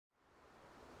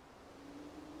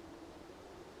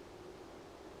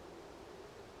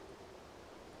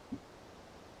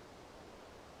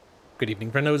Good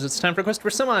evening, friendos. It's time for Quest for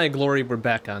Semi-Glory. We're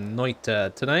back on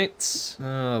Noita tonight.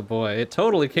 Oh boy, it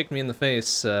totally kicked me in the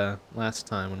face last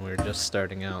time when we were just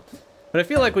starting out. But I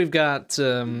feel like we've got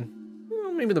well,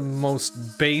 maybe the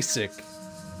most basic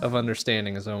of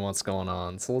understandings on what's going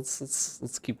on. So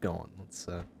let's keep going. Let's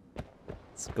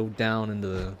go down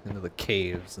into the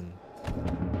caves and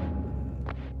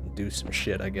do some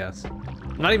shit, I guess.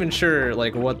 I'm not even sure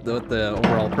like what the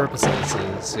overall purpose of this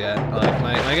is yet. Like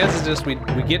my guess is just we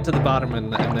get to the bottom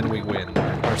and then we win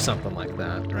or something like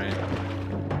that, right?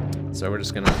 So we're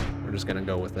just gonna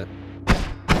go with it.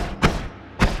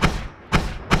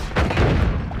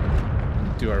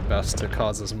 Do our best to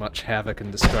cause as much havoc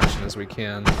and destruction as we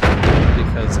can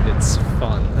because it's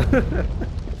fun.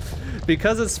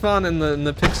 Because it's fun in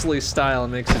the pixely style, it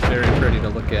makes it very pretty to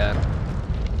look at.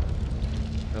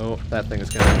 Oh, that thing is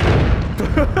gonna...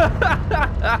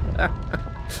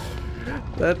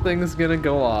 that thing is gonna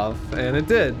go off, and it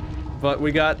did. But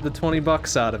we got the 20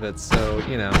 bucks out of it, so,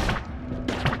 you know.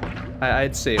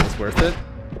 I'd say it was worth it.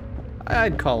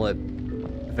 I'd call it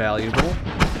valuable.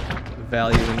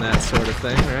 Value in that sort of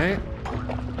thing, right?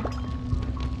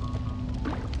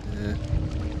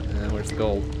 Where's the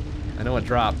gold? I know it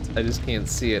dropped, I just can't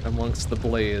see it amongst the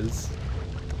blaze.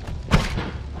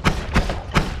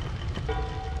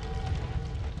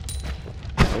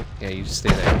 Oh, yeah, you just stay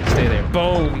there. Stay there.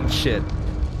 Boom! Shit.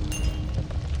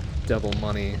 Double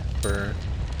money for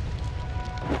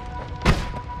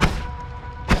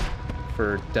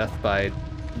death by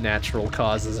natural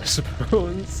causes, I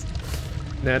suppose.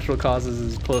 Natural causes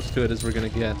is as close to it as we're gonna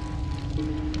get.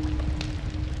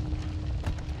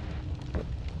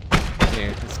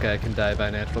 Here, this guy can die by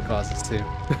natural causes too.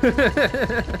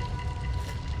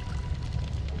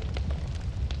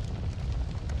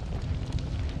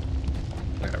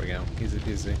 There we go. Easy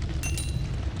peasy.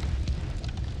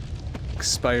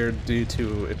 Expired due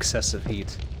to excessive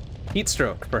heat. Heat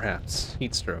stroke, perhaps.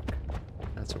 Heat stroke.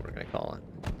 That's what we're gonna call it.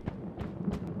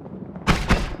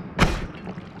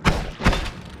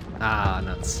 Ah,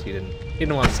 nuts. He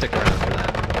didn't want to stick around for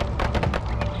that.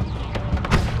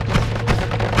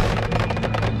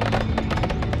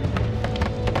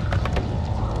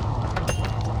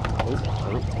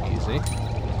 Oh, easy.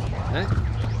 Okay.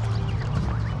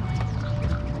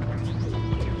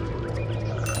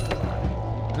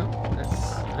 Oh,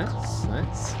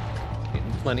 nice.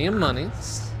 Getting plenty of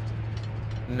monies.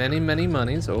 Many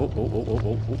monies. Oh,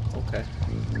 okay.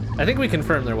 I think we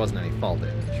confirmed there wasn't any fall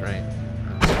damage, right?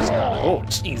 Oh,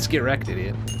 jeez, get wrecked,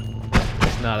 idiot.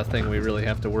 It's not a thing we really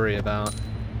have to worry about.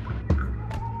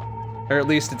 Or at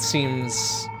least it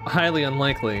seems highly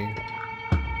unlikely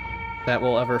that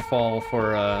will ever fall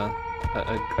for a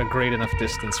great enough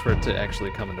distance for it to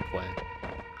actually come into play.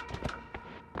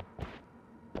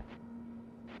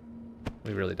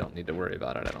 We really don't need to worry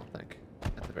about it, I don't think,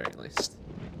 at the very least.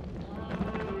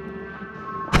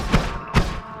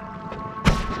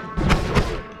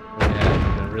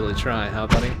 Really try, huh,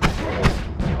 buddy?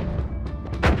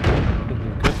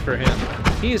 Good for him.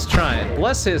 He is trying.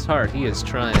 Bless his heart, he is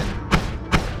trying.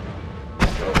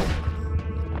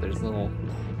 There's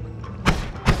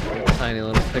tiny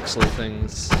little pixely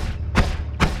things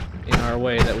in our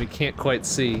way that we can't quite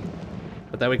see,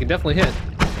 but that we can definitely hit.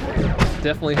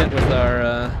 Definitely hit with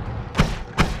our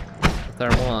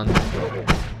wand.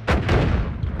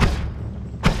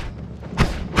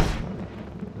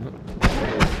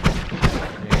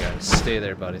 Stay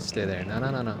there, buddy. Stay there. No.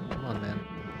 Come on, man.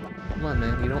 Come on,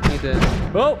 man. You don't need to...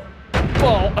 Oh!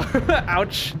 Ball!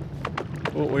 Ouch!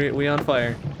 Oh, we on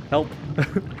fire. Help.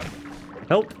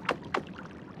 Help!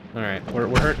 Alright, we're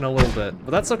hurting a little bit.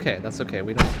 But that's okay. That's okay.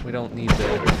 We don't need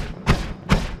to...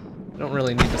 We don't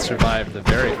really need to survive the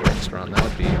very first run. That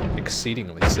would be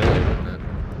exceedingly silly, wouldn't it?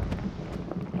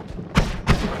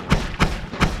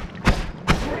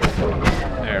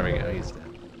 There we go. He's dead.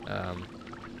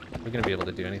 Are we gonna be able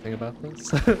to do anything about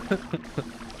this?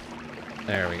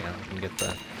 There we go. We can get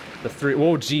the three.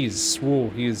 Whoa, jeez. Whoa,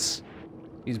 he's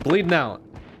bleeding out.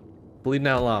 Bleeding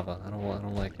out lava. I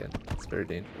don't like it. It's very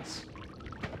dangerous.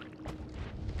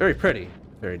 Very pretty.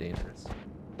 Very dangerous.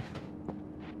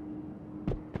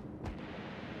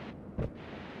 Yeah,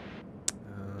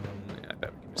 I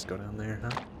bet we can just go down there, huh?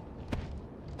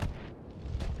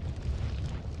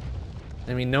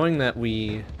 I mean, knowing that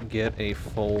we get a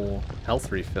full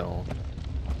health refill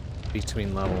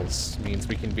between levels means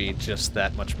we can be just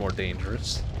that much more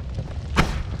dangerous.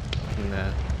 And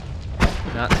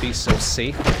not be so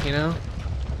safe, you know?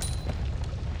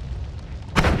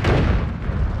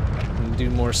 And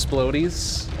do more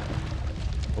splodies.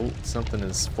 Oh, something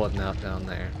is flooding out down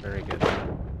there. Very good.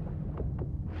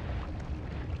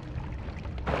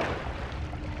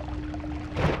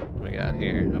 we got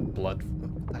here? A blood...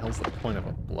 What the hell's the point of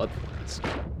a blood flask?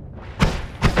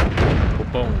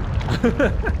 Boom.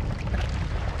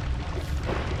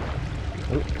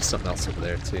 Oh, there's something else over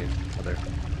there too.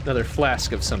 Another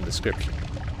flask of some description,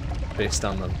 based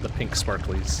on the pink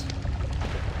sparklies.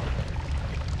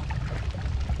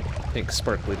 Pink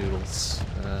sparkly doodles.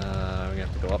 We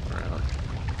have to go up and around.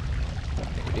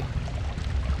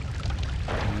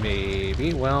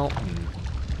 Maybe. Well,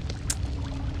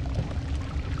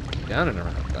 down and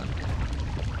around then.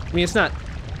 I mean, it's not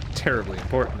terribly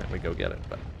important that we go get it,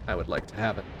 but I would like to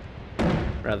have it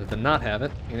rather than not have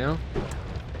it, you know?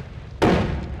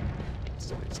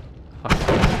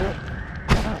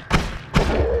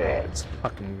 It's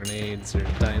fucking grenades or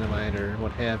dynamite or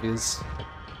what have yous.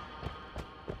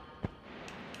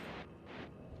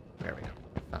 There we go.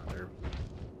 Found her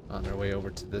on their way over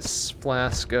to this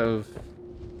flask of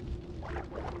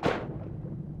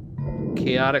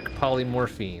chaotic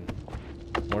polymorphine.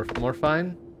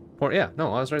 Morphine? Yeah,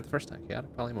 no, I was right the first time.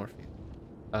 Chaotic polymorphine.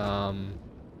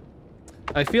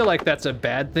 I feel like that's a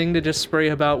bad thing to just spray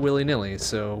about willy-nilly,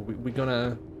 so we're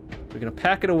gonna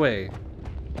pack it away.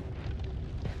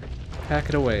 Pack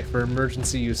it away for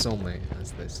emergency use only,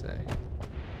 as they say.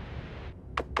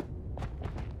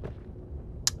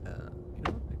 You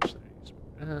know what? Actually,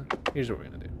 here's what we're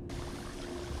gonna do.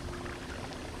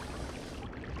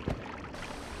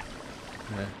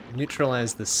 I'm gonna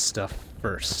neutralize this stuff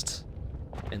first,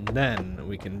 and then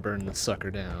we can burn the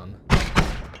sucker down.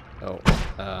 Oh,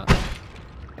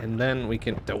 and then we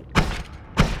can dope.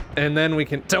 And then we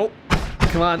can dope.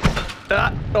 Come on.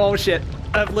 Ah, oh shit.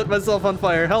 I've lit myself on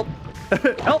fire. Help.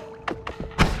 Help.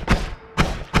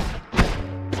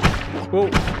 Whoa.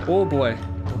 Oh boy.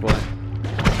 Oh boy.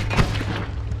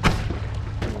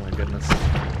 Oh my goodness.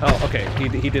 Oh, okay.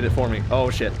 He did it for me.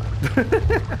 Oh shit.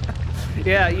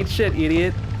 Yeah, eat shit,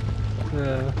 idiot.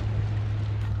 Bam.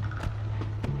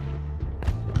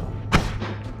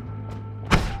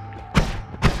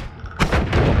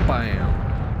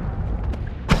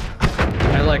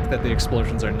 I like that the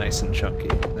explosions are nice and chunky.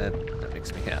 That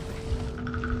makes me happy.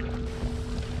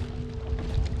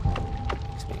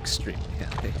 Makes me extremely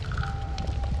happy.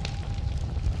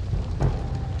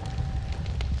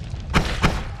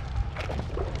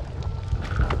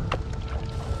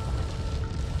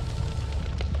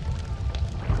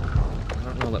 I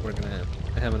don't know that we're gonna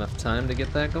have enough time to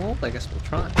get that gold. I guess we'll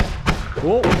try.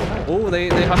 Whoa! Oh, they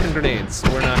hucking grenades.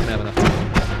 We're not gonna have enough time.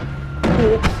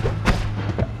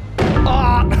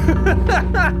 Ah!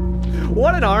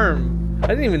 What an arm! I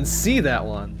didn't even see that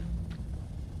one.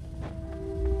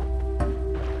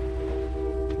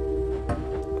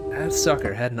 That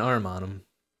sucker had an arm on him.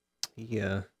 He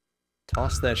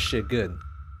tossed that shit good.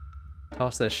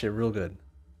 Tossed that shit real good.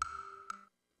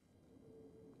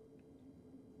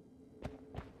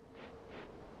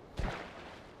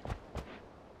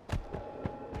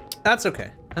 That's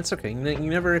okay. That's okay. You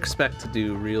never expect to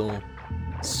do real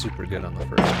super good on the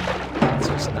first one. It's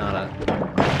just not a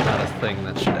thing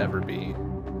that should ever be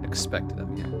expected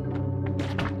of you.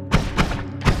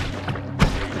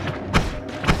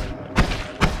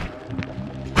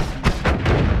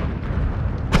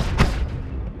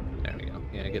 There we go.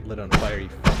 Yeah, get lit on fire, you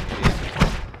fucking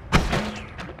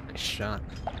idiot. Nice shot.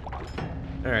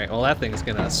 Alright, well that thing's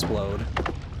gonna explode.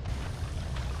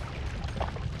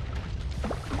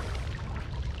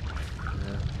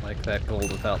 Like that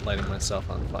gold without lighting myself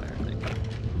on fire.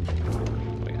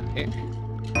 Thank you.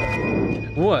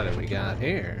 What do we got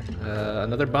here?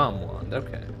 Another bomb wand.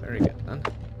 Okay, very good then.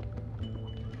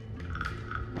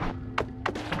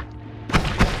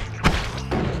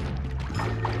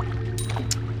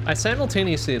 I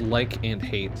simultaneously like and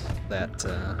hate that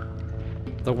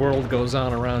the world goes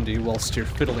on around you whilst you're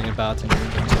fiddling about in your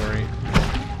inventory.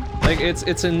 Like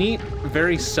it's a neat,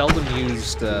 very seldom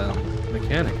used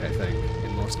mechanic, I think.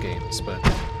 Games, but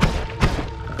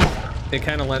it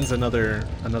kind of lends another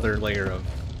layer of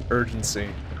urgency.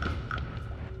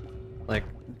 Like,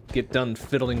 get done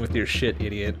fiddling with your shit,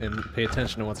 idiot, and pay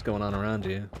attention to what's going on around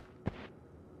you.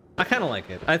 I kind of like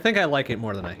it. I think I like it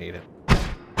more than I hate it.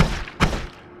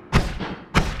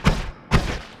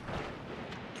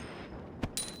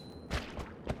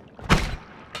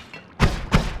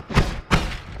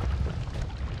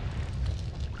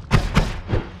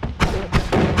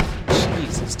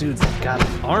 Dude's got an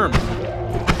arm.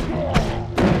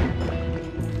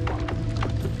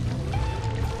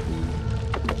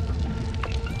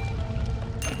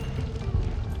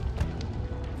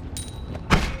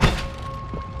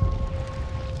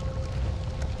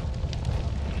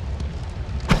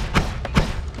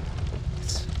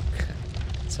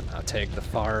 Somehow take the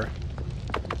far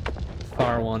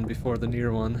one before the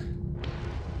near one.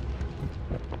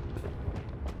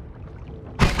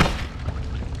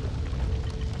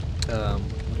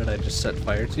 what did I just set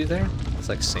fire to there? It's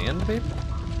like sand, maybe?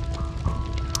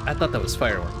 I thought that was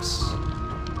fireworks.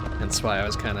 That's why I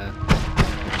was kind of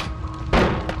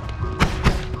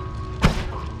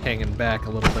hanging back a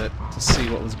little bit to see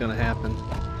what was going to happen.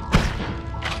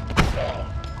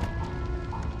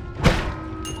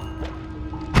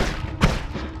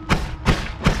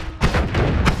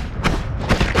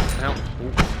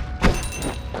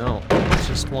 No, I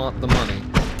just want the money.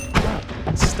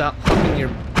 Stop hucking your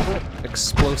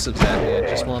explosives at me, I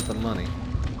just want the money.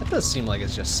 That does seem like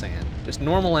it's just sand. Just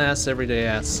normal ass, everyday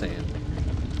ass sand.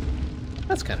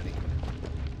 That's kind of neat.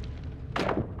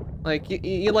 Like,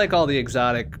 you like all the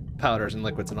exotic powders and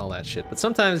liquids and all that shit, but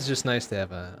sometimes it's just nice to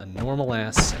have a normal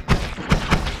ass sand.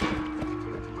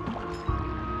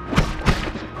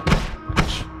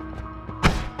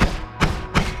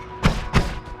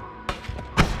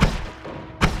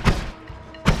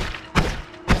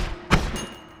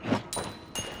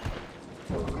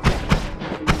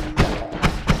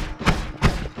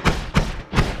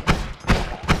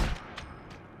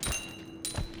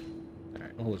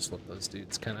 We'll just let those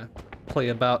dudes kind of play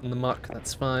about in the muck.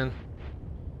 That's fine.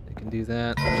 They can do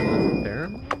that.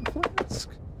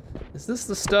 Is this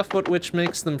the stuff which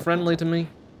makes them friendly to me?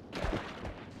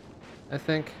 I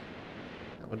think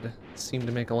that would seem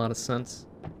to make a lot of sense.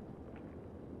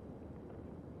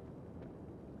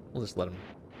 We'll just let them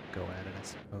go at it, I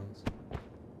suppose.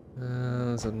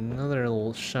 There's another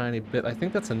little shiny bit. I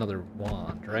think that's another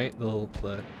wand, right?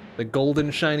 The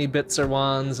golden shiny bits are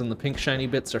wands, and the pink shiny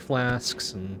bits are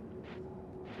flasks, and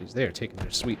geez, they are taking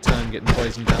their sweet time getting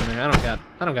poisoned down there. I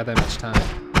don't got that much time.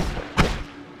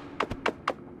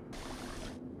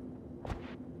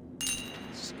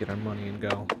 Let's just get our money and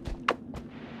go.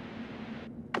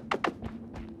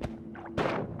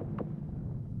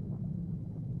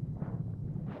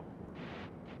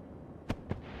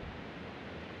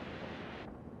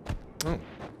 Oh,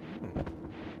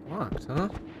 locked, huh?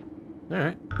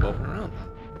 Alright, open around then.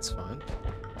 That's fine.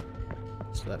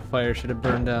 So that fire should have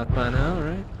burned out by now,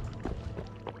 right?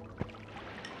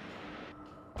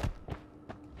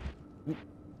 Ooh.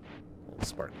 A little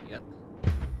sparky yet.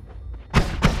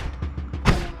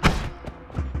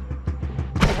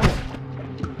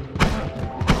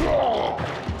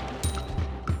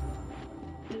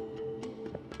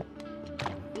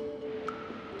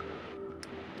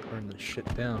 Burn this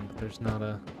shit down, but there's not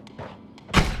a...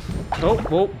 Oh,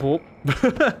 whoa, whoa.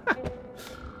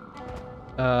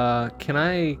 Can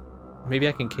I... Maybe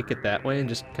I can kick it that way and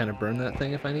just kind of burn that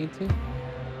thing if I need to?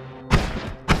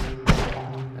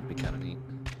 That'd be kind of neat.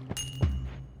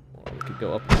 Or we could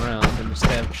go up and around and just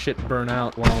have shit burn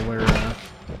out while we're,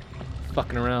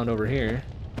 fucking around over here.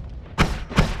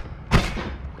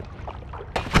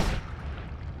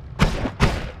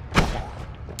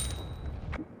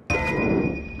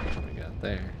 What we got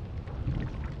there?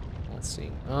 Let's see.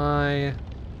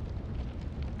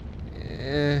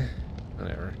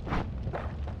 Whatever.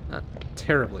 Not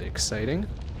terribly exciting.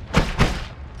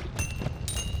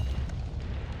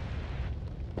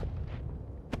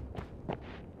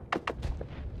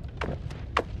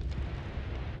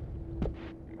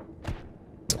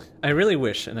 I really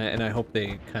wish, and I hope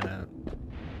they kind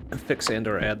of fix and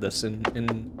or add this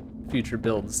in future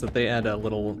builds, that they add a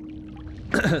little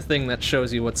thing that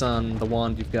shows you what's on the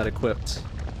wand you've got equipped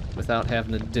without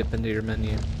having to dip into your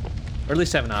menu. Or at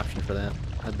least have an option for that.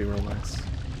 That'd be real nice.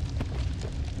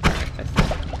 I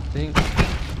think...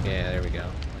 Yeah, there we go.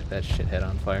 Light that shithead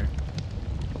on fire.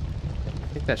 I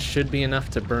think that should be enough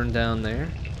to burn down there.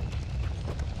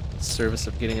 Service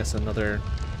of getting us another...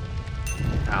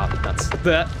 Ow, that's...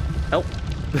 That! Help!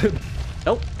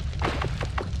 Help!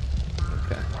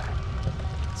 Okay.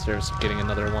 Service of getting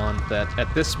another wand that,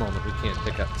 at this moment, we can't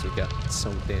pick up because we've got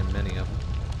so damn many of them.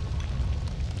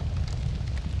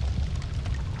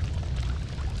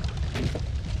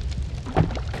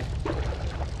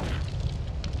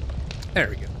 There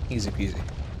we go. Easy peasy.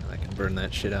 I can burn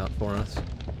that shit out for us.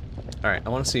 Alright, I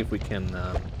want to see if we can,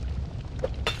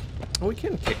 Oh, we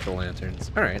can kick the lanterns.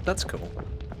 Alright, that's cool.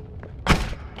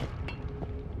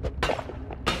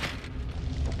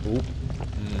 Ooh.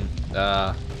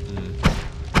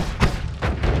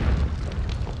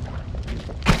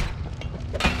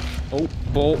 Oh,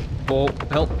 bull,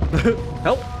 help.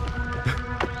 Help!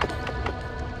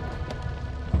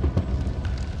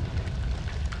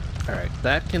 Alright,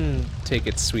 that can take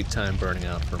its sweet time burning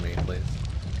out for me, please.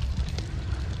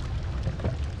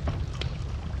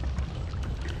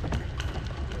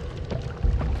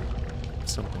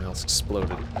 Something else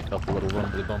exploded. I felt a little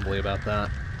rumbly-bumbly about that.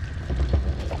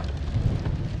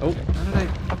 Oh, how did I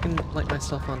fucking light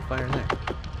myself on fire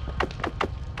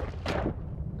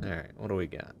there? Alright, what do we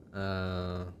got?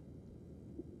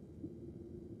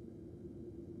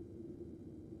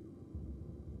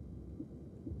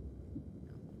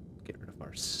 Get rid of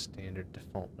our standard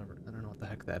default number. I don't know what the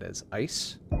heck that is.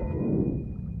 Ice?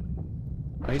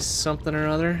 Ice something or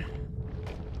other?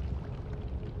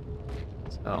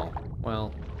 Oh,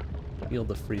 well, heal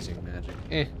the freezing magic.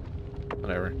 Eh,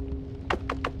 whatever.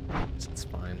 It's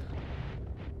fine.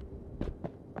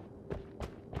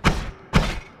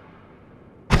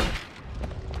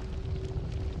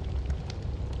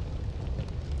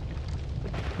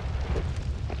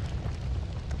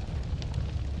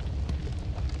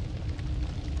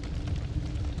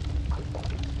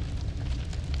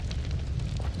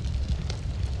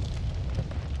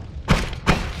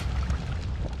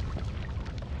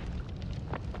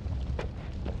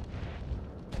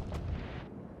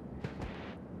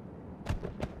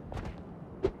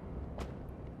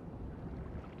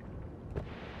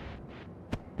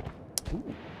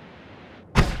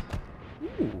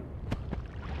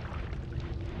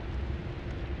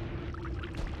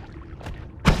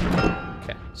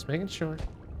 Just making sure.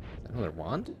 Another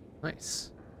wand?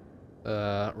 Nice.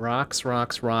 Rocks,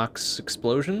 rocks, rocks,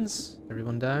 explosions.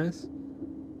 Everyone dies.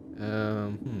 Get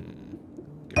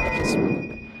rid of this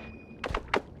one.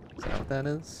 Is that what that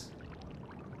is?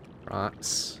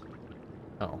 Rocks.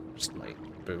 Oh, just light.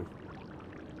 Boo.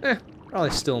 Eh,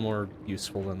 probably still more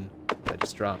useful than what I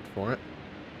just dropped for it.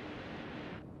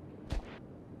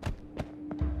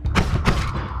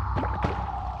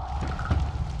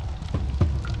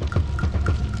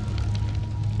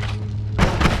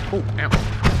 Oh, ow.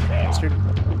 Bastard.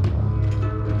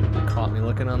 Caught me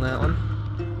looking on that one.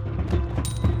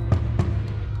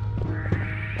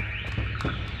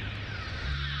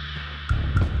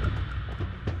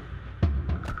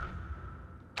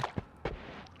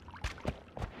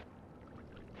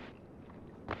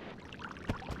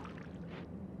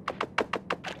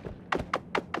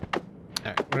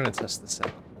 Alright, we're gonna test this out a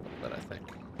little bit, I think.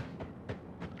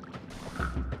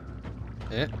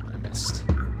 Eh, I missed.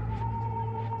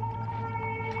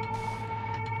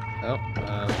 Oh,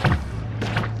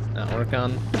 not work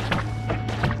on.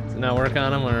 Does it not work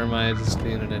on him, or am I just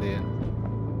being an idiot?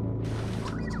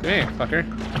 Come here, fucker.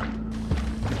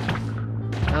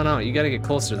 I don't know. You gotta get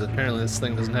closer. Apparently, this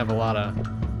thing doesn't have a lot of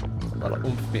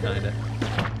oomph behind it.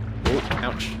 Oh,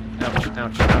 ouch, ouch,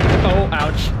 ouch, ouch. Oh,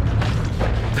 ouch.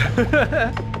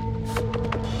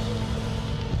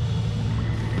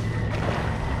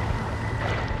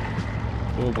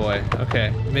 Oh boy, okay.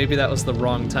 Maybe that was the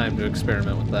wrong time to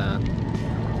experiment with that.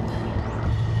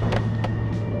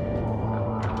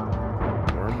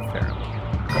 Worm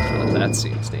pheromone. Well, that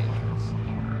seems dangerous.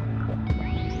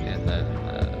 And then,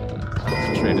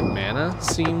 concentrated mana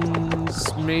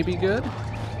seems maybe good.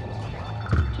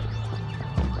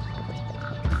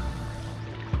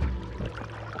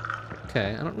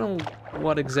 Okay, I don't know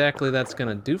what exactly that's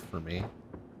gonna do for me.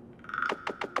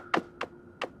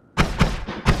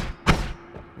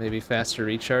 Maybe faster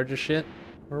recharge of shit,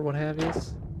 or what have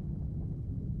yous.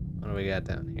 What do we got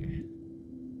down here?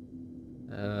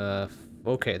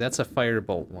 Okay, that's a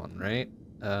firebolt one, right?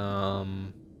 I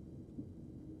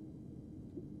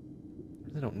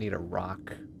don't need a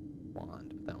rock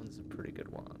wand, but that one's a pretty good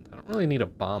wand. I don't really need a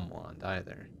bomb wand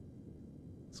either.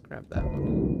 Let's grab that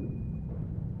one.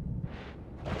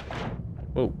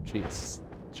 Whoa, jeez.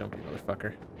 Jumpy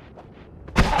motherfucker.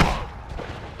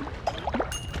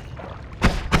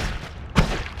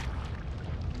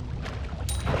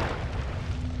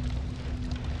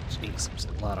 Jeez, there's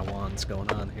a lot of wands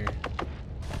going on here.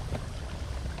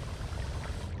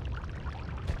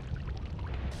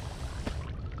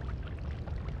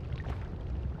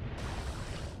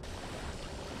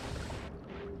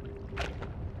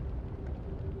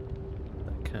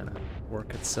 That kind of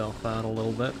work itself out a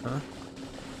little bit, huh?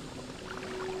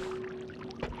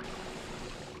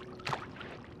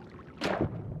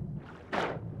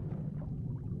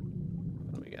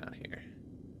 What do we got here?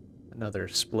 Another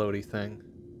splody thing.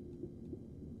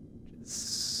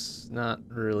 It's not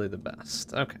really the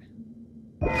best. Okay.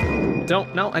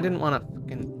 No, I didn't want to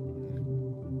fucking...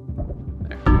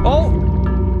 There. Oh!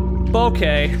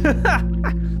 Okay.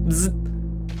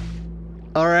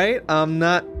 Alright, I'm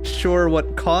not sure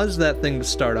what caused that thing to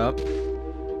start up,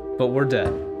 but we're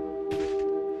dead.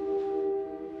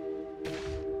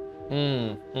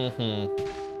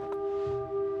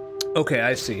 Okay,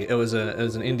 I see. It was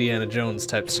an Indiana Jones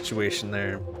type situation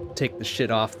there. Take the shit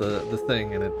off the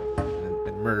thing and it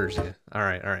murders you.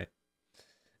 Alright, alright.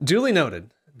 Duly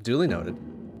noted. Duly noted.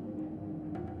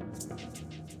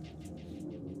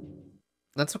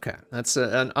 That's okay. That's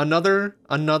another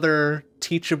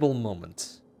teachable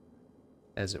moment.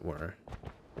 as it were.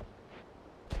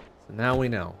 So now we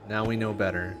know. Now we know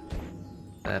better.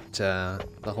 That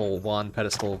the whole wand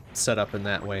pedestal set up in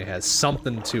that way has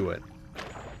something to it.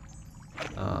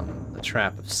 A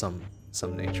trap of some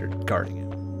nature guarding it.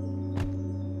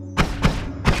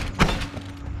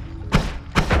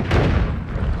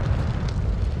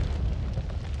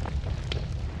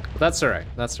 But that's alright.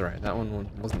 That's alright. That one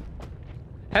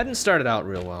hadn't started out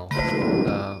real well.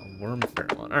 Worm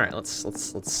pheromone. All right, let's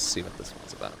see what this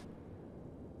one's about.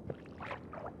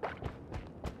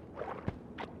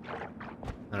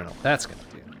 I don't know what that's gonna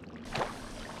do.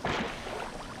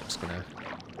 Just gonna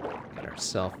get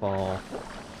ourselves all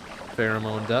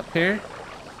pheromoned up here,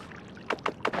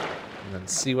 and then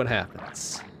see what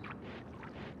happens.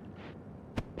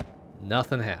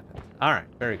 Nothing happened. All right,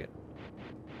 very good.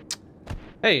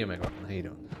 Hey, Omega, how you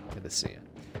doing? Good to see you.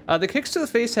 The kicks to the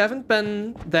face haven't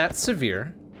been that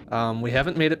severe. We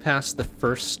haven't made it past the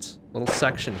first little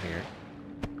section here.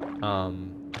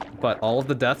 But all of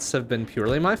the deaths have been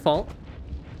purely my fault.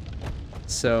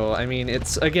 So, I mean,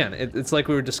 it's, again, it's like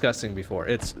we were discussing before.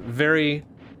 It's very,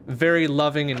 very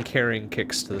loving and caring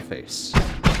kicks to the face.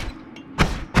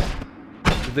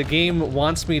 The game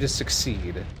wants me to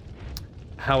succeed.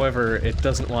 However, it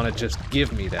doesn't want to just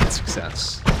give me that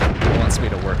success. It wants me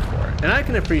to work for it. And I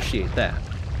can appreciate that.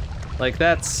 Like,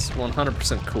 that's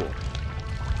 100% cool.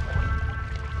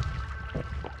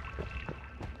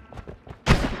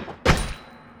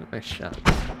 Nice shot.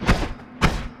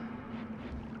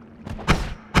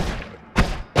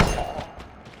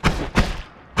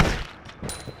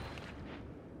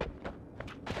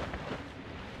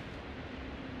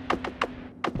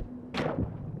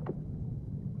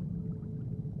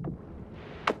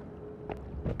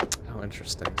 Oh,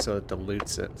 interesting. So it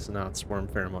dilutes it. So now it's worm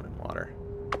pheromone in water.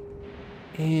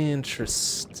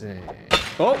 Interesting.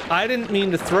 Oh, I didn't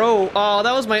mean to throw. Oh,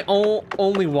 that was my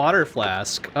only water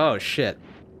flask. Oh, shit.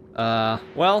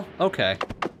 Well, okay.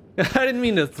 I didn't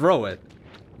mean to throw it,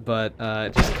 but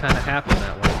it just kind of happened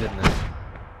that way, didn't it?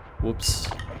 Whoops.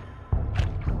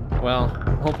 Well,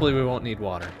 hopefully we won't need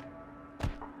water.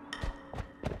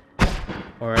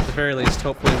 Or at the very least,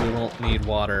 hopefully we won't need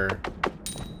water,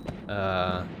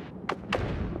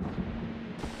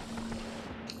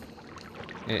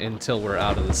 until we're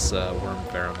out of this worm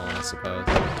pheromone, I suppose.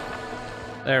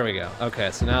 There we go. Okay,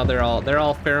 so now they're all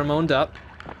pheromoned up.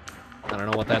 I don't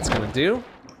know what that's gonna do,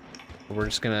 but we're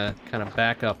just gonna kind of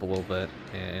back up a little bit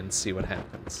and see what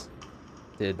happens.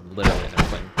 Did literally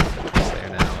nothing. They're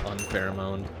now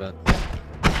unpheromoned, but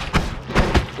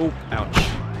oh, ouch.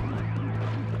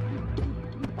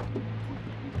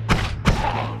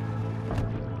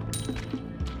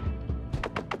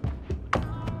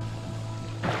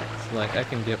 So, like, I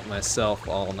can get myself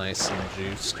all nice and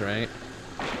juiced, right?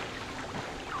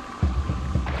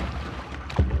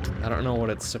 I don't know what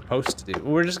it's supposed to do.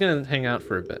 We're just gonna hang out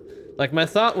for a bit. Like, my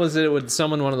thought was that it would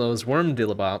summon one of those worm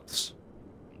dillabops.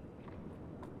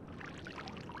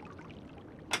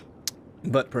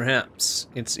 But perhaps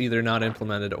it's either not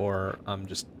implemented or I'm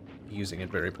just using it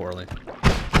very poorly.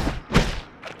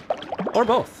 Or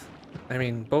both. I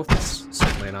mean, both is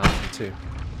certainly an option too.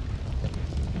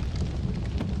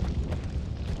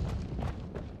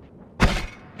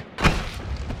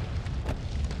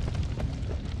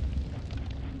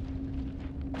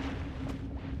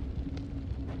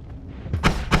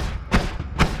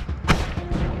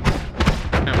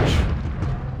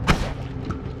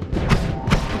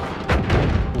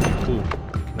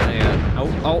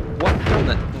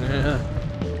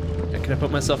 Can I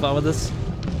put myself out with this?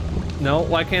 No,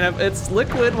 why can't I? It's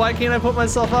liquid, why can't I put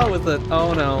myself out with it?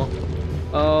 Oh no.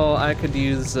 Oh, I could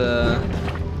use, Alright,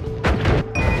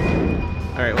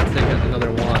 we'll take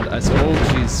another wand. Oh,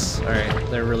 jeez. Alright,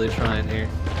 they're really trying here.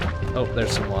 Oh,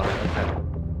 there's some water, okay.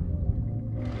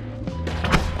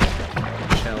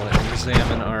 Shall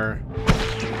examine our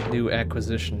new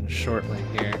acquisition shortly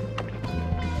here.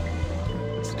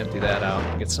 Let's empty that out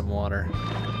and get some water.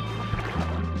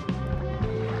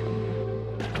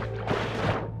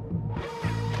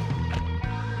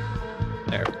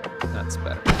 There, that's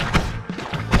better.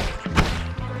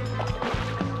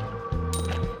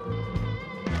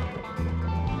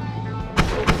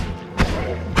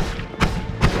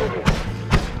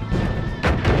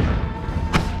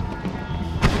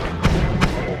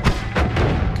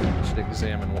 Should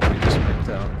examine what we just picked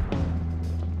out.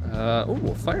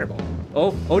 Ooh, a fireball.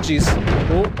 Oh, jeez.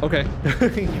 Oh, okay.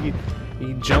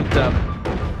 he jumped up.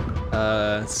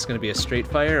 Is this gonna be a straight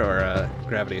fire or a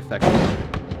gravity effect?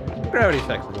 Gravity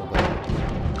effect a little bit.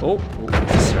 Oh,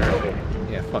 sir.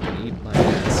 Yeah, fucking eat my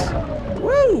ass.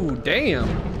 Woo, damn.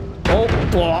 Oh,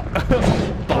 bop.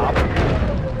 Bop.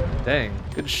 Dang,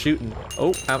 good shooting.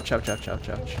 Oh, ouch, ouch, ouch, ouch,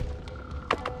 ouch.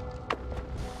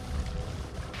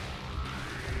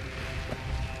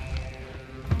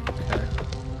 Okay.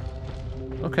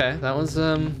 Okay, that was,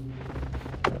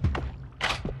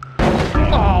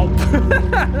 Oh!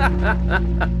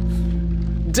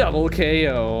 Double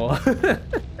KO.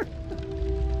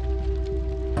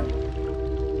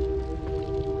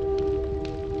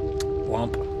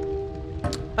 Womp.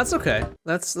 That's okay.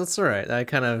 That's all right. I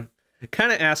kind of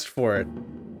asked for it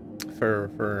for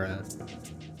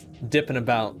dipping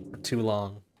about for too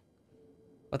long,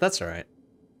 but that's all right.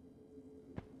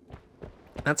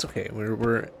 That's okay.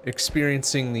 We're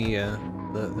experiencing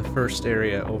the first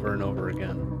area over and over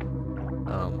again.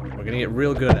 We're gonna get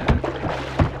real good at it.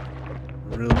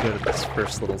 Real good at this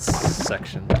first little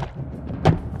section.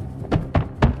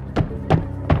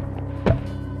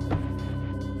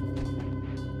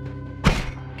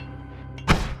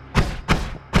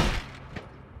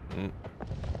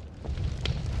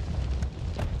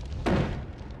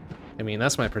 I mean,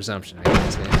 that's my presumption, I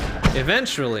guess.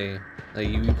 Eventually, like,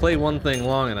 you play one thing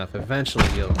long enough, eventually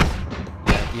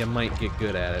you might get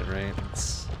good at it, right?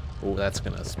 Oh, that's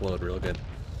gonna explode real good.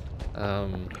 Oh,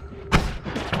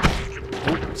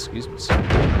 excuse me, sir.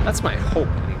 That's my hope,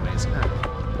 anyways. Okay.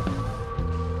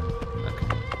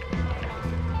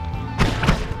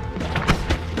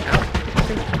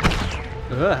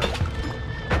 Ugh.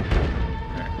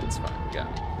 Alright, that's fine, we got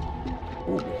it.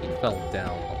 Ooh, he fell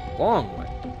down a long way.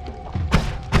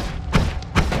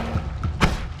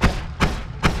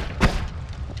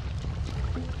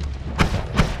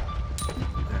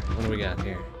 What do we got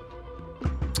here?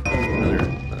 Oh,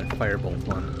 another firebolt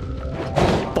one.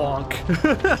 Bonk!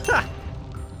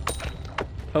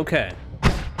 Okay.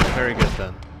 Very good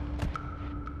then.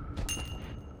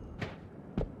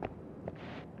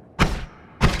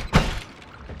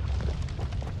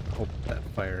 Hope that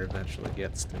fire eventually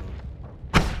gets to him.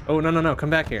 Oh, no, no, no, come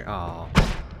back here. Aw.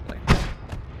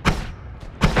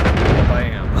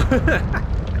 Bam.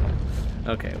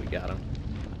 Okay, we got him.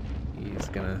 He's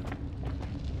gonna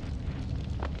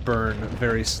burn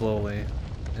very slowly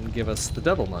and give us the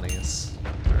double monies.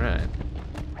 Alright.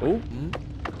 Oh,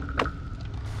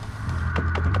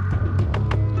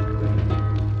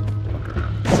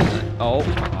 Oh,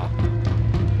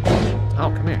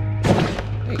 oh, come here.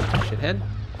 Hey, shithead.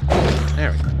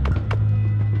 There we go.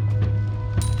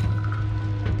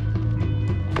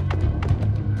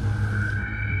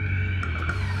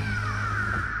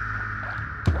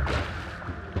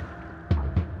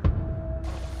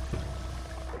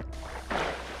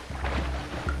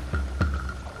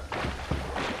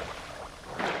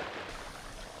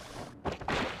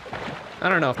 I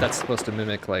don't know if that's supposed to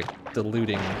mimic, like,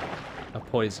 diluting a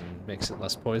poison makes it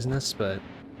less poisonous, but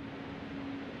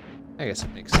I guess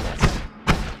it makes sense.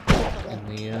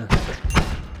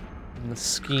 In the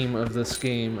scheme of this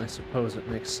game, I suppose it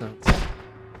makes sense.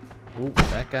 Ooh,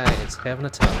 that guy is having a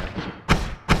time.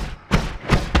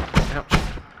 Ouch.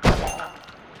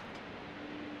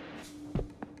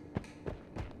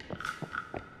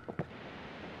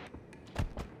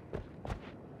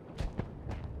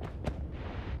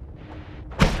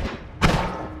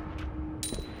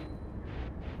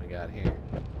 Here.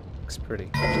 Looks pretty.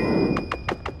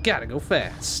 Gotta go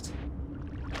fast.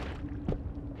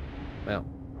 Well.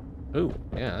 Ooh,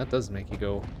 yeah, that does make you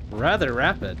go rather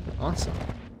rapid. Awesome.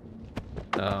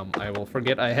 I will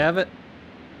forget I have it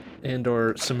and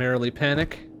or summarily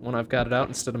panic when I've got it out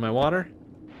instead of my water.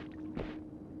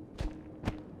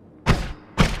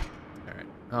 Alright.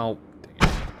 Oh, dang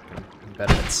it.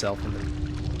 Embedded itself in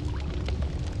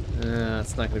the...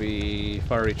 it's not gonna be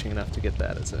far-reaching enough to get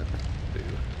that, is it? Boo.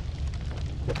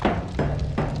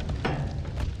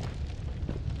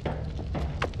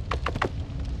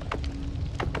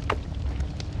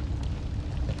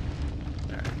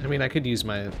 I mean, I could use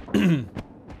my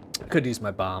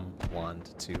bomb wand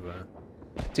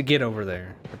to get over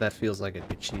there, but that feels like it'd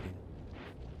be cheating.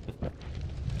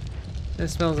 It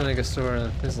smells like a sort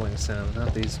of fizzling sound,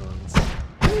 not these ones.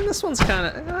 I mean, this one's kind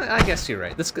of... I guess you're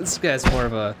right. This guy's more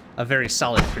of a very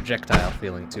solid projectile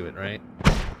feeling to it, right?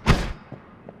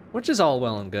 Which is all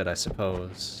well and good, I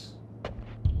suppose.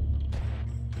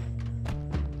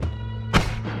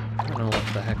 I don't know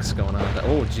what the heck's going on.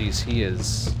 Oh, geez, he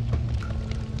is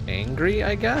angry,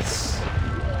 I guess?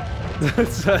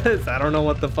 I don't know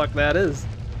what the fuck that is.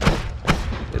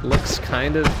 It looks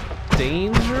kind of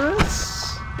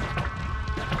dangerous?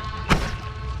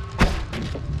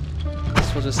 I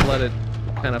guess we'll just let it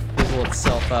kind of fizzle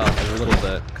itself out a little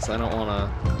bit, because I don't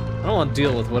want to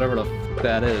deal with whatever the fuck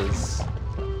that is.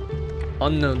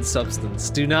 Unknown substance.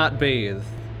 Do not bathe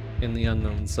in the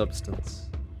unknown substance.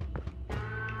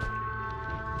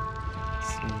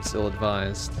 Seems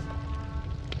ill-advised.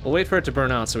 We'll wait for it to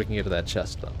burn out so we can get to that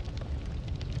chest, though.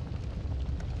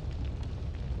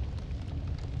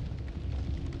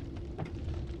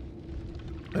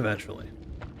 Eventually.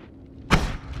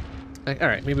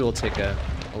 Alright, maybe we'll take a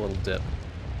little dip.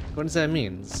 What does that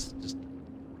mean? It's just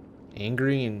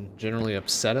angry and generally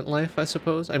upset at life, I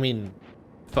suppose? I mean,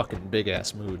 fucking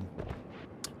big-ass mood.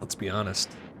 Let's be honest.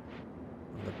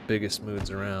 One of the biggest moods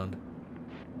around.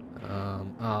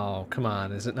 Oh, come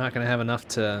on. Is it not going to have enough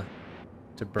to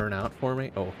burn out for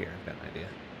me? Oh, here, I've got an idea.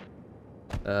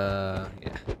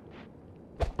 Yeah.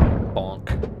 Bonk.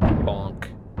 Bonk.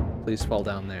 Please fall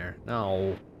down there.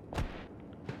 No.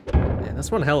 Man,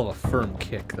 that's one hell of a firm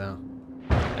kick, though.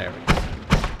 There we go.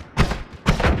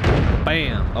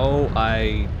 Bam! Oh,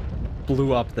 I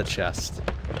blew up the chest.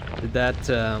 Did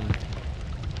that,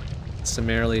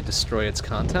 summarily destroy its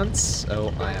contents?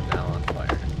 Oh, I am now on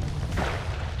fire.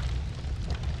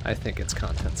 I think its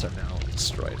contents are now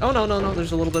destroyed. Oh, no,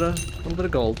 there's a little bit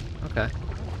of gold. Okay.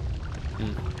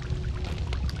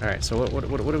 Alright, so what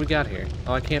do we got here?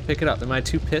 Oh, I can't pick it up. Am I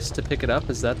too pissed to pick it up?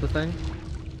 Is that the thing?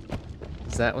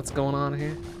 Is that what's going on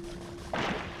here?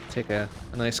 Take a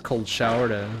nice cold shower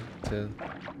to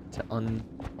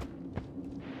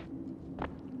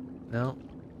No.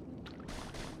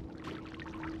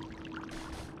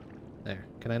 There.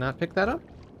 Can I not pick that up?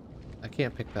 I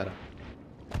can't pick that up.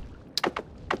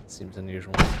 Seems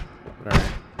unusual. But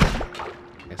alright.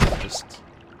 I guess I'll just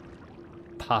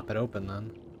pop it open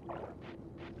then.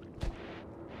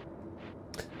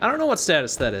 I don't know what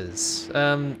status that is.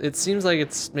 It seems like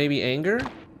it's maybe anger?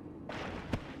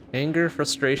 Anger,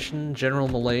 frustration, general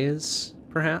malaise,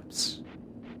 perhaps?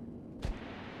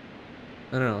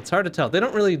 I don't know, it's hard to tell. They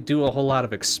don't really do a whole lot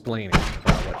of explaining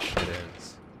about what shit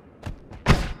is.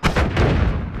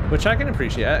 Which I can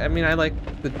appreciate. I mean, I like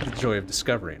the joy of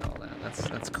discovery and all that.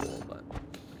 That's cool, but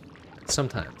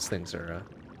sometimes things are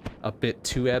a bit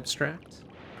too abstract,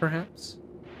 perhaps.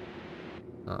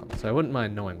 So I wouldn't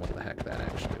mind knowing what the heck that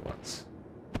actually was.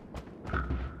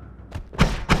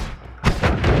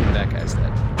 That guy's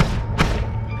dead.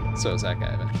 So is that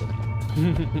guy eventually.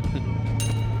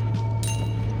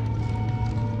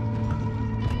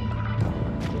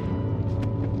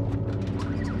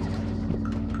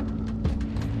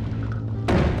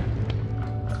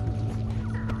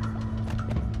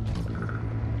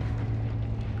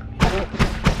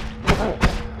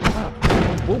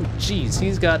 Oh, jeez,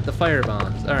 he's got the fire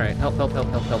bombs. All right, help. Well,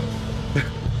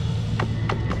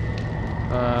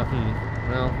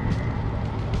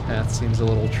 path seems a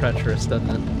little treacherous, doesn't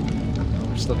it?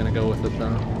 We're still gonna go with it,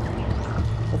 though.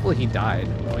 Hopefully he died.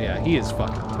 Oh yeah, he is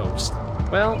fucking toast.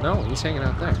 Well, no, he's hanging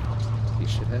out there. He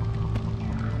shithead.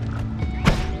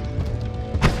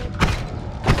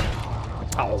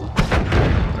 Ow.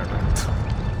 Whatever.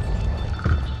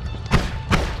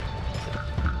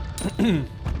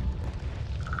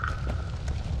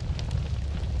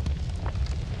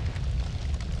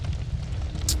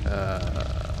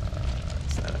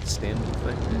 Is that a standing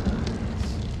thing?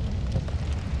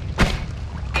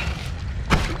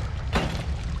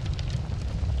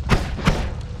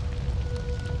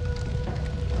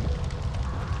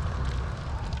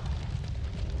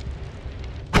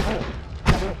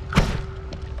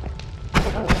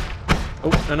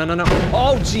 Oh, no.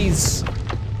 Oh, jeez!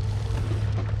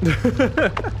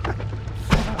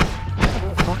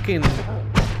 Fucking...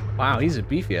 Wow, he's a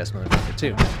beefy-ass motherfucker,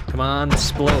 too. Come on,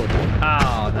 explode.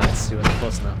 Oh, nice. He wasn't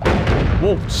close enough.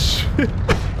 Whoa!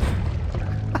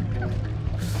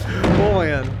 Oh,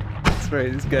 man. That's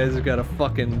right, these guys have got a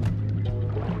fucking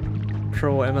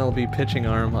pro MLB pitching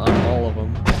arm on all of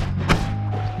them.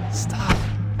 Stop.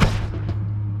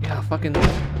 Yeah, fucking...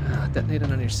 detonate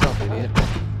it on yourself, idiot.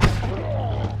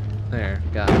 There,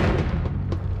 got it.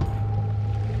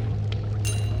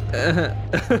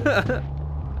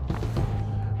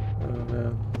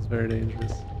 It's very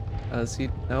dangerous. Is he?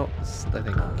 No, I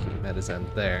think he met his end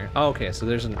there. Oh, okay, so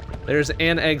there's an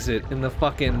exit in the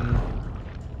fucking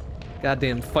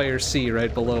goddamn fire sea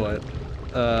right below it.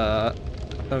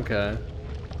 Okay.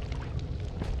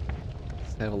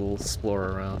 Let's have a little explore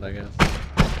around, I guess.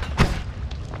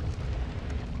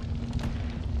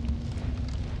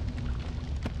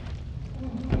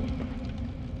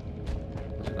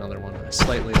 There's another one, a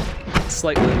slightly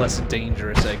less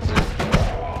dangerous exit.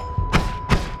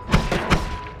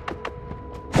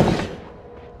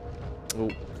 Oh,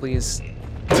 please.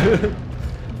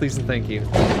 Please and thank you.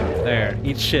 There,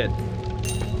 eat shit.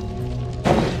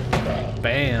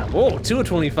 Bam! Whoa, 2 of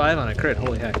 25 on a crit,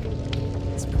 holy heck.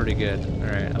 That's pretty good.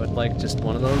 Alright, I would like just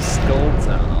one of those golds.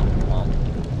 I don't know.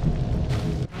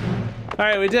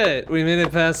 Alright, we did it. We made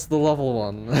it past the level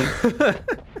 1.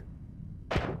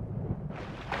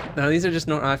 Now these are just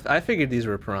no. I figured these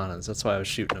were piranhas. That's why I was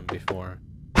shooting them before.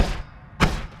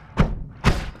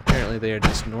 Apparently they are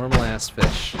just normal ass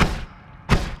fish.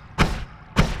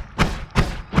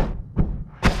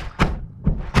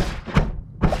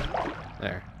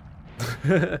 There.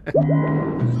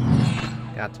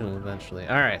 Got to him eventually.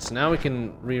 Alright, so now we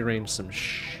can rearrange some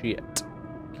shit.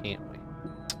 Can't we?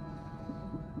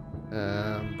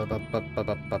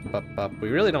 We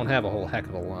really don't have a whole heck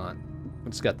of a lot.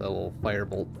 We just got the little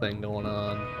firebolt thing going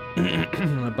on.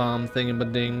 A bomb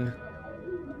thingamading.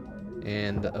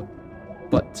 And a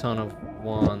butt ton of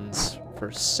wands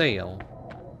for sale.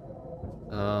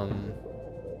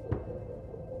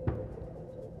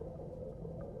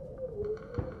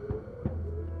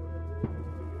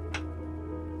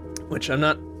 Which I'm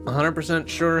not 100%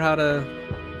 sure how to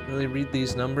really read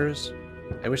these numbers.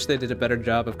 I wish they did a better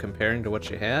job of comparing to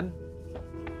what you had.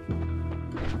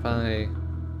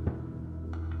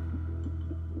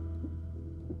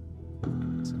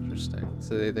 It's interesting.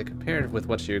 So they compared with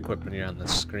what you equip when you're on the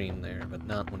screen there, but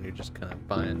not when you're just kind of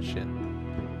buying shit.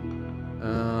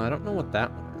 I don't know what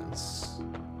that one is.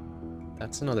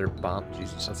 That's another bomb.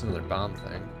 Jesus, that's another bomb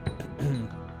thing.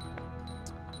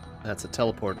 That's a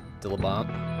teleport dillabob.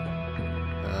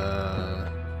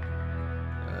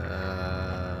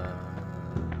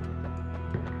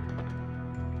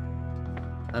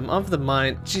 I'm of the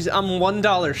mind. Jeez, I'm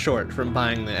 $1 short from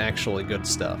buying the actually good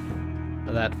stuff.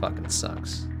 Now that fucking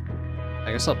sucks.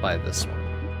 I guess I'll buy this one.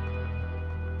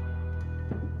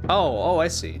 Oh, I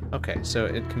see. Okay, so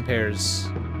it compares.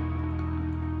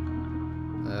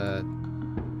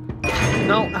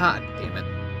 No, damn it.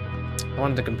 I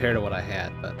wanted to compare to what I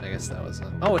had, but I guess that was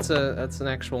a... Oh, that's an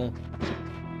actual...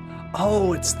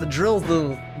 Oh, it's the drill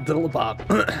dillabob.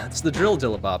 It's the drill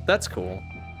dillabob. That's cool.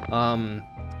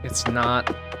 It's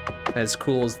not as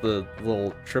cool as the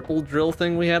little triple drill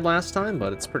thing we had last time,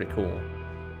 but it's pretty cool.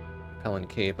 Repellent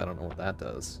cape, I don't know what that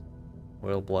does.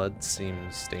 Oil blood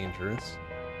seems dangerous.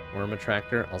 Worm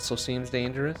attractor also seems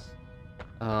dangerous.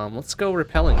 Let's go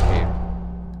repelling cape.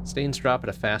 Stains drop at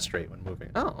a fast rate when moving.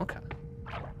 Oh, okay.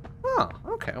 Oh,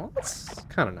 okay, well that's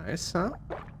kind of nice, huh?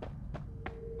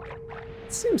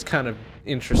 It seems kind of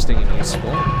interesting and useful.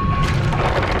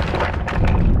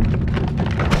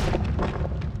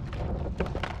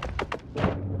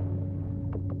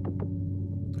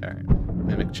 Alright,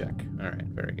 mimic check. Alright,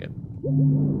 very good.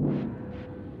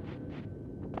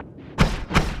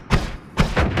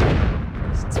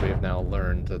 Since we have now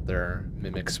learned that there are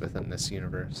mimics within this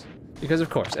universe. Because of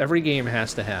course, every game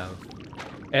has to have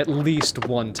at least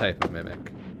one type of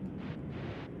mimic.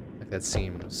 Like that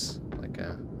seems like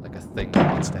a thing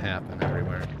that needs to happen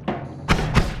everywhere.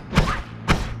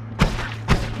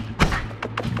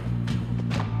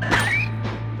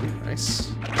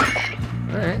 Nice.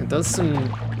 Alright, it does some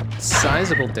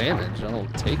sizable damage. I'll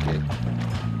take it.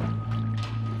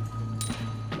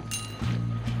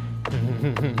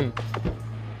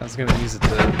 I was gonna use it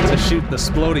to shoot the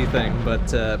splody thing, but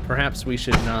perhaps we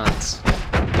should not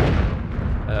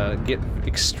get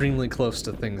extremely close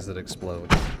to things that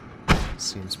explode.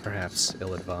 Seems perhaps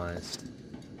ill-advised.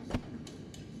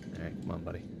 Alright, come on,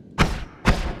 buddy.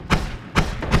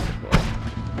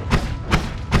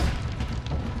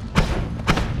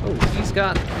 Oh, he's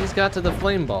got to the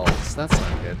flame balls. That's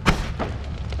not good.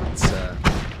 It's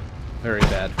very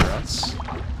bad for us.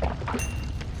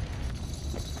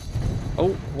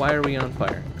 Oh, why are we on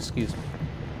fire? Excuse me.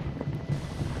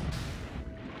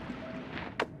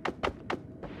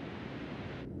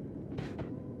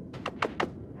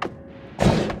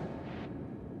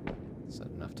 Is that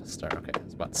enough to start? Okay, I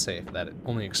was about to say if that it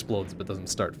only explodes but doesn't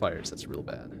start fires, that's real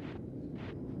bad.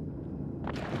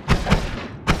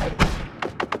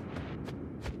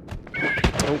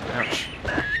 Oh, ouch.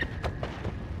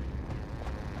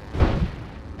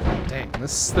 Dang,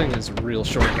 this thing is real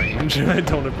short range, and I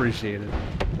don't appreciate it.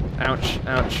 Ouch,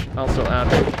 ouch, also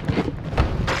ouch.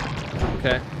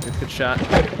 Okay, good shot.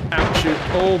 Ouch, shoot.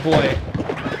 Oh boy.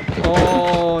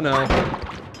 Oh no.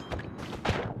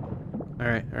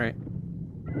 Alright, alright.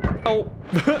 Oh!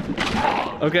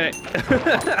 Okay.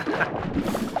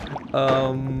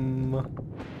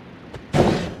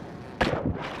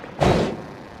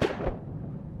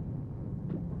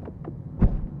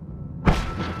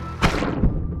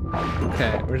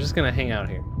 Okay, we're just gonna hang out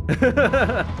here.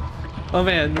 Oh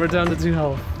man, we're down to 2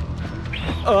 health.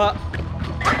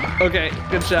 Okay,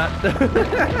 good shot.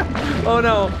 Oh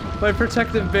no, my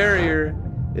protective barrier,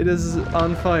 it is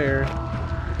on fire.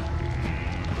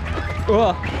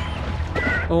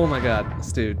 Oh my god,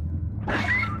 this dude.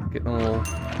 Getting a little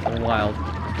wild.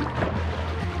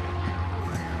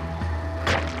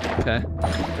 Okay,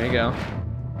 there you go.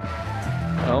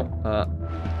 Oh,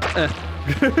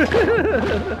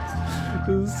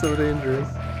 This is so dangerous.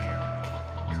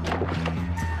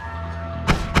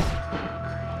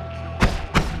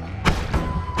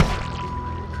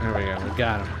 There we go, we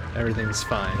got him. Everything's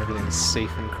fine, everything's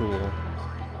safe and cool.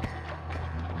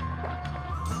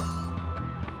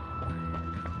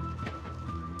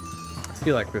 I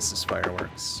feel like this is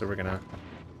fireworks, so we're gonna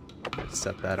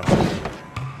set that off.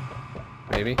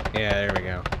 Maybe? Yeah, there we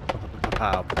go.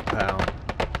 Pow, pow.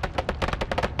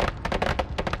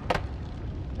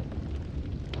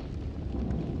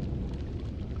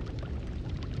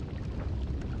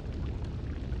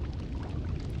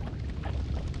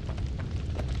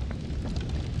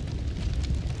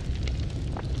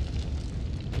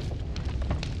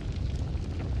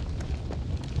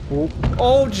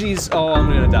 Oh, jeez. Oh, I'm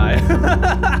gonna die.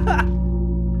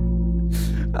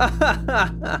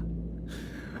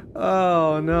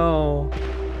 Oh, no.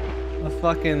 A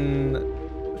fucking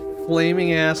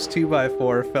flaming ass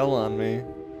 2x4 fell on me.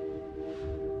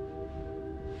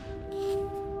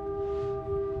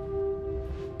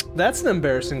 That's an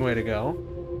embarrassing way to go,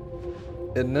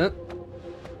 isn't it?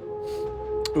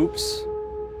 Oops.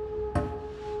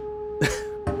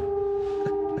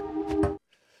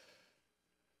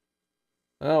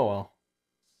 Oh well.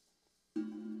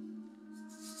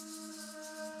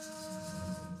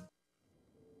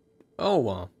 Oh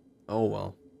well. Oh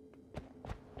well.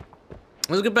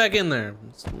 Let's get back in there.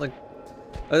 It's like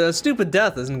a stupid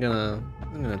death isn't gonna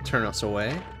turn us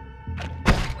away.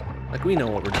 Like we know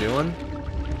what we're doing,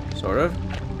 sort of.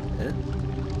 Yeah.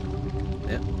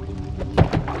 Yeah.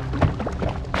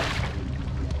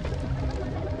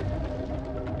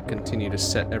 Continue to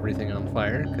set everything on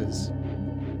fire because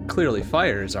clearly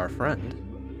fire is our friend.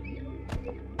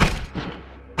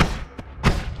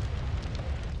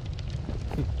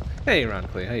 Hey, Ron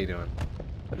Clee, how you doing?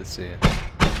 Good to see you.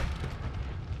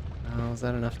 Oh, is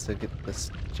that enough to get this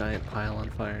giant pile on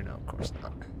fire? No, of course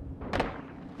not.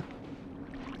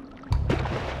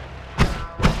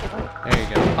 There you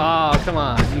go. Oh, come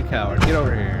on, you coward. Get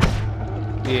over here.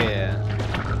 Yeah.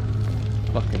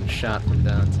 Fucking shot from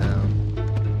downtown.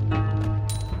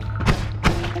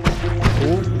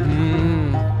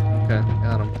 Okay,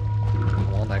 got him.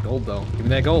 I want that gold, though. Give me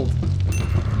that gold.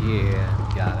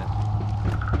 Yeah, got it.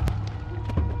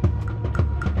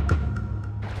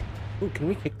 Ooh, can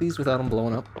we kick these without them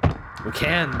blowing up? We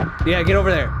can! Yeah, get over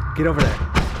there! Get over there!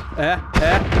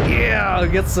 Yeah, I'll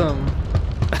get some!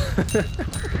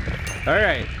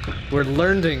 Alright, we're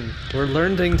learning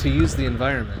to use the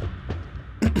environment.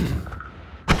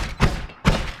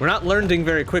 We're not learning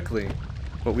very quickly,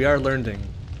 but we are learning.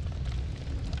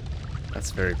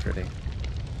 That's very pretty.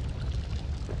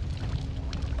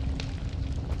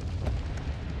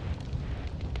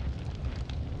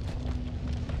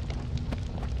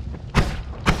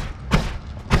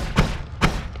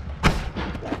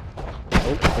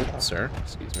 Oh, sir,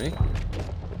 excuse me.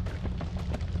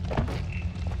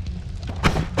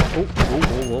 Oh,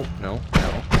 no,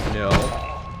 no.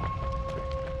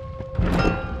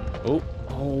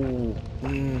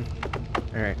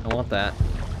 Alright, I want that.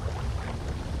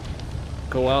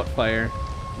 Go out, fire.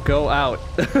 Go out.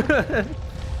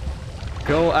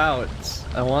 Go out.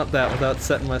 I want that without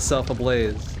setting myself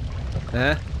ablaze.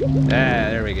 Eh? Ah,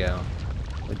 there we go.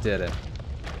 We did it.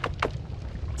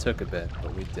 Took a bit,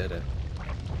 but we did it.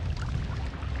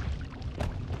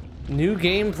 New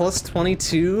game plus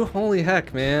 22? Holy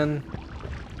heck, man.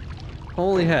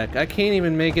 Holy heck. I can't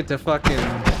even make it to fucking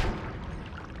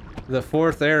the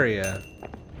 4th area.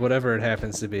 Whatever it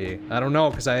happens to be. I don't know,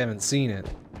 because I haven't seen it.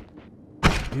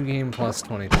 New game plus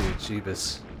 22.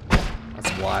 Jeebus.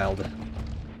 That's wild.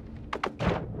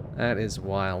 That is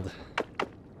wild.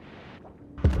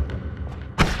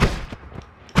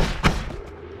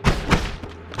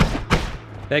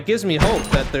 That gives me hope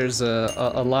that there's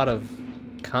a lot of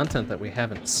content that we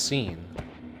haven't seen.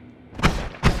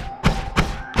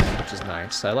 Which is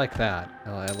nice. I like that.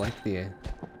 I like the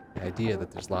idea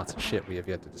that there's lots of shit we have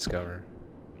yet to discover.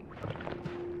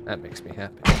 That makes me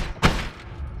happy.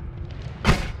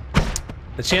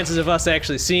 The chances of us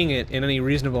actually seeing it in any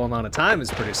reasonable amount of time is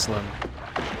pretty slim.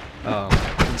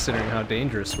 Considering how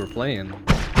dangerous we're playing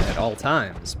at all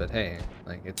times. But hey,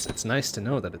 like it's nice to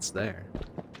know that it's there.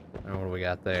 Oh, what do we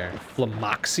got there?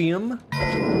 Flamoxium?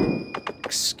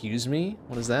 Excuse me?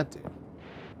 What does that do?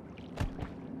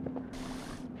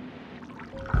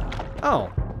 Oh.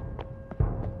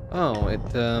 Oh,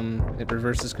 it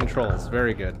reverses controls.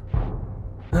 Very good.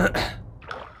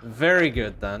 Very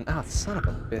good, then. Ah, son of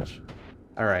a bitch.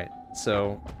 Alright,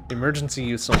 so, emergency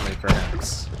use only,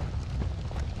 perhaps.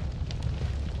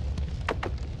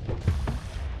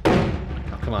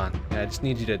 come on. Yeah, I just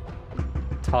need you to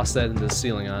toss that into the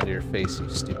ceiling onto your face, you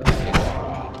stupid idiot.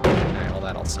 Alright, well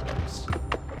that all sucks.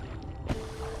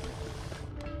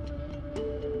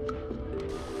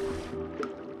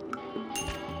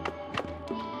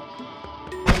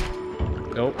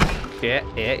 Nope. Yeah.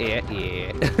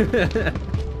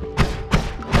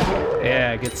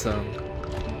 Yeah, get some.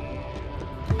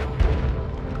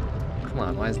 Come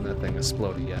on, why isn't that thing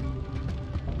exploded yet?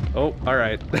 Oh,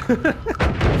 alright.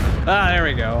 Ah, there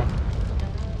we go.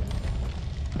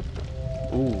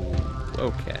 Ooh,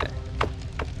 okay.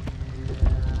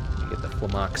 Get the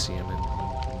Flamoxium in.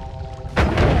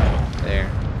 There.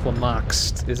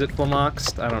 Flamoxed. Is it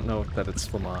Flamoxed? I don't know that it's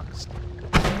Flamoxed.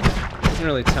 Doesn't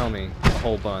really tell me a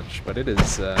whole bunch, but it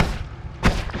is, it's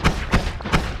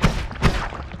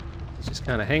just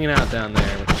kind of hanging out down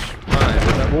there, which, fine.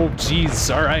 Oh, jeez,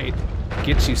 alright.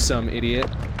 Get you some, idiot.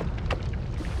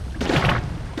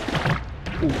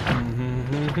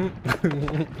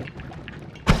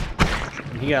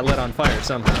 He got lit on fire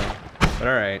somehow, but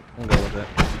alright, we'll go with it.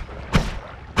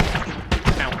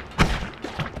 Ow.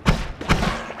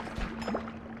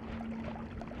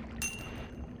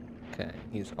 Okay,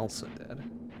 he's also dead.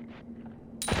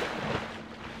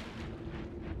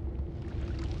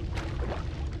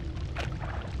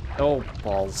 Oh,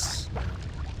 balls.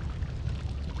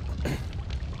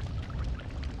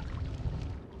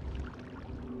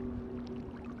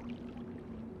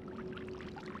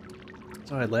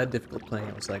 So I led difficult playing.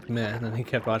 I was like, meh. And then he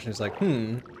kept watching. He's like,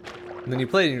 And then you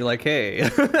played, and you're like, hey.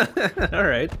 All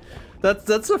right,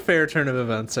 that's a fair turn of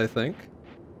events, I think.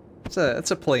 It's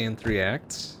a play in 3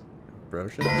 acts.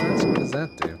 Ambrosia class? What does that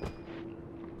do?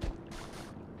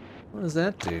 What does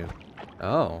that do?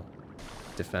 Oh,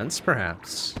 defense,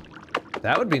 perhaps.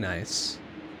 That would be nice.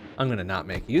 I'm gonna not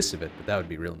make use of it, but that would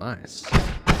be real nice.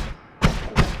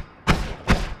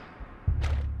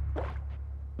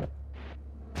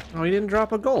 Oh, he didn't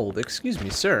drop a gold. Excuse me,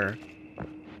 sir.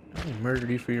 I murdered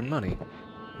you for your money.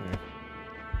 Here.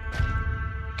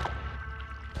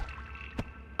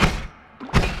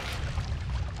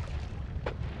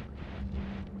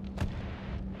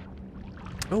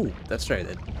 Oh, that's right.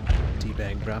 That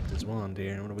D-bag dropped his wand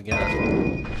here. What do we got?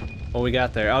 What we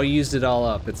got there? Oh, you used it all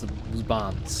up. It's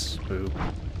bombs. Boo.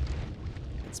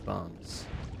 It's bombs.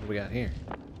 What do we got here?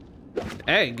 An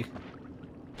egg?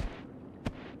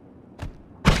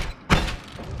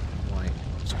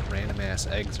 Random ass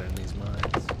eggs are in these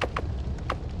mines.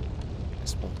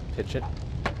 Just won't pitch it.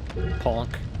 Ponk.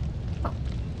 Oh,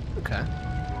 okay.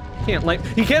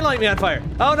 You can't light me on fire.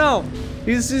 Oh no!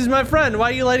 He's my friend. Why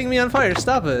are you lighting me on fire?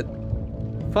 Stop it.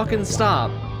 Fucking stop.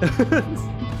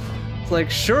 It's like,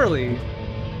 surely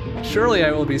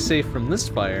I will be safe from this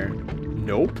fire.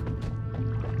 Nope.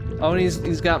 Oh, and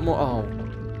he's got more. Oh,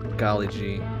 golly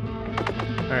gee.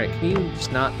 All right, can you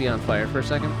just not be on fire for a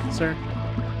second, sir?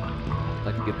 I'd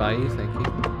like to get by you, thank you.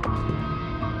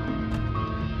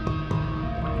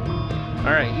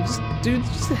 Alright, dude,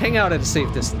 just hang out at a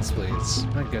safe distance, please.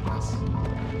 My goodness.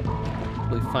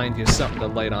 Really find you something to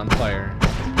light on fire.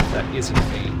 That isn't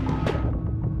me.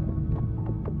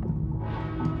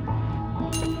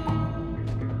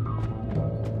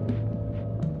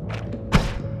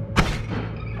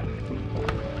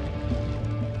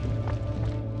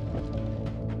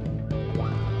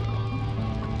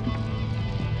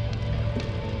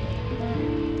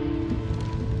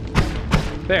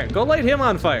 There, go light him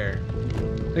on fire.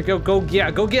 Go get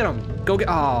him.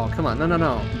 Oh, come on,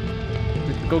 no.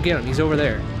 Go get him. He's over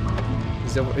there.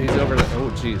 He's over there.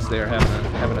 Oh, jeez, they're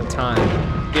having a time.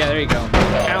 Yeah, there you go.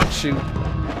 Ouch, shoot.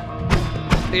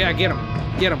 Yeah, get him.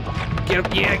 Yeah,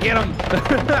 get him.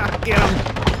 Get him.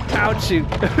 Ouch, shoot.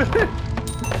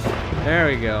 There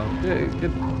we go.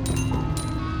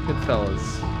 Good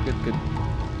fellas.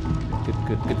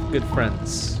 Good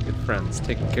friends. Good friends.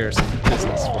 Taking care of some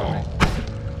business for me.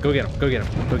 Go get him.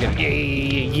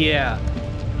 Yeah.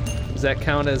 Does that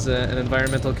count as an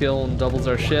environmental kill and doubles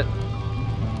our shit?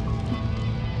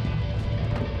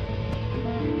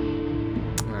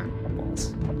 Alright,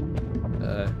 balls.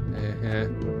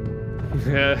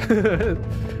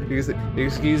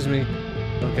 Excuse me.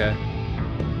 Okay.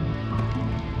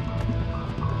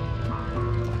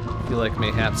 I feel like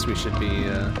mayhaps we should be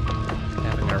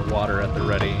having our water at the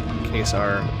ready in case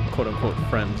our quote-unquote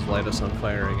friends light us on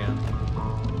fire again.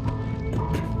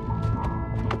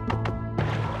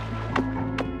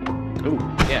 Ooh,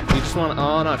 yeah, if you just want,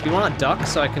 oh no, if you want a duck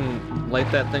so I can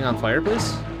light that thing on fire,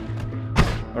 please?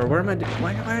 Or where am I,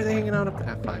 why are they hanging out up there?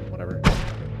 Ah, fine, whatever.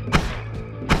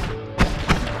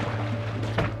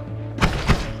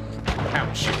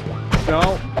 Ouch.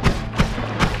 No.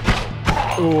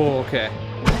 Ooh, okay.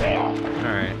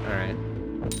 Alright.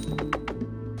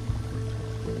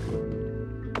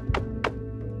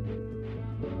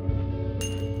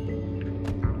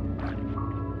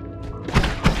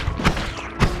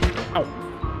 Oh.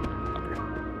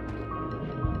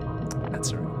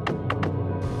 That's all right.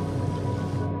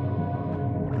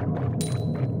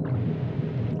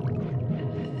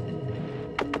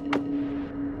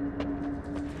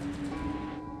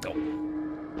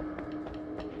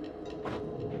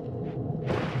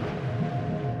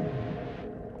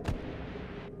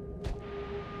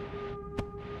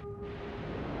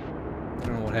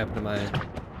 What happened to my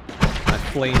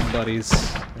flame buddies?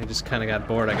 They just kind of got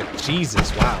bored. I got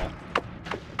Jesus, wow,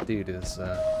 dude is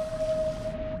having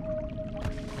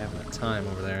a time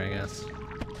over there, I guess.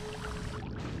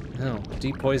 No,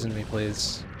 depoison me,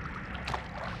 please.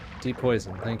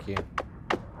 Depoison, thank you.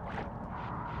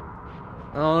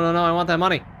 Oh no, I want that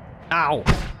money. Ow!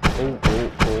 Oh.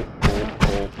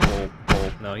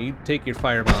 No, you take your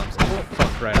fire bombs. You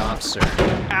fuck right off, sir.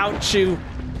 Ouch you!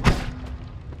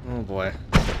 Oh boy.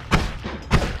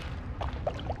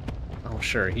 Oh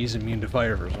sure, he's immune to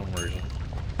fire for some reason.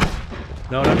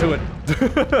 No, don't do it.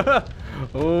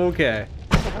 Okay.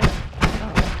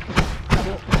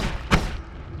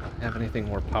 Have anything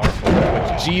more powerful?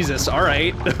 Jesus,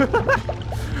 alright.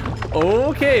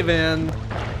 Okay, man.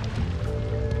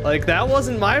 Like that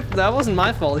wasn't my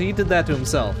fault. He did that to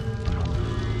himself.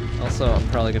 Also, I'm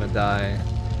probably gonna die.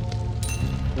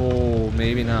 Oh,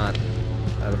 maybe not.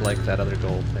 I would like that other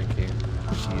gold, thank you.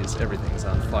 Jeez, everything's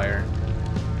on fire.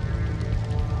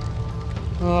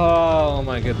 Oh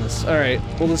my goodness. Alright,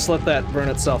 we'll just let that burn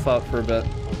itself out for a bit.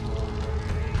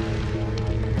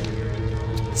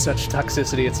 Such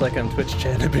toxicity, it's like I'm Twitch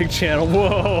chat, a big channel.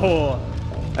 Whoa!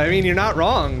 I mean, you're not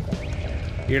wrong.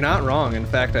 You're not wrong. In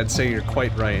fact, I'd say you're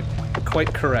quite right.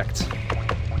 Quite correct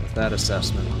with that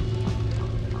assessment.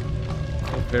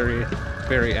 Very,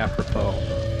 very apropos.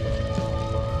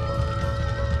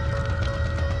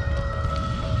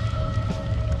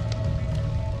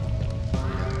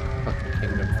 Fucking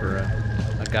kingdom for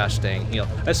a gosh dang heal.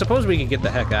 I suppose we could get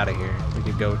the heck out of here. We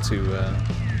could go to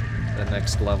the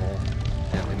next level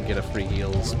and then get a free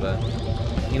heals, but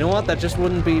you know what? That just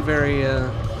wouldn't be very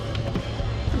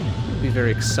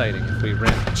exciting if we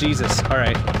ran. Jesus,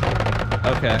 alright.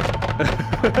 Okay.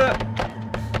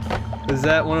 Is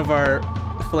that one of our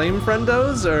flame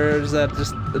friendos, or is that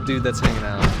just the dude that's hanging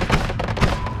out?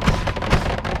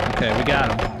 Okay, we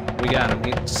got him. We got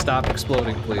him. Stop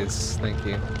exploding, please. Thank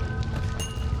you.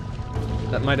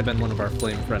 That might have been one of our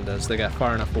flame friendos. They got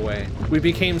far enough away. We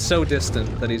became so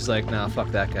distant that he's like, nah, fuck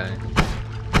that guy. And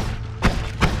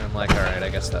I'm like, alright, I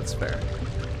guess that's fair.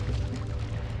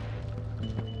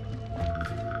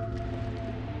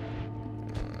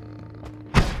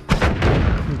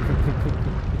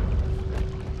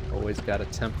 Always gotta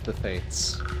tempt the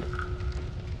fates.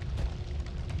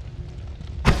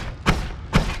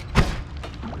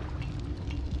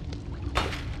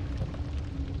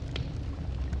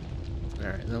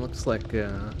 Alright, that looks like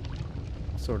a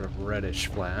sort of reddish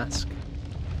flask.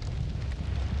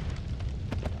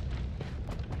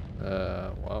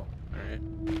 Whoa, alright.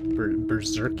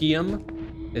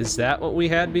 Berserkium? Is that what we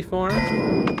had before?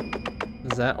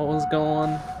 Is that what was going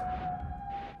on?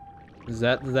 Is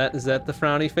that the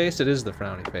frowny face? It is the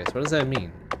frowny face. What does that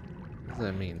mean? What does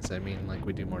that mean? Does that mean like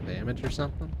we do more damage or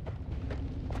something?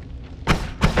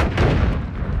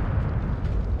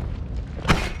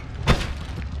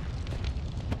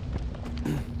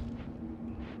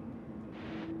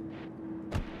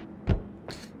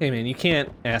 Hey man, you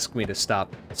can't ask me to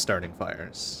stop starting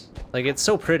fires. Like, it's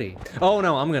so pretty. Oh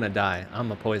no, I'm gonna die.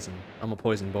 I'm a poison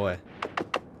boy.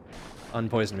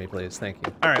 Unpoison me, please. Thank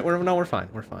you. Alright, we're fine.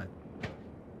 We're fine.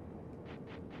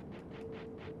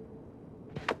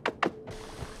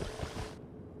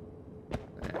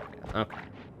 There we go. Okay.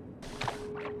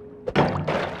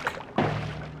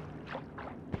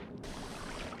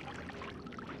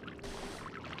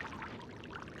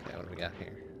 Okay, what do we got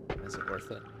here? Is it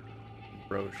worth it?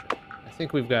 Ambrosia. I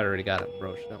think we've already got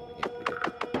ambrosia, don't we? Yeah, we do.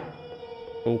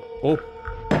 Oh.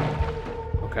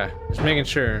 Okay. Just making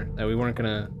sure that we weren't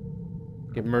gonna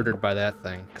get murdered by that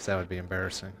thing, because that would be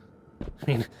embarrassing. I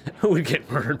mean, who would get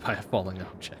murdered by a falling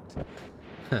object?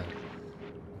 Huh.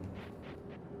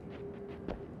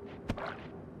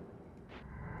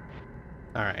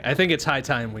 Alright, I think it's high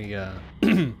time we,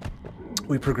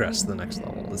 we progress to the next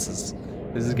level. This is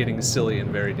getting silly and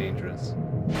very dangerous.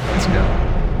 Let's go.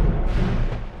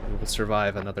 We will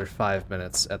survive another 5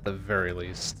 minutes at the very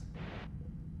least.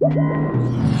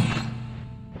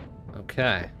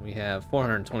 Okay, we have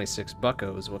 426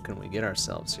 buckos. What can we get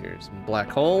ourselves here? Some black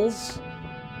holes?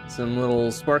 Some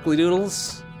little sparkly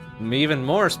doodles? Even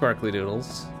more sparkly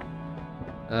doodles.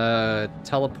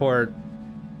 Teleport,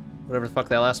 whatever the fuck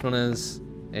that last one is,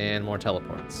 and more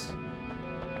teleports.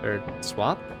 Or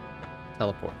swap?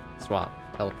 Teleport. Swap.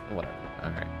 Whatever.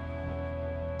 Alright.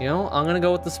 You know, I'm gonna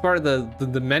go with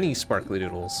the many sparkly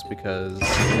doodles, because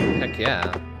heck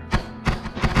yeah.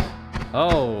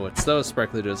 Oh, it's those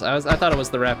sparkly doodles. I thought it was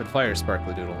the rapid fire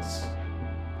sparkly doodles.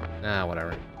 Nah,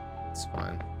 whatever. It's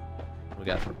fine. What we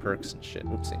got for perks and shit.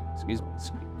 Oopsie.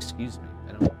 Excuse me.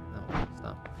 I don't know.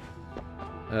 Stop.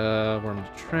 Worm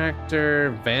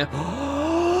Detractor, Vamp.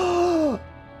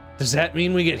 Does that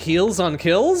mean we get heals on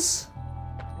kills?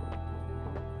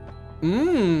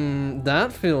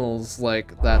 That feels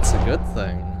like that's a good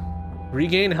thing.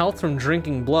 Regain health from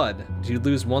drinking blood. You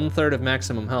lose 1/3 of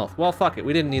maximum health. Well, fuck it.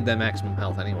 We didn't need that maximum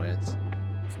health anyways.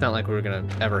 It's not like we were gonna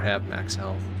ever have max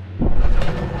health.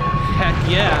 Heck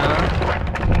yeah.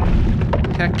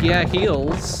 Heck yeah,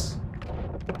 heals.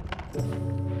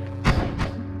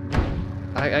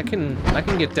 I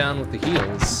can get down with the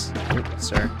heals. Oops,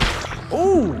 sir.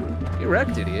 Ooh, you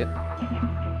wrecked, idiot.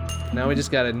 Now we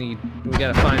just gotta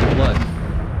find blood.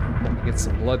 Get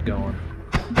some blood going.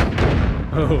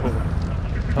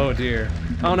 Oh dear.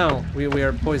 Oh no, we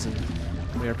are poisoned.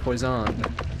 We are poisoned.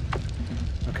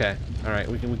 Okay, all right,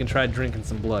 we can try drinking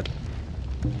some blood.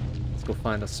 Let's go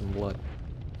find us some blood.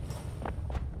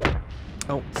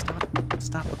 Oh,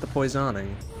 stop with the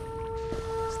poisoning.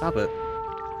 Stop it.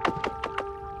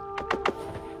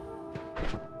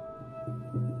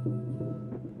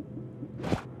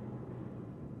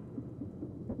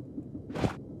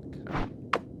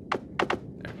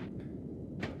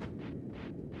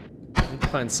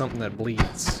 Find something that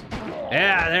bleeds.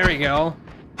 Yeah, there we go.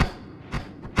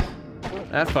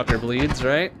 That fucker bleeds,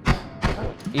 right?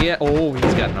 Yeah, oh,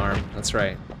 he's got an arm. That's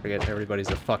right. Forget everybody's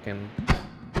a fucking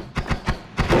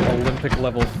Olympic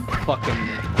level fucking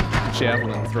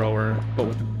javelin thrower, but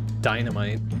with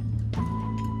dynamite.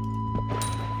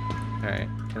 Alright,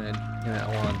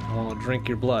 I want to drink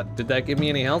your blood. Did that give me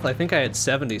any health? I think I had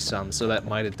 70 some, so that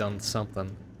might have done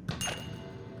something.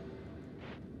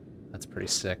 That's pretty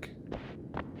sick.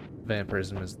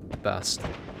 Vampirism is the best.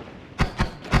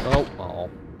 Oh,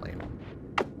 lame.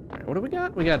 Alright, what do we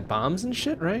got? We got bombs and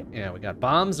shit, right? Yeah, we got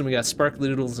bombs, and we got sparkly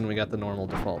doodles, and we got the normal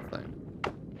default thing.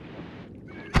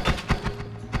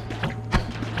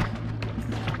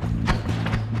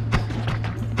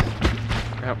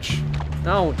 Ouch.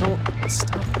 No, don't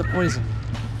stop the poison.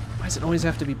 Why does it always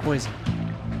have to be poison?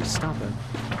 Just stop it.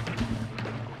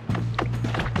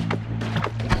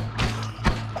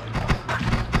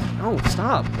 No,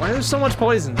 stop. Why is there so much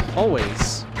poison?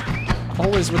 Always.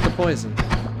 Always with the poison.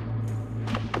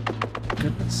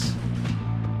 Goodness.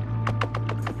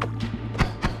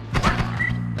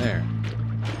 There.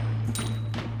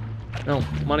 No,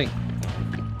 money.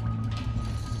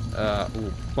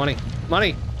 Ooh, money.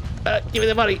 Money! Give me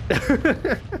the money!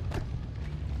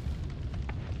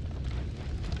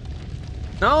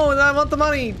 No, I want the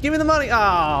money! Give me the money!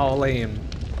 Oh, lame.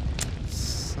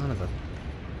 Son of a...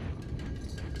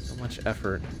 So much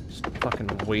effort. Just fucking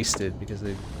wasted because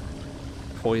they...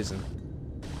 Poison.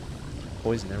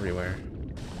 Poison everywhere.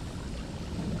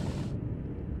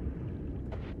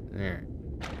 There.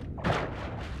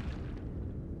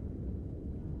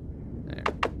 There.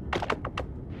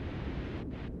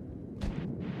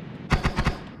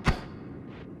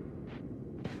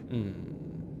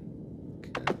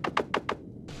 Okay.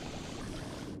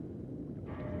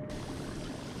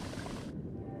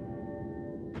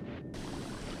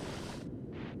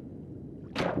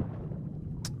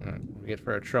 Alright, what do we get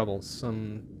for our troubles?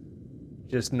 Some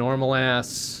just normal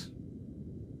ass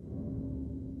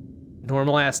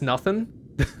nothing?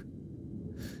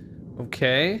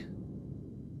 Okay.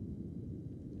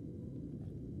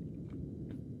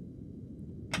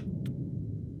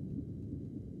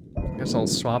 I guess I'll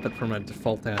swap it for my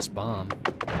default ass bomb.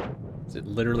 Is it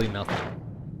literally nothing?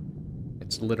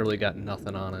 It's literally got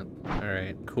nothing on it.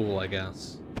 Alright, cool, I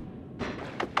guess.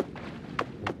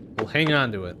 We'll hang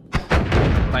on to it.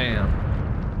 Bam.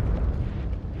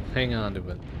 Hang on to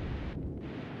it.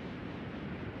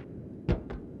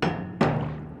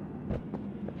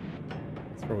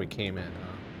 That's where we came in,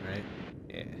 huh? Right?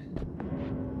 Yeah.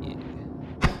 Yeah.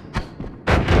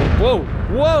 Whoa!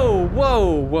 Whoa!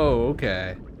 Whoa! Whoa!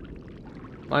 Okay.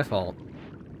 My fault.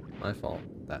 My fault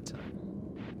that time.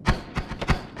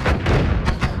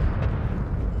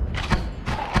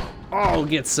 Oh,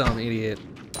 get some, idiot.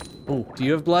 Oh, do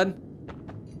you have blood?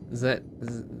 Does that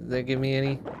give me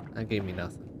any? That gave me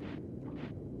nothing.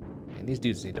 Man, these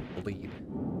dudes need to bleed.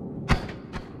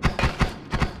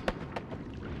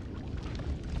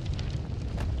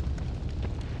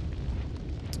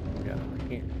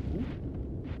 here?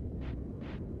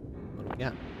 What do we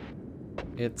got?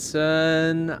 It's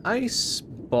an ice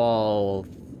ball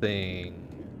thing.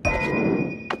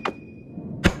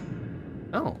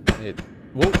 Oh, it...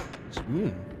 Whoa.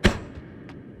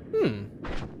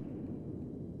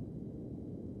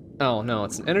 Oh, no,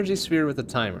 it's an energy sphere with a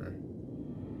timer.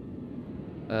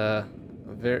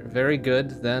 Very, very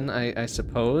good, then, I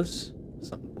suppose.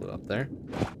 Something blew up there.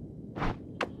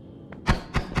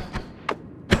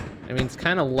 I mean, it's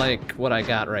kind of like what I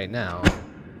got right now.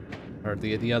 Or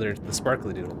the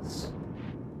sparkly doodles.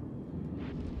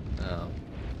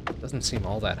 Doesn't seem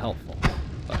all that helpful.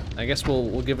 But I guess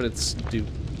we'll give it its due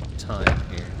time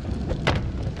here.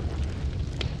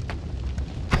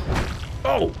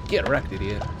 Oh! Get wrecked,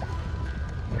 idiot.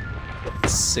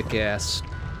 Sick ass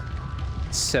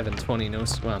 720 no,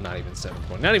 well, not even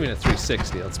 720, not even a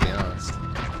 360, let's be honest.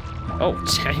 Oh,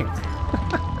 dang.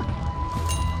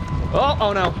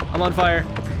 Oh no, I'm on fire.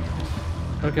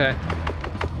 Okay.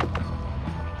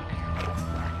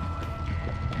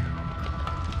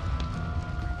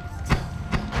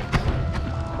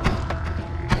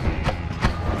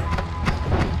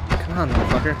 Come on,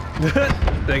 motherfucker.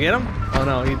 Did I get him? Oh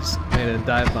no, he just made a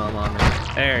dive bomb on me.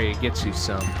 There, he gets you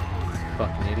some.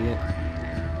 Fucking idiot.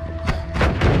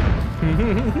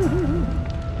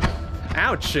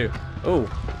 Ouch! Oh,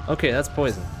 okay, that's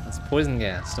poison. That's poison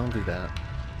gas. Don't do that.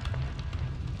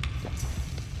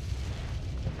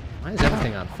 Why is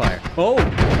everything on fire? Oh!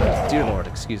 Dear Lord,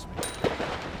 excuse me.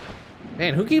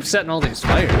 Man, who keeps setting all these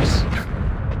fires? I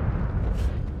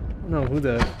don't know who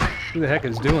the heck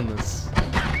is doing this.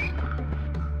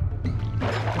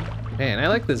 Man, I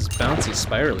like this bouncy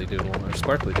spirally doodle, or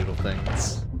sparkly doodle thing.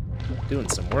 It's doing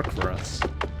some work for us.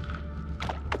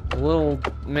 A little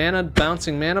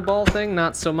bouncing mana ball thing,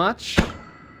 not so much.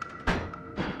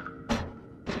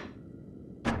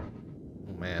 Oh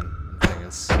man, the thing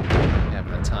is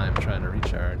having a time trying to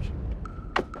recharge.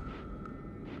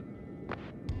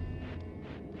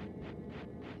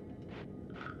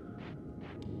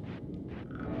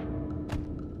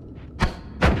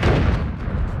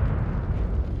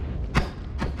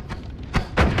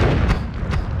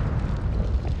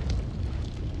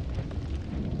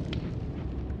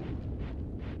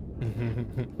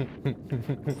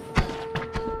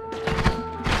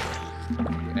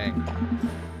 Dang.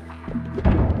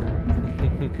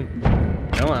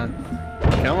 Come on.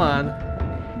 Come on.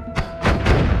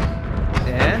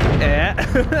 Yeah.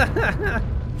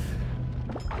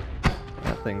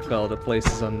 That thing fell to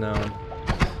places unknown.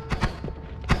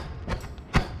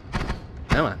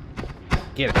 Come on.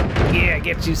 Get it. Yeah,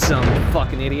 get you some,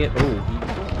 fucking idiot.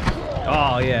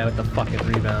 Oh, yeah, with the fucking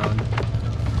rebound.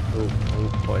 Ooh,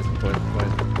 poison.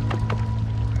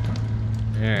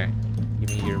 Alright. Give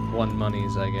me your 1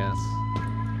 monies, I guess.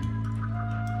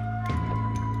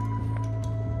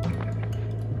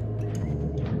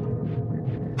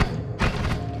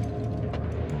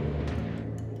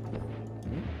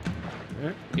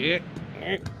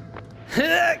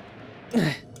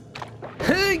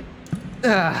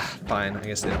 Fine, I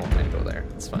guess they don't want me to go there.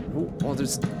 It's fine. Ooh, well,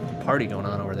 there's a party going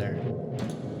on over there.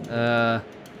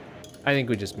 I think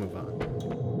we just move on.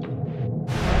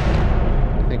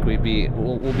 I think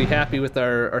we'll be happy with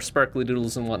our sparkly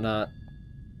doodles and whatnot.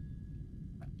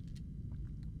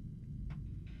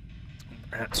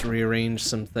 Perhaps rearrange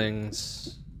some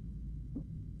things.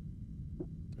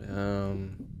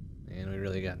 And we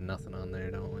really got nothing on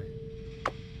there, don't we?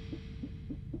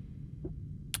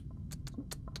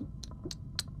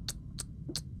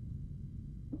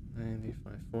 $95,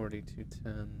 $40,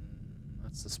 $210.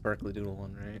 That's the sparkly doodle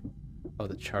one, right? Oh,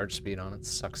 the charge speed on it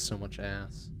sucks so much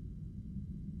ass.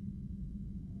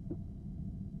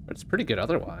 But it's pretty good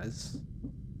otherwise.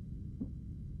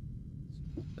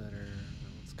 Better.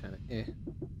 It's kind of eh.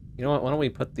 You know what? Why don't we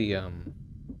put the here?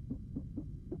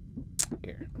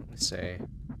 Let me say,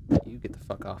 you get the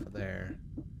fuck off of there.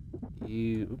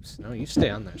 You, oops, no, you stay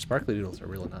on there. Sparkly doodles are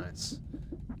really nice.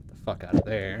 Get the fuck out of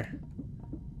there.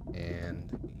 And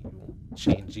we'll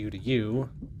change you to you,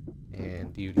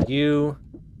 and you to you,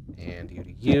 and you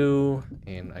to you,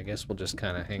 and I guess we'll just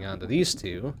kind of hang on to these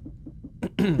two.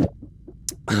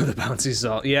 The bouncy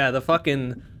salt. Yeah, the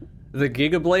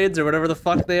Giga Blades or whatever the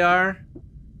fuck they are,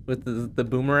 with the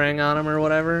boomerang on them or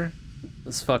whatever.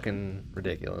 It's fucking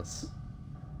ridiculous.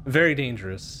 Very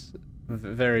dangerous.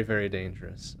 Very, very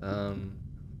dangerous. Having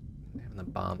the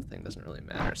bomb thing doesn't really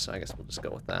matter, so I guess we'll just go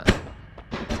with that.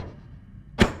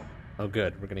 Oh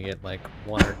good, we're gonna get like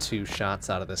 1 or 2 shots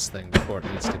out of this thing before it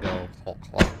needs to go.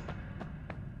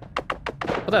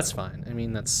 Well, that's fine. I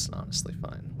mean, that's honestly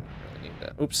fine. We don't really need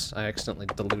to... Oops, I accidentally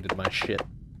diluted my shit.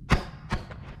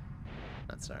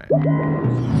 That's alright.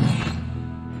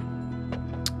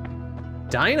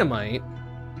 Dynamite?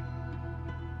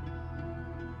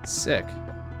 Sick.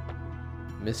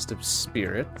 Mist of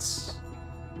Spirits.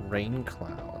 Rain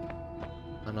Cloud.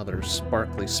 Another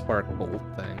sparkly spark bolt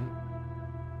thing.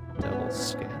 Double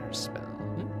scatter spell.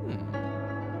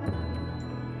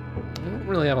 We don't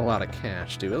really have a lot of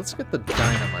cash, do we? Let's get the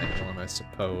dynamite one, I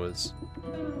suppose.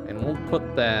 And we'll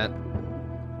put that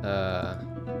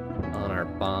on our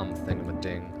bomb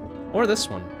thing-a-ma-ding. Or this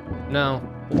one. No,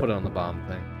 we'll put it on the bomb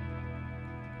thing.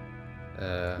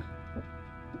 What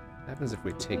happens if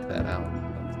we take that out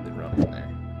of the room in there?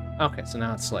 Okay, so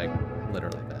now it's like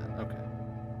literally that. Okay.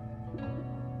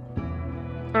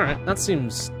 Alright, that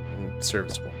seems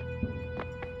serviceable.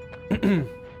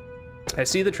 I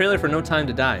see the trailer for No Time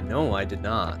to Die. No, I did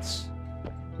not.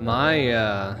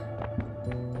 My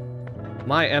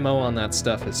MO on that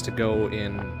stuff is to go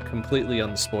in completely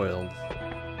unspoiled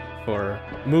for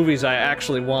movies I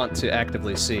actually want to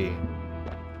actively see.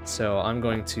 So I'm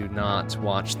going to not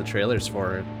watch the trailers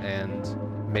for it, and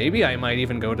maybe I might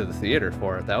even go to the theater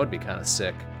for it. That would be kind of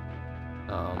sick.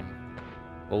 But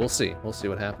we'll see. We'll see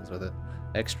what happens with it.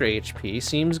 Extra HP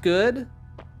seems good.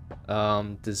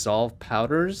 Dissolve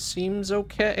powders seems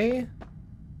okay.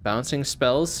 Bouncing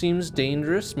spells seems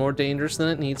dangerous, more dangerous than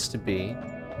it needs to be.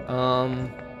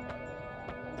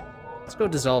 Let's go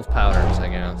dissolve powders, I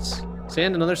guess.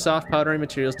 Sand and other soft powdery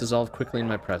materials dissolve quickly in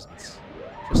my presence.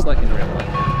 Just like in real life.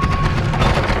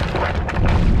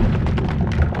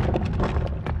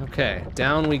 Okay,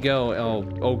 down we go.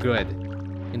 Oh good.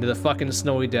 Into the fucking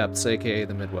snowy depths, aka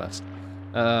the Midwest.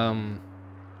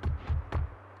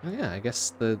 Oh yeah, I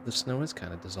guess the snow is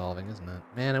kind of dissolving, isn't it?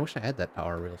 Man, I wish I had that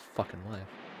power real fucking life.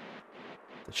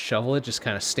 To shovel it, just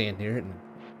kind of stand near it and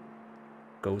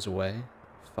goes away.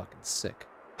 Fucking sick.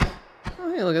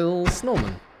 Oh hey, look at the little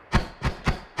snowman.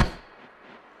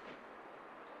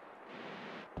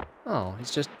 Oh,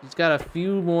 he's got a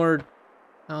few more.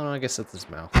 Oh no, I guess that's his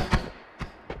mouth. I'm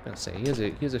gonna say he has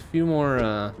a few more.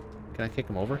 Can I kick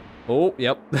him over? Oh,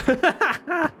 yep.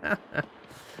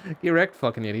 Get wrecked,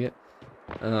 fucking idiot.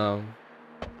 The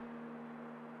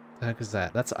heck is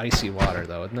that? That's icy water,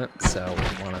 though, isn't it? So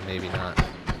we want to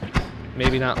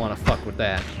maybe not want to fuck with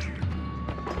that.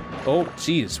 Oh,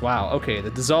 jeez, wow. Okay,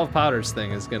 the dissolve powders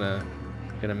thing is gonna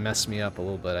mess me up a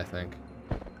little bit, I think.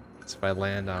 So if I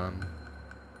land on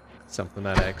something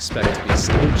that I expect to be.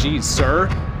 Oh, jeez, sir.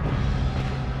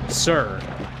 Sir.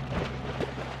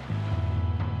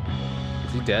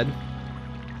 Is he dead?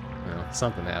 No,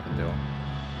 something happened to him.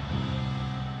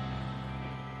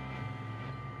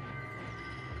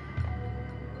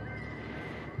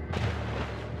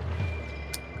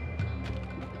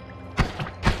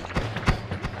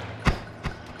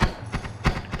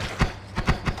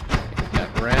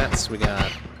 We got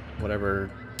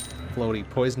whatever floaty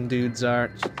poison dudes are.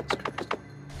 Jesus Christ.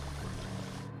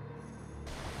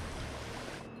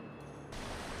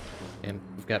 And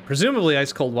we've got presumably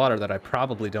ice cold water that I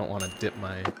probably don't want to dip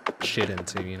my shit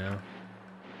into, you know?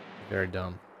 Very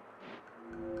dumb.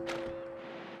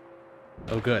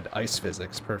 Oh good, ice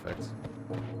physics, perfect.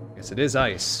 Guess it is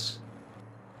ice.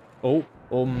 Oh,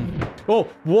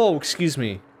 whoa, excuse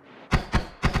me.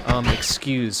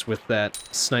 Excuse with that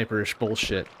sniperish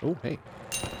bullshit. Oh, hey.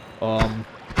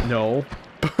 No.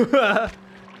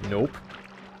 Nope.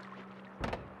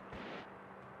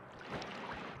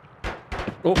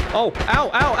 Oh,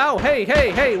 ow,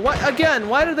 hey, what, again,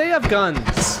 why do they have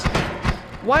guns?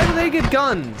 Why do they get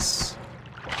guns?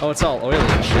 Oh, it's all oily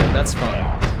and shit, that's fun.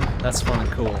 That's fun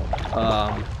and cool.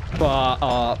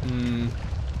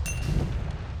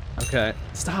 Okay,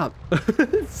 stop.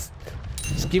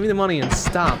 Just give me the money and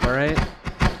stop, alright?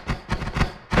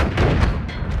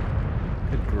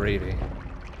 Good gravy.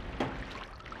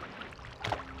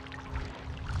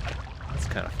 That's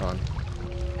kind of fun.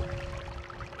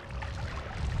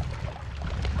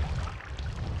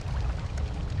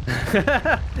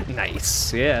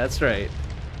 Nice. Yeah, that's right.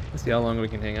 Let's see how long we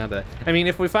can hang on to that. I mean,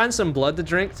 if we find some blood to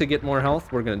drink to get more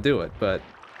health, we're gonna do it, but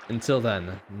until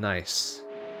then, nice.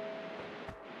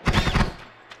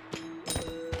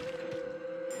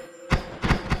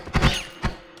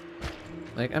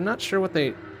 Like, I'm not sure what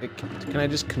they... Like, can I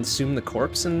just consume the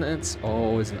corpse and it's...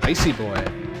 Oh, it's an icy boy.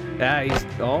 Yeah, he's...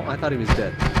 Oh, I thought he was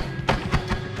dead.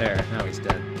 There, now he's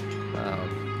dead.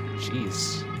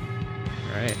 Jeez.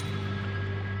 Alright.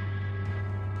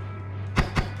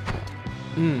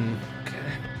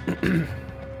 Okay.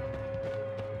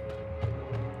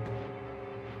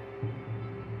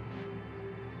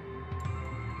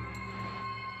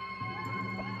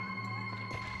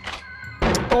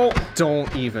 Oh,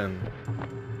 don't even.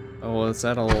 Oh, is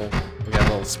that all We got a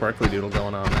little sparkly doodle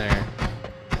going on there.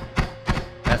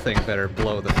 That thing better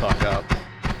blow the fuck up.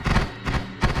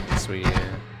 So we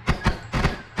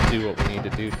do what we need to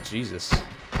do. Jesus.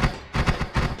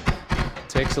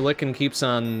 Takes a lick and keeps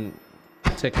on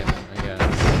ticking, I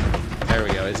guess. There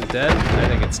we go. Is it dead? I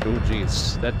think it's... Oh,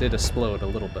 jeez. That did explode a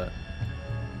little bit.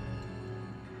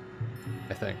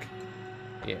 I think.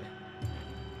 Yeah.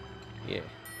 Yeah.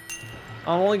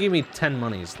 Oh, only give me 10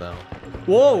 monies, though.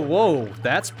 Whoa, whoa!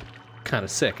 That's kind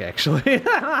of sick, actually.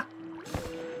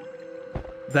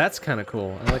 That's kind of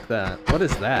cool. I like that. What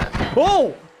is that?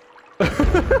 Whoa!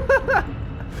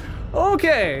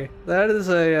 Okay! That is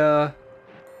a,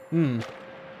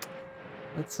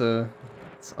 It's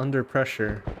under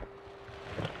pressure.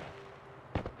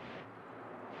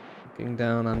 Looking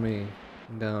down on me.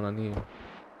 Looking down on you.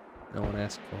 No one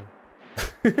asked for.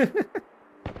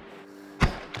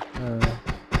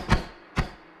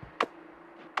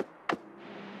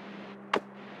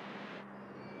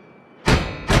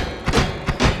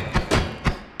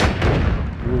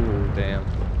 Ooh, damn.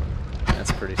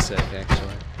 That's pretty sick,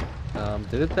 actually.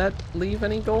 Did that leave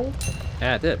any gold?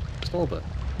 Yeah, it did. Just a little bit.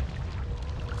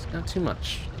 It's not too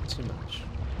much. Not too much.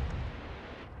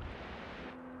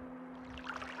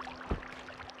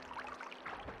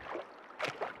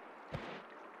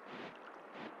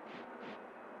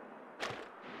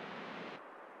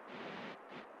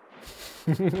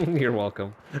 You're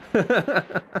welcome.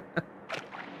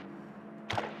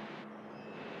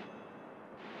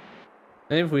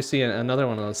 Maybe if we see another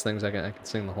one of those things, I can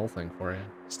sing the whole thing for you,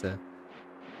 just to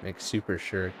make super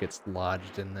sure it gets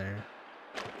lodged in there.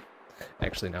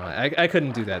 Actually, no, I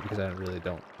couldn't do that because I really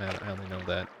don't. I only know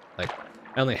that, like,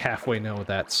 I only halfway know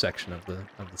that section of the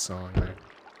song there.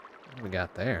 What do we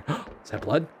got there? Is that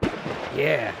blood?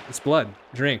 Yeah, it's blood.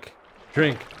 Drink,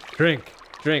 drink, drink,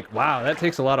 drink. Wow, that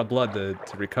takes a lot of blood to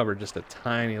recover just a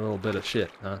tiny little bit of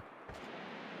shit, huh?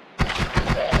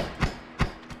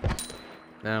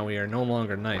 Now we are no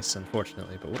longer nice,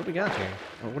 unfortunately, but what do we got here?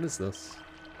 Oh, what is this?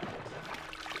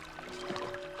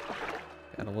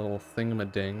 Got a little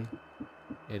thingamading.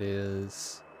 It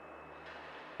is...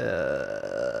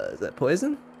 is that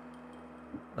poison?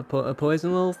 A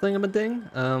poison little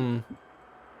thingamading? I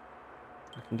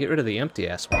can get rid of the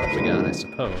empty-ass one we got, I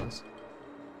suppose.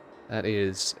 That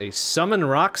is a summon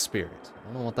rock spirit. I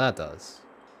don't know what that does.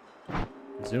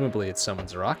 Presumably it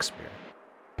summons a rock spirit.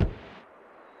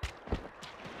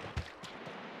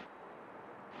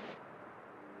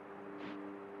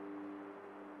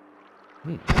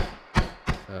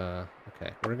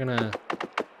 Okay, we're gonna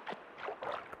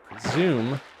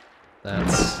presume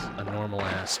that's a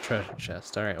normal-ass treasure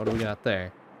chest. Alright, what do we got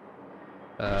there?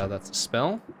 That's a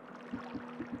spell.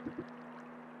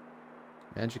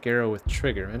 Magic arrow with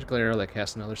trigger. Magical arrow that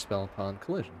casts another spell upon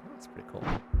collision. That's pretty cool.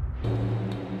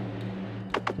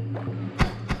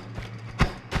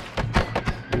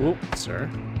 Whoop, sir.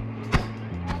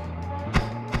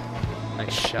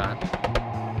 Nice shot.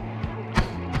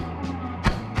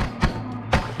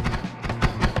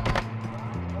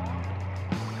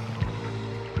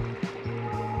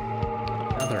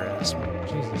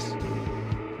 Jesus.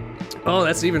 Oh,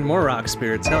 that's even more rock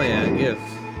spirits. Hell yeah, if.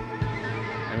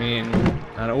 I mean,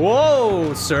 I don't.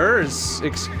 Whoa, sirs!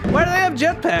 Why do they have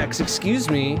jetpacks? Excuse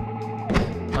me.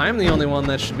 I'm the only one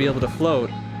that should be able to float.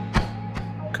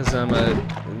 Because I'm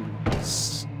a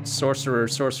sorcerer,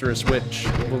 sorceress, witch,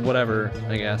 whatever,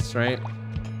 I guess, right?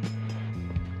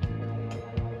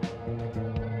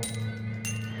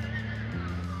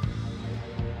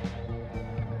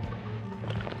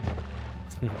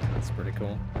 That's pretty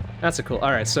cool. That's a cool.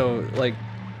 All right, so like,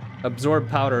 absorb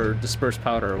powder, disperse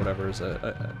powder, or whatever is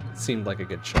seemed like a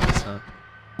good choice, huh?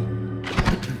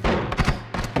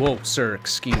 Whoa, sir,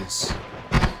 excuse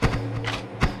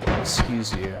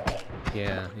you.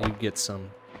 Yeah, you get some,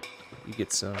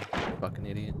 fucking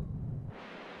idiot.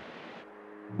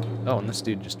 Oh, and this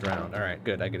dude just drowned. All right,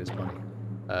 good. I get his money.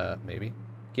 Maybe.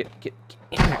 Get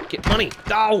money.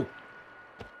 No.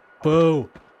 Boo.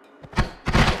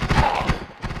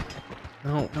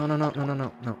 No. All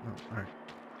right.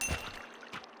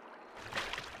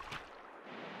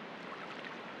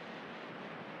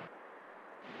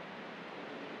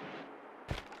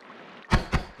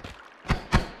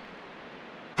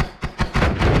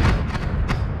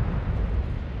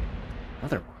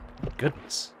 Another one. Oh,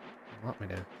 goodness. You want me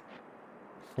to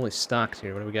fully stocked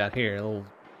here. What do we got here? Little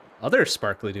other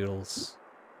sparkly doodles.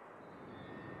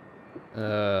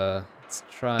 Let's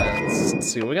try. Let's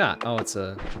see what we got. Oh, it's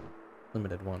a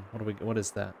limited one. What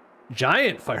is that?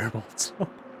 Giant firebolts.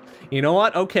 You know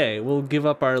what? Okay, we'll give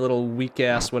up our little weak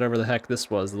ass whatever the heck this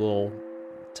was, the little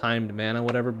timed mana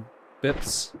whatever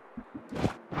bips.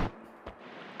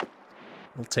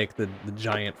 We'll take the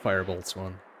giant firebolts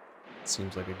one.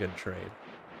 Seems like a good trade.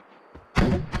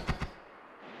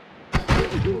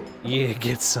 Yeah,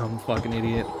 get some, fucking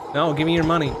idiot. No, give me your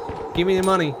money. Give me the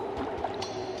money.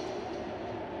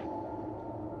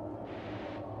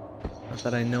 Not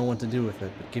that I know what to do with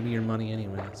it, but give me your money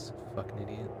anyways. Fucking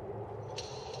idiot.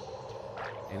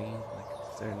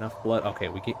 Is there enough blood? Okay,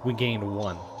 we gained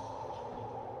 1.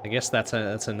 I guess that's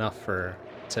enough for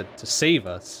to save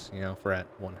us, you know, if we're at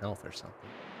 1 health or something.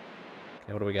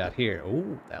 Okay, what do we got here?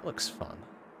 Ooh, that looks fun.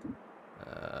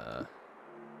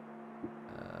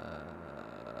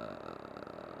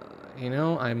 You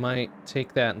know, I might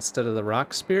take that instead of the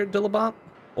rock spirit Dillabop,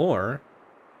 or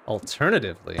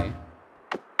alternatively,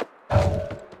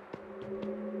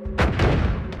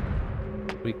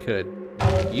 we could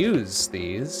use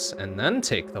these and then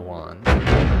take the wand.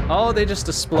 Oh, they just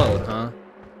explode, huh?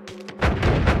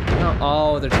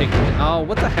 Oh, they're taking. Oh,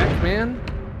 what the heck, man?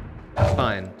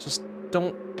 Fine, just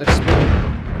don't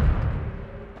explode.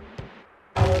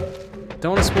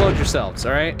 Don't explode yourselves,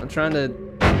 all right? I'm trying to.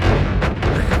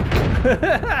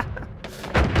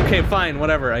 Okay, fine,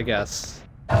 whatever, I guess.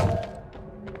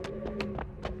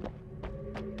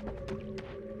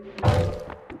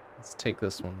 Let's take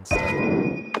this one instead.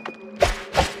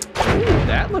 Ooh,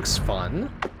 that looks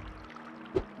fun.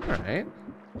 All right.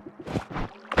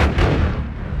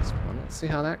 That's fun. Let's see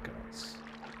how that goes.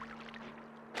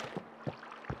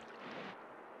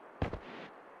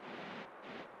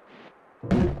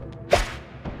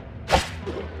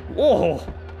 Whoa!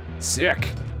 Sick!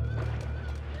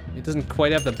 It doesn't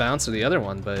quite have the bounce of the other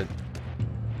one, but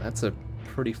that's a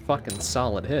pretty fucking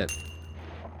solid hit.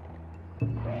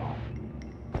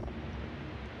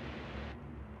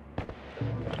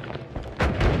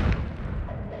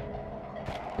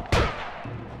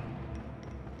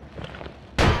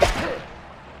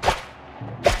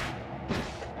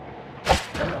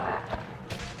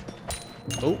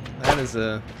 Oh, that is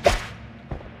a...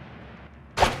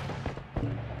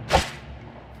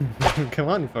 Come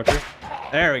on, you fucker.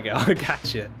 There we go,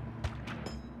 gotcha.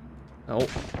 Oh,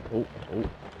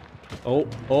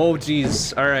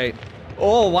 jeez, all right.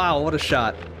 Oh, wow, what a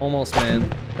shot. Almost, man.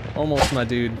 Almost, my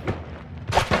dude.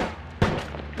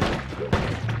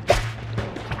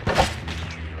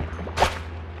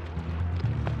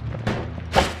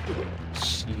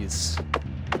 Jeez.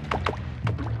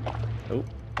 Oh,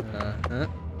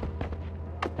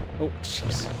 oh,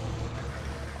 jeez.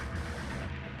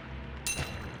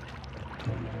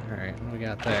 Alright, what do we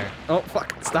got there? Oh,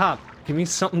 fuck, stop! Give me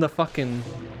something to fucking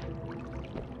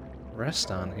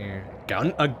rest on here.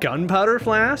 A gunpowder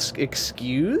flask?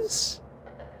 Excuse?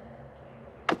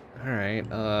 Alright,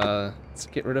 let's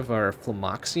get rid of our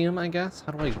phlomoxium, I guess?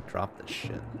 How do I drop this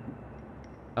shit?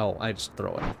 Oh, I just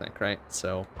throw it, I think, right?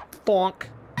 So, bonk!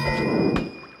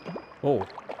 Oh,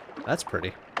 that's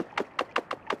pretty.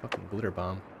 Fucking glitter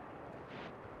bomb.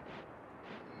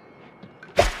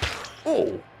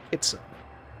 Oh, hit some.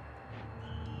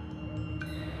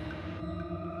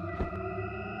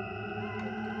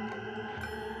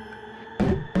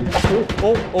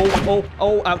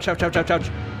 Oh, ouch, ouch, ouch, ouch, ouch.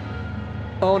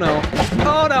 Oh no.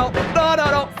 Oh no. No, no,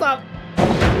 no, stop.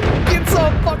 Get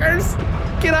some, fuckers.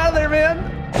 Get out of there, man.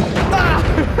 Ah!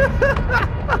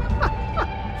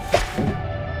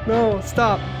 No,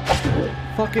 stop.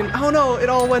 Fucking, oh no, it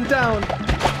all went down.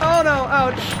 Oh no,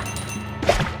 ouch.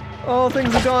 Oh,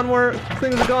 things have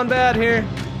gone bad here.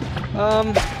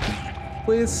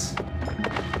 Please.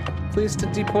 Please to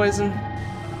depoison.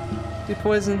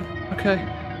 Depoison. Okay.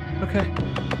 Okay.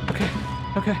 Okay.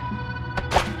 Okay.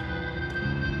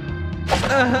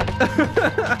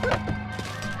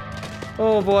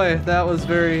 Oh boy, that was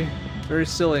very, very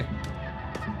silly.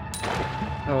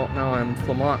 Oh, now I'm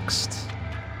flummoxed.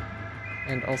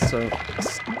 And also...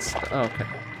 Oh, okay.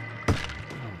 Oh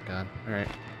my god. Alright.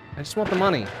 I just want the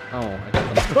money. Oh, I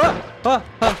got them.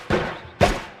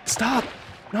 Stop!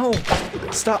 No!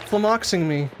 Stop flummoxing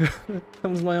me. That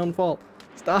was my own fault.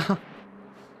 Stop!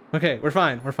 Okay, we're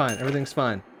fine. We're fine. Everything's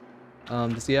fine.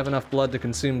 Does he have enough blood to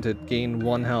consume to gain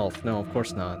 1 health? No, of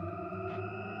course not.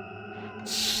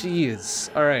 Jeez.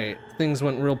 Alright. Things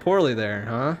went real poorly there,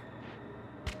 huh?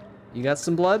 You got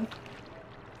some blood?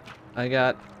 I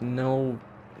got not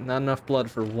enough blood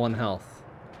for 1 health.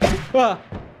 Ah!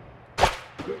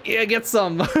 Yeah, get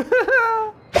some!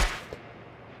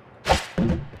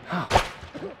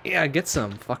 Yeah, get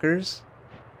some, fuckers.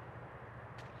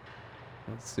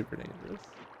 That's super dangerous.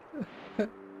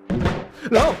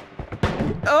 No!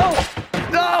 Oh!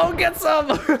 No! Get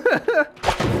some!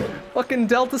 Fucking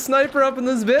Delta Sniper up in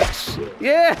this bitch!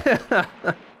 Yeah!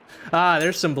 Ah,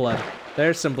 there's some blood.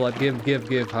 There's some blood. Give.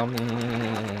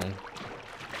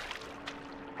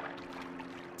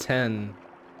 10.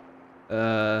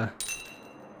 Oh.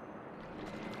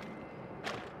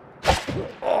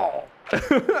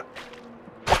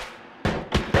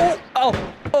 Oh, oh,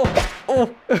 oh,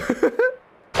 oh.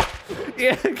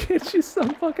 Yeah, get you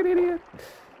some fucking idiot.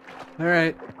 All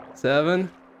right, 7.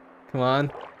 Come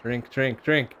on, drink, drink,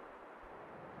 drink.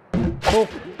 Oh,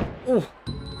 oh.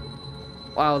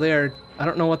 Wow, they're, I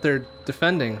don't know what they're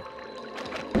defending.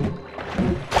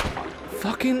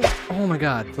 Fucking, oh my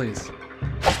god, please.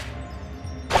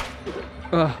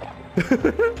 Ugh.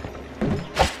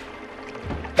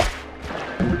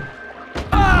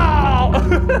 Oh!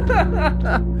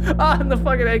 Oh, and the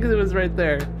fucking exit was right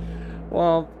there.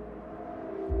 Well.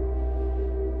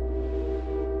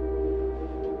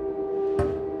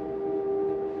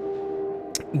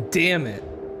 Damn it.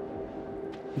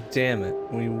 Damn it.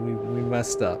 We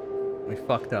messed up. We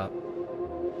fucked up.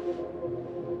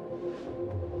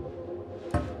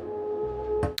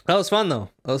 That was fun though.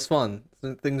 That was fun.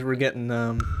 Things were getting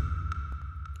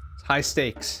high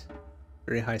stakes.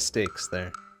 Very high stakes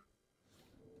there.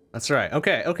 That's right.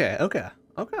 Okay, okay, okay.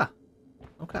 Okay.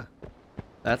 Okay.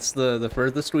 That's the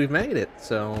furthest we've made it.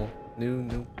 So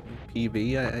new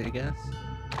PB, I guess.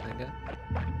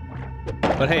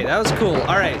 But hey, that was cool.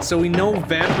 Alright, so we know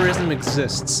vampirism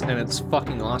exists, and it's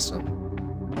fucking awesome.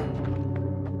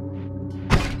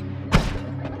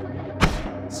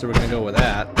 So we're gonna go with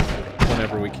that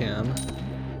whenever we can.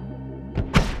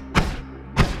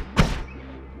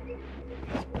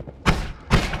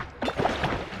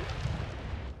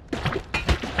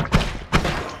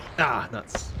 Ah,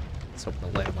 nuts. Let's hope to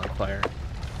light him on fire.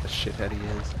 The shithead he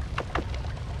is.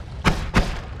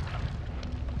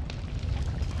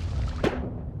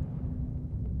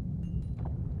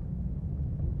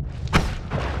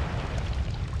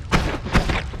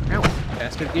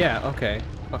 Bastard. Yeah, okay.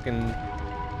 Fucking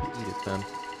eat it then.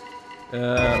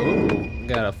 Ooh,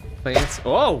 got a fancy.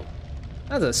 Oh!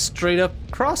 That's a straight up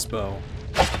crossbow.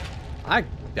 I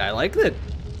like it.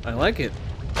 I like it.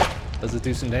 Does it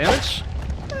do some damage?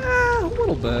 A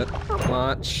little bit. Not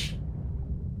much.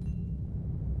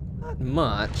 Not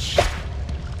much.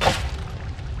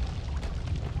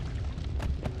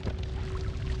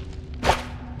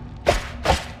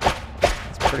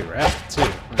 It's pretty rapid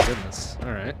too. My goodness.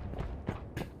 Alright.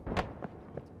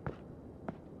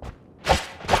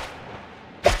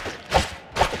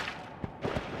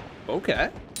 Okay.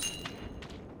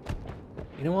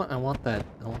 You know what? I want that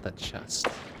chest.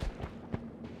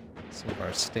 Some of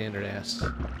our standard ass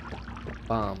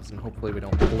bombs, and hopefully we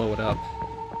don't blow it up.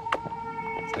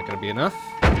 Is that gonna be enough?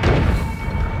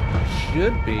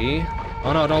 Should be.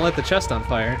 Oh no, don't light the chest on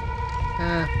fire.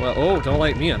 Well, oh, don't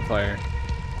light me on fire.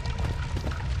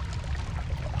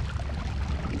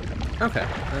 Okay,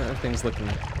 everything's looking,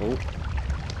 oh.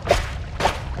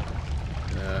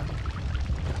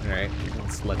 Alright,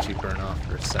 let's let you burn off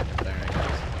for a second there, I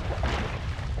guess.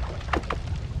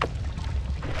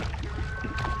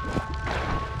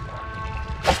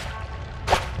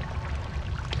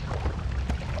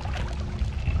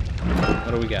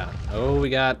 What do we got? Oh, we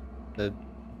got the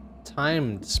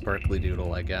timed sparkly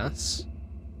doodle, I guess.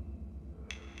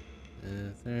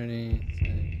 30,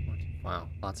 40, wow,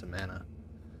 lots of mana.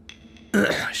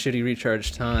 Shitty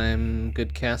recharge time,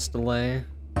 good cast delay.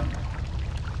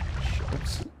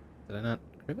 Oops. Did I not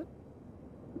crib it?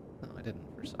 No, I didn't.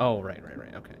 Oh, right,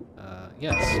 okay.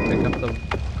 Yes, pick up the...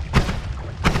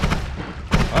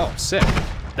 Oh, sick.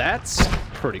 That's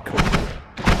pretty cool.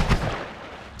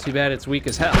 Too bad it's weak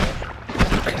as hell.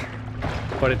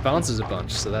 But it bounces a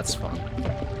bunch, so that's fun.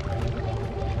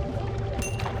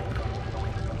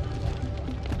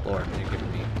 Lord, you're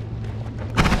giving me...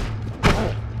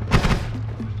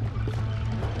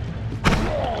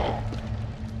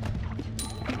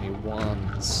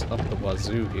 Wands up the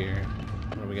wazoo here.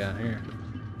 What do we got here?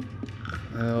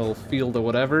 Oh, field of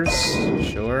whatevers.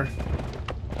 Sure.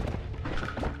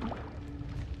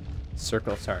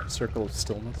 Circle, sorry, circle of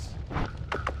stillness.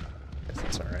 Guess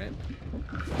that's alright.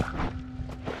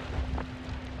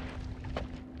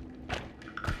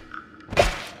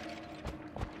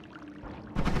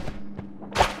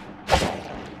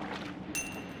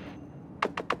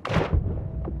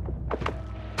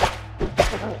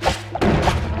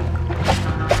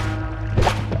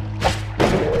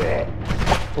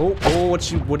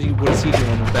 What is he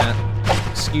doing with that?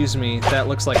 Excuse me, that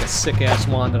looks like a sick-ass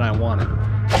wand and I want it.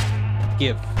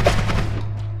 Give.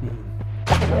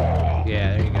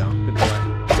 Yeah, there you go. Good boy.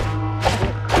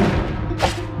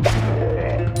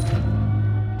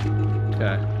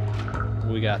 Okay.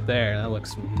 What we got there? That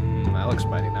looks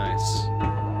mighty nice.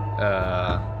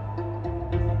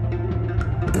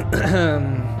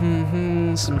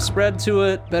 adding some spread to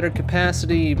it, better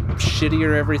capacity,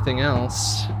 shittier everything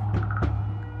else.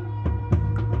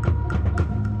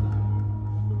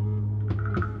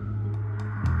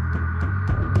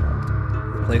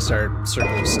 Replace our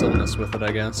circle of stillness with it,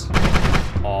 I guess.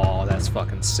 Oh, that's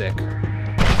fucking sick.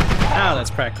 Ah,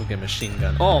 that's practically a machine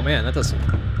gun. Oh man, that does some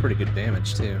pretty good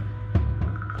damage too.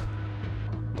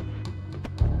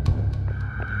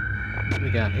 What do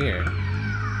we got here?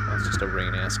 Oh, it's just a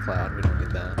rain-ass cloud. We don't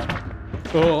need that.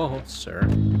 Oh, sir.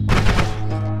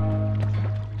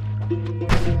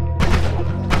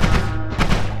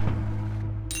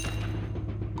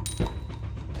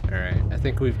 Alright, I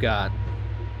think we've got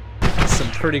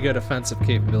some pretty good offensive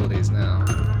capabilities now.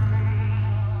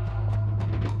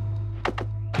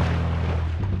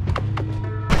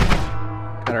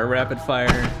 Got our rapid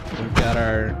fire, we've got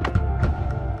our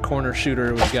corner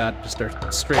shooter, we've got just our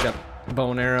straight up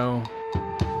bow and arrow.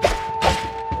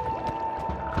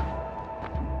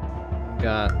 We've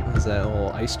got, what is that,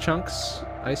 little ice chunks?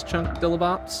 Ice chunk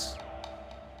dillabops?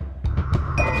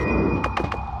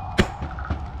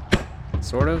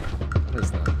 Sort of? What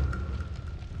is that?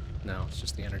 No, it's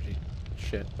just the energy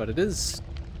shit, but it is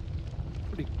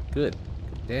pretty good.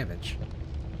 Good damage.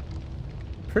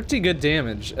 Pretty good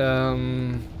damage. You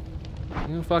know,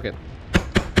 fuck it.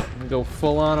 I'm gonna go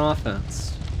full on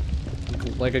offense.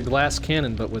 Like a glass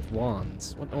cannon, but with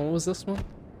wands. What was this one?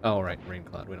 Oh, right, rain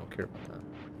cloud. We don't care about that.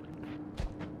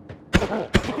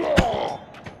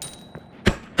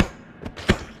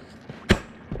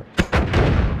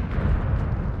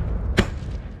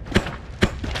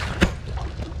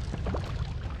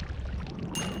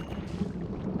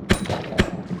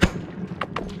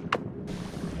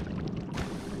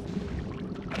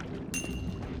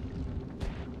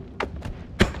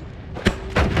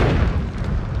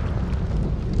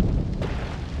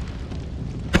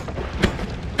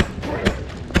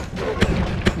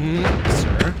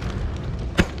 Sir.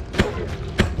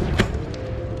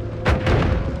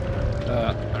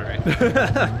 Alright.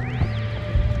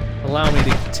 Allow me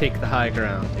to take the high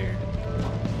ground here.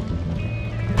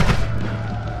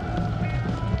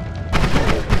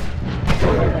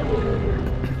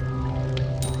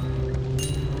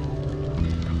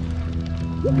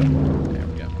 There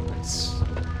we go. Nice.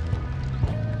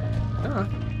 Ah,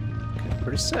 okay,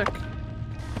 pretty sick.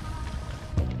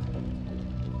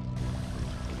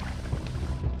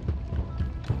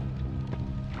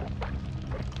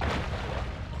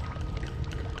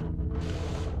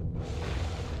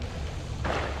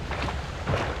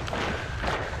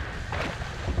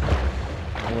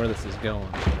 Where this is going.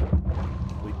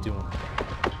 What are we doing?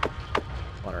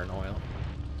 Water and oil.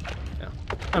 Yeah,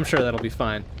 I'm sure that'll be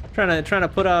fine. Trying to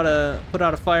put out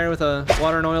a fire with a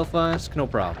water and oil flask, no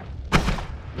problem.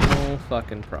 No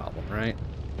fucking problem, right?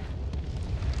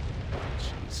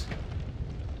 Jeez.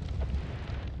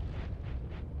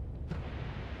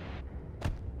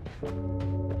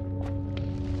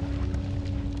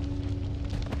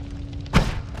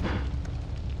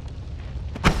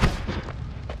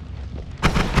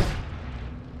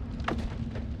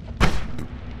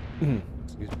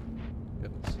 Excuse me.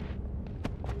 Goodness.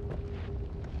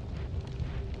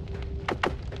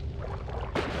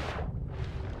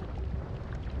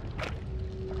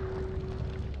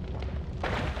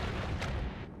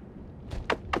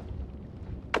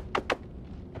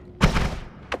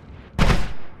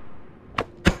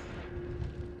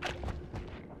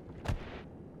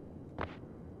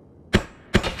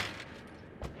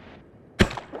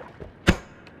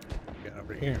 Got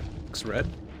over here. Looks red.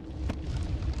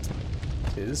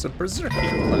 Is a Berserker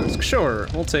flask. Sure,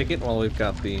 we'll take it while we've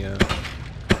got the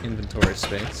inventory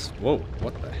space. Whoa,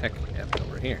 what the heck happened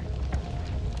over here?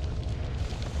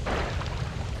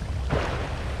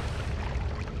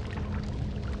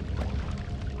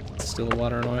 Still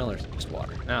water and oil, or is it just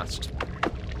water? No, it's just water.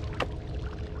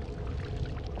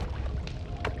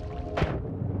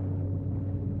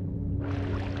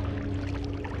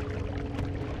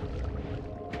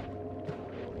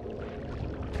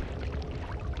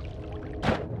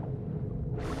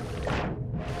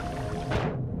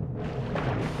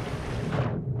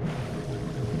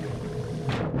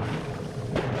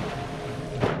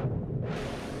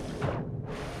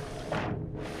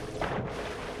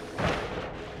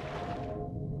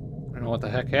 What the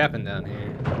heck happened down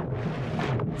here?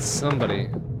 Somebody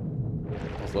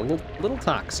was a little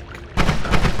toxic.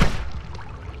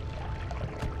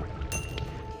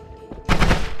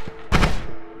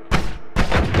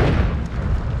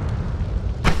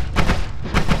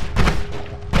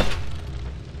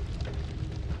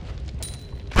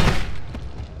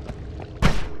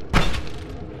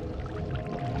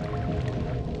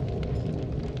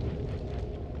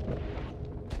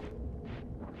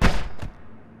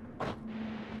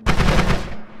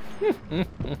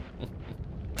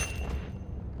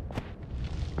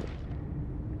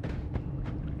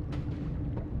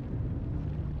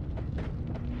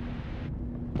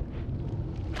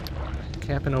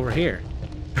 Capping over here.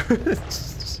 What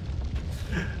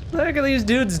the heck are these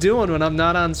dudes doing when I'm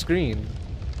not on screen?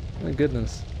 My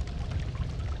goodness.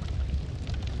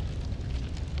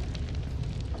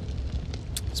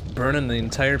 Just burning the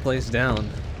entire place down.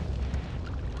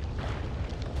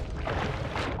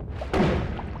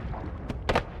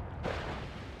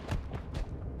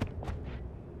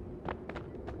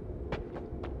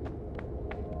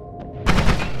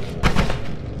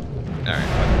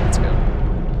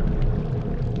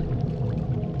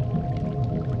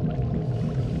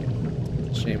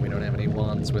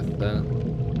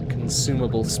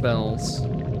 Consumable spells.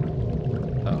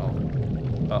 Uh-oh.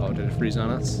 Uh-oh, did it freeze on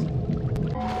us?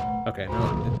 Okay,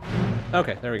 no.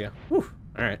 Okay, there we go. Whew.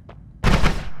 Alright.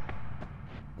 I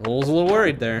was a little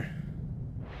worried there.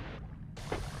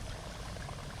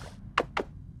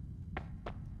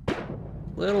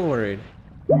 Little worried.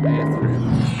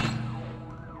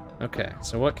 Okay,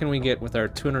 so what can we get with our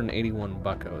 281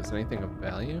 buckos? Anything of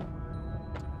value?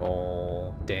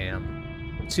 Oh, damn.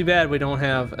 Too bad we don't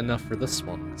have enough for this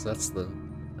one, because that's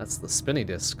the spinny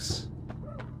discs.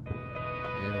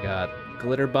 And we got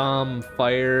glitter bomb,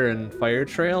 fire, and fire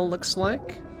trail, looks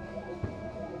like.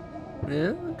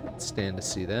 Yeah, I could stand to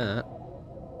see that.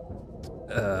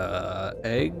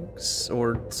 Eggs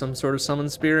or some sort of summon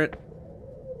spirit.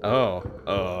 Oh,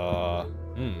 oh,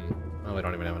 we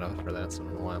don't even have enough for that, so I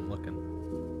don't know why I'm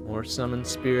looking. More summon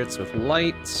spirits with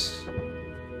light.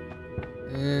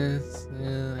 Yeah,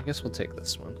 I guess we'll take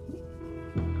this one.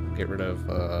 Get rid of,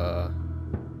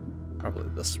 probably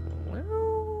this one.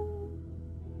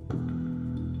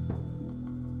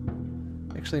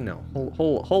 Well, actually, no.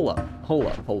 Hold up.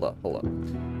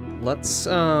 Let's,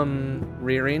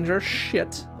 rearrange our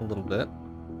shit a little bit.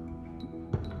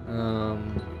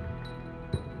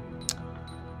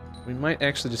 We might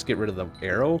actually just get rid of the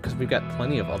arrow, because we've got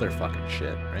plenty of other fucking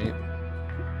shit, right?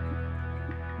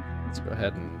 Let's go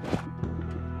ahead and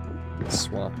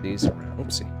swap these around.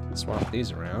 Oopsie. Swap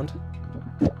these around.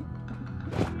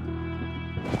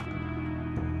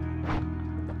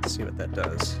 Let's see what that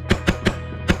does.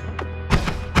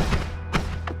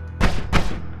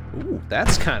 Ooh,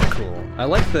 that's kind of cool. I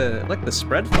like the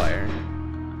spread fire.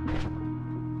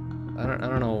 I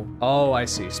don't know. Oh, I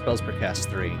see. Spells per cast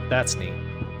 3. That's neat.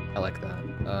 I like that.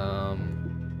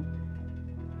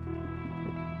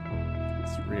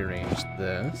 Let's rearrange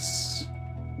this.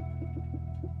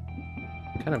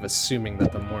 Kind of assuming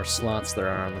that the more slots there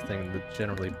are on the thing, the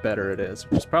generally better it is,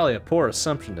 which is probably a poor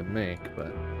assumption to make,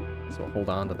 but so we'll hold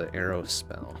on to the arrow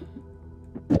spell.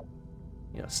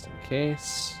 Just in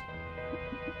case.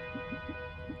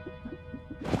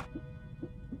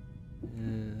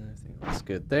 I think that's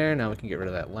good there. Now we can get rid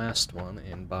of that last one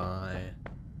and buy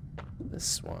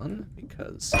this one,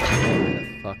 because why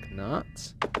the fuck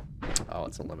not? Oh,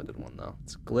 it's a limited one though.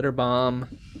 It's glitter bomb.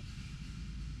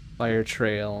 Fire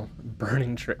trail,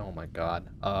 burning trail. Oh my god.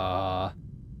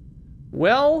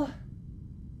 Well,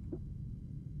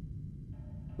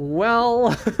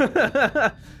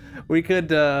 we could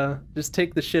just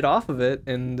take the shit off of it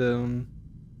and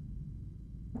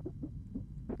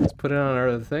just put it on our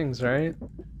other things, right?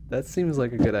 That seems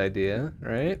like a good idea,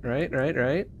 right?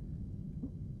 Right.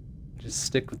 Just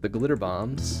stick with the glitter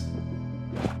bombs.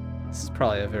 This is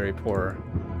probably a very poor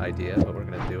idea, but we're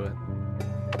gonna do it.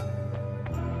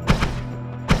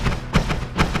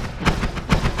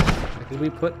 Did we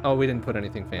put... Oh, we didn't put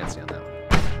anything fancy on that one.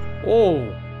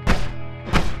 Oh!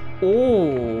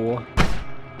 Oh!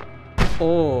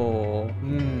 Oh!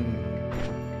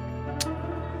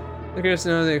 I'm curious to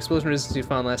know the explosion resistance you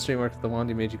found last stream worked with the wand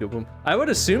you made you go boom. I would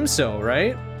assume so,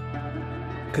 right?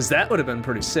 Because that would have been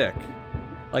pretty sick.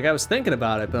 Like, I was thinking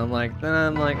about it, but I'm like,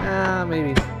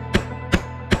 maybe.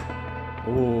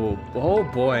 Oh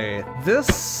boy.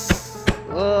 This...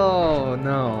 Oh,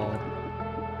 no.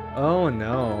 Oh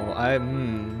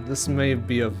no, this may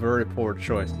be a very poor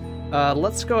choice.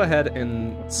 Let's go ahead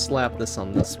and slap this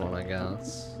on this one, I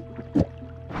guess. Oh,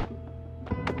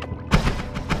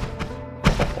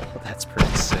 that's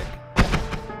pretty sick.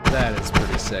 That is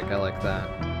pretty sick, I like that.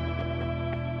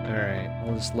 Alright,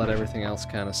 we'll just let everything else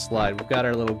kind of slide. We've got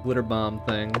our little glitter bomb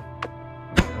thing.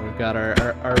 And we've got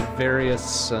our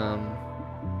various,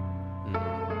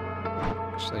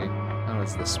 actually, how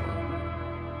is this one?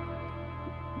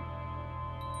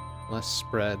 Less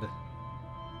spread,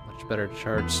 much better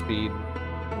charge speed,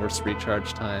 worse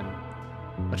recharge time,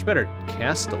 much better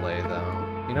cast delay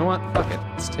though. You know what? Fuck it.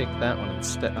 Let's take that one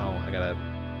instead. Oh, I gotta.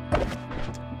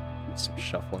 Some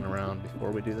shuffling around before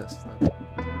we do this then.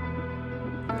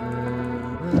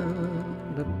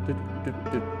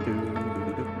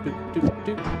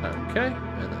 Okay,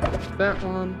 and then push that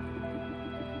one.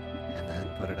 And then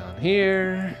put it on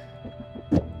here.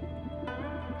 And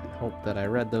hope that I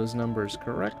read those numbers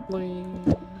correctly.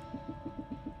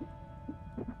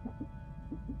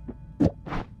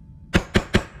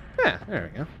 Yeah,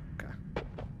 there we go. Okay.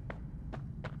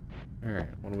 Alright,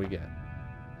 what do we get?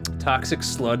 Toxic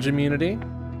sludge immunity,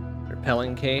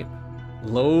 repelling cape,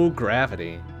 low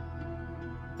gravity.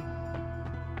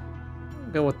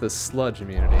 I'll go with the sludge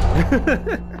immunity.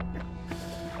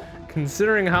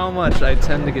 Considering how much I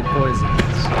tend to get poisoned,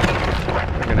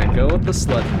 we're gonna go with the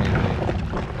sludge immunity.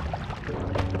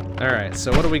 Alright,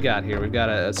 so what do we got here? We've got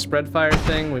a spread fire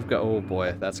thing, we've got, oh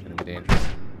boy, that's gonna be dangerous.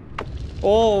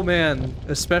 Oh man,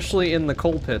 especially in the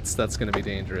coal pits, that's gonna be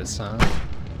dangerous, huh?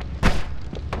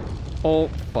 Oh,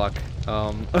 fuck.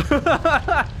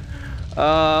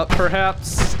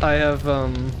 Perhaps I have,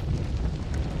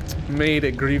 made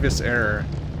a grievous error.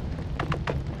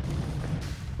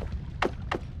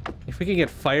 If we could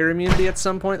get fire immunity at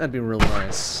some point, that'd be real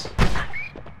nice.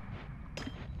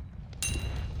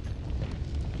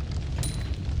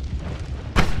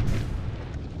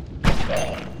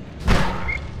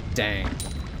 Dang.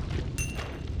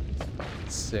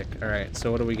 Sick. Alright,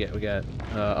 so what do we get? We got,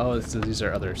 oh, these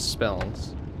are other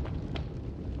spells.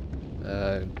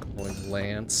 Glowing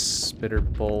Lance, Spitter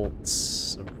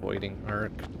Bolts, Avoiding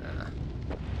Arc. Nah.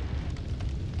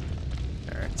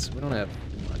 Alright, so we don't have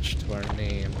much to our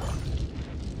name.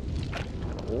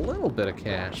 A little bit of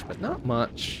cash, but not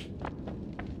much.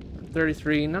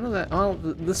 33, none of that. Oh,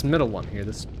 this middle one here,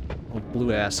 this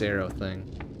blue ass arrow thing.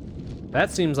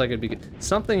 That seems like it'd be good.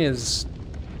 Something was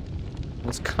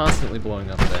constantly blowing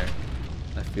up there,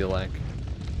 I feel like.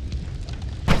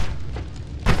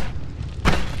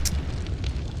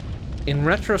 In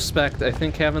retrospect, I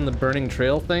think having the burning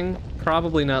trail thing,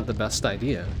 probably not the best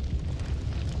idea.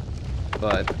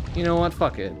 But, you know what,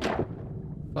 fuck it.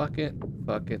 Fuck it,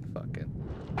 fuck it, fuck it.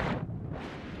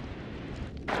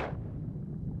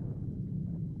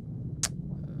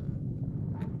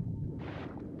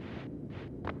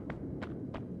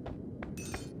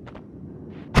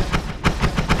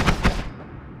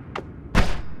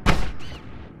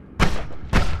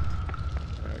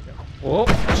 Oh,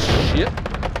 shit.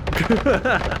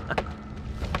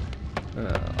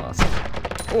 Awesome.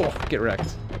 Oh, get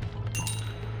wrecked.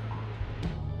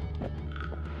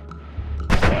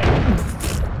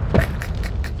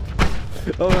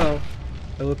 Oh no.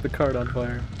 I lit the cart on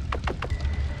fire.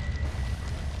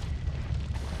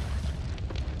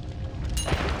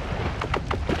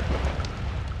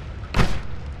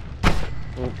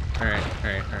 Oh, alright,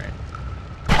 alright, alright.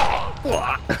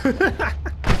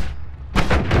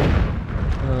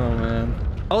 Oh man.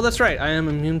 Oh, that's right. I am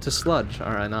immune to sludge,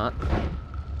 are I not?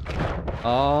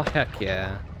 Oh, heck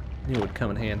yeah. Knew it would come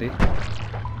in handy.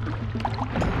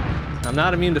 I'm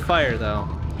not immune to fire, though.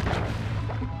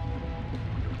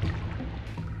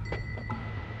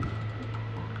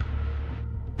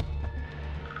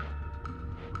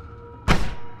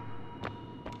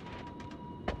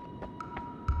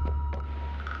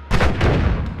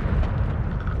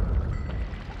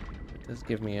 It does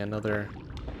give me another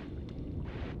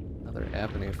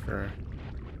avenue for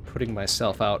putting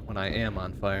myself out when I am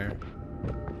on fire,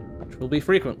 which will be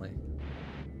frequently.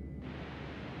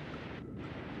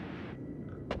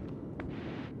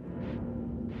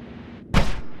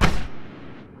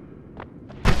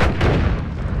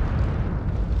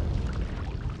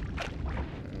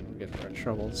 And we'll get for our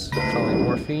troubles. Calling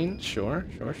morphine, sure,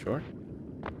 sure, sure.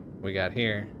 We got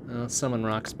here. Summon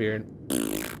Rocksbeard.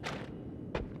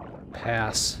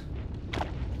 Pass.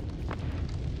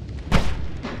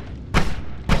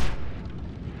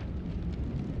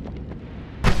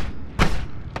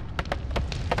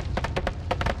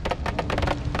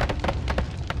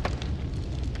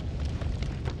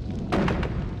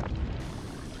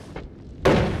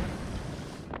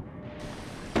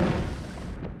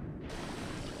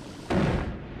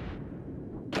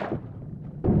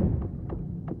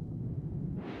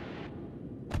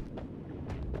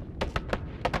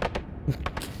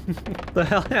 What the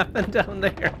hell happened down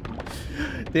there?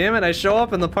 Damn it, I show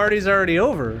up and the party's already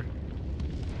over.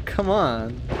 Come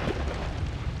on.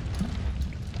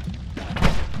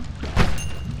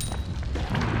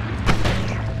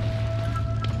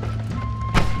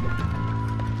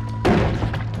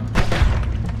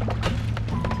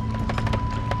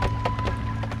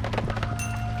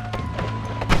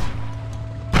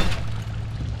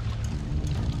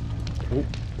 Oh,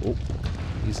 oh,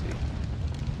 easy.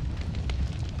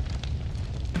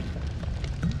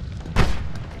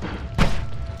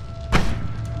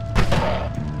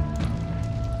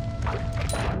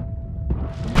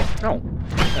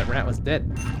 rat was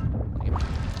dead.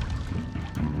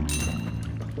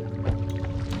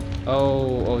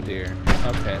 Oh dear.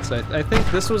 Okay, so I think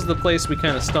this was the place we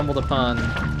kind of stumbled upon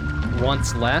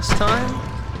once last time,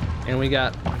 and we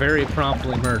got very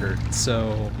promptly murdered,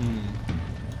 so,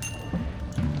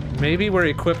 maybe we're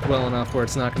equipped well enough where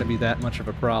it's not going to be that much of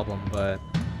a problem, but...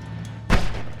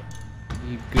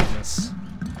 Ye goodness.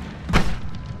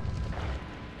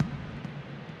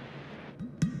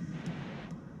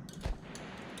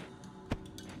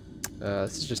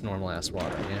 This is just normal ass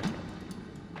water, yeah?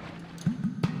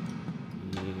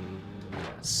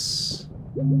 Yes.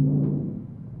 And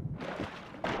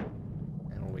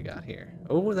what we got here?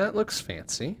 Oh, that looks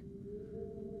fancy.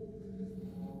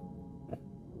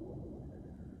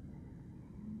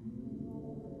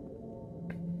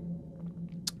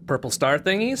 Purple star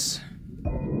thingies?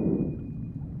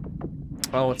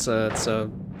 Oh, it's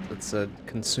a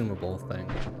consumable thing.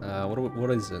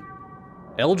 What is it?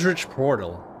 Eldritch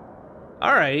Portal.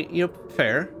 All right, yep,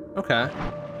 fair. Okay,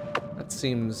 that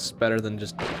seems better than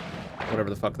just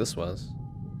whatever the fuck this was.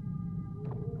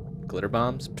 Glitter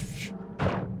bombs? Psh.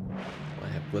 I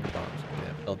have glitter bombs. I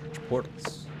have eldritch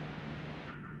portals.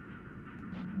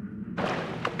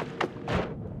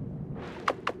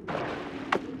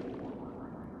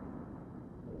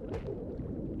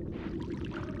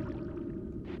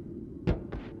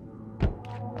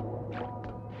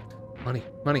 Money,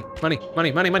 money, money,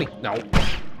 money, money, money. No.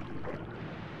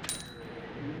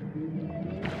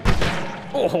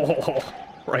 Oh,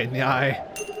 right in the eye.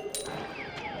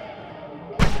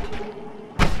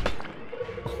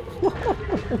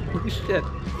 Holy shit.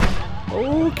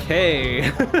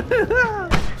 Okay.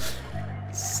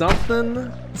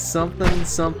 Something.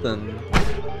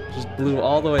 Just blew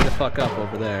all the way the fuck up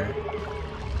over there.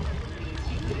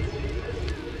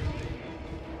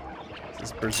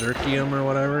 Is this Berserkium or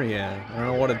whatever? Yeah, I don't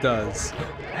know what it does.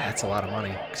 That's a lot of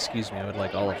money. Excuse me, I would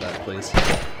like all of that, please.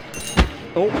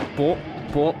 Oh, bwop,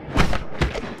 bwop.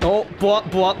 Oh, bwop,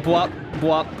 bwop, bwop,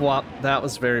 bwop, bwop. That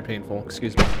was very painful.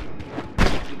 Excuse me.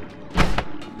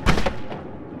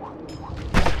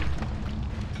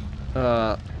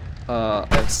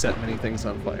 I've set many things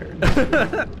on fire.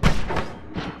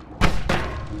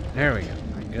 There we go.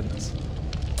 My goodness.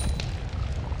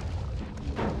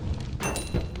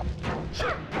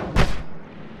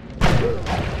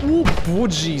 Ooh, oh,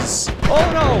 jeez.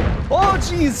 Oh, no. Oh,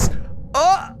 jeez.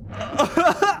 Oh.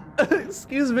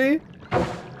 Excuse me.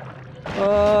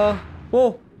 Oh,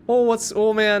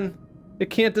 oh man. It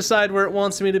can't decide where it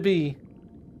wants me to be.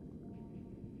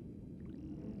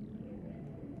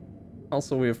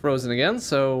 Also, we have frozen again,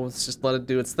 so let's just let it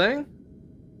do its thing.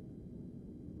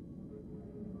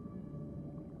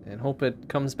 And hope it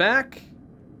comes back.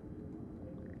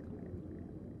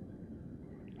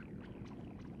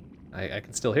 I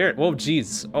can still hear it. Whoa,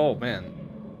 jeez. Oh, man.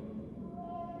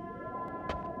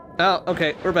 Oh,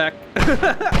 okay, we're back.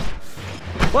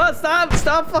 What?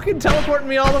 Stop fucking teleporting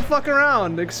me all the fuck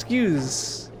around.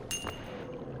 Excuse.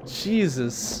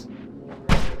 Jesus.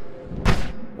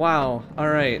 Wow,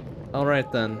 alright.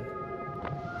 Alright then.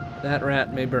 That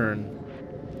rat may burn.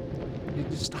 You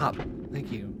just stop.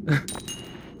 Thank you.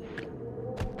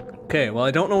 Okay, well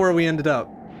I don't know where we ended up.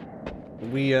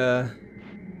 We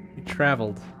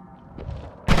traveled.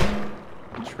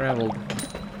 We traveled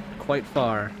quite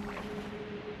far.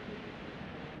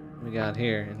 What we got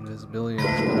here? Invisibility or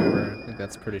whatever. I think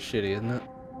that's pretty shitty, isn't it?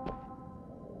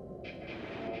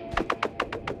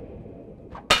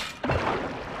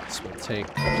 So we'll take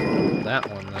that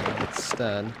one then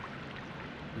instead.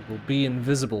 We will be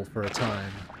invisible for a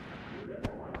time.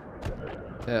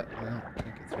 Yeah, well,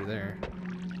 can't get through there.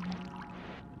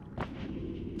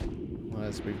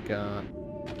 Otherwise we've got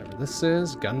whatever this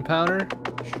is, gunpowder?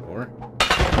 Sure.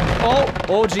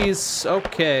 Oh geez,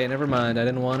 okay, never mind, I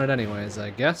didn't want it anyways,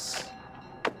 I guess.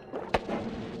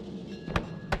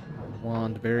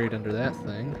 Wand buried under that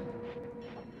thing.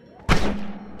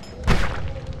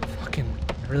 Fucking,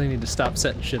 I really need to stop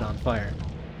setting shit on fire.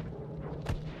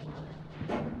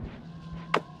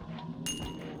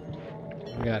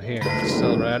 What we got here?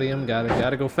 Celradium,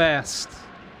 gotta go fast.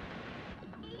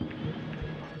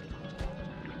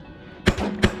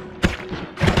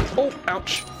 Oh,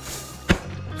 ouch.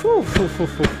 Whew, whew, whew,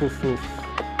 whew, whew, whew.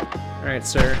 All right,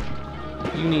 sir.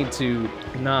 You need to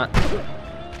not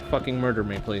fucking murder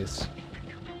me, please.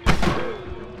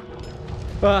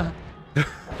 Ah.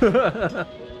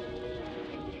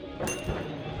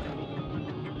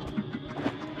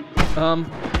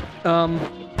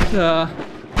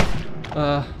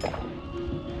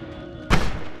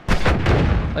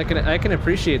 I can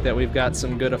appreciate that we've got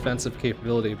some good offensive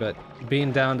capability, but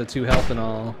being down to 2 health and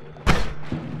all.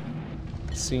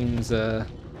 Seems rather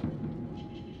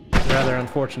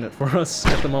unfortunate for us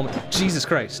at the moment. Jesus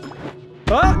Christ.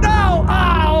 Oh no!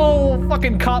 Ow!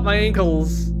 Fucking caught my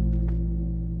ankles.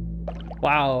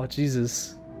 Wow,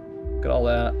 Jesus. Look at all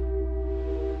that.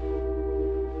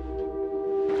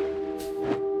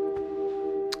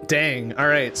 Dang,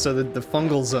 alright, so the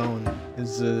fungal zone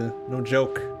is no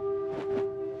joke.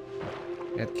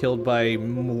 Got killed by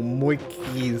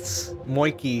Moiki's.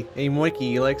 Moiki. Hey, Moiki,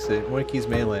 he likes it. Moiki's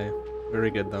melee.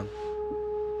 Very good, though.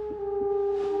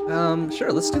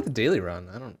 Sure, let's do the daily run.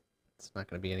 It's not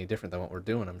gonna be any different than what we're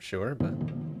doing, I'm sure, but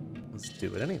let's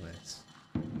do it anyways.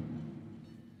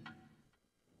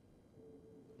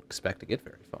 Expect to get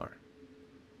very far.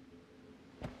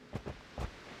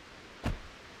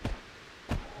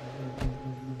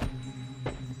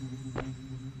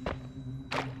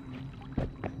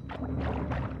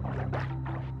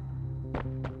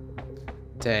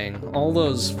 Dang, all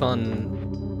those fun...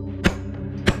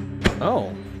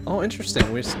 Oh,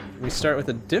 interesting. We start with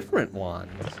a different one.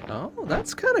 Oh,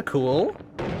 that's kind of cool.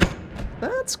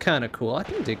 That's kind of cool. I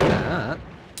can dig that.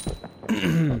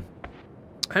 I'm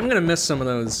gonna miss some of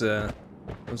those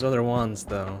other wands,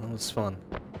 though. That was fun.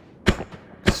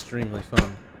 Extremely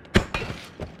fun.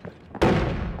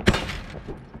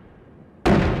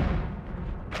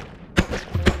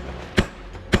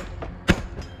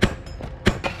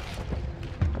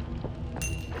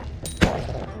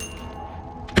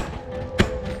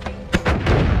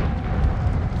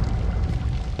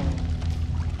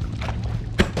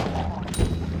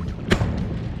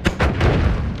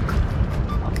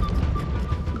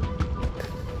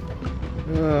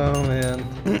 Oh, man.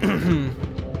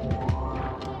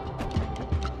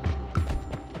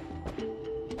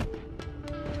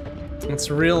 It's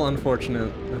real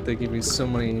unfortunate that they give you so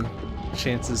many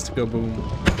chances to go boom.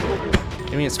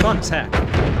 I mean, it's fun as heck.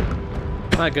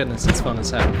 My goodness, it's fun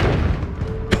as heck.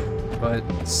 But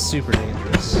super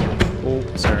dangerous. Oh,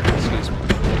 sir, excuse me.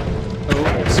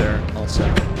 Oh, sir, also,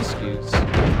 excuse.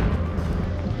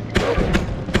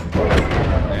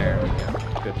 There we go.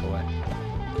 Good boy.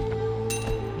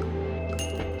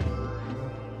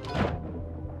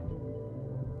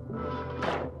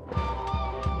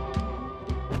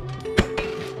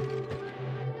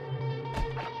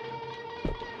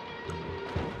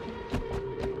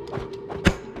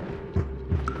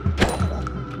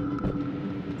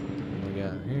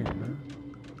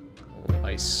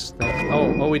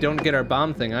 Oh, we don't get our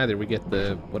bomb thing either. We get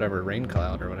the whatever rain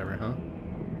cloud or whatever, huh?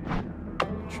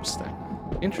 Interesting.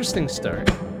 Interesting start.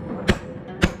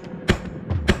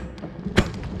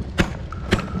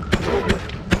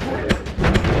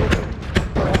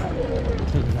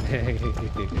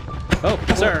 Oh,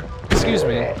 sir, excuse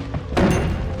me.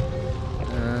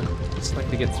 Just like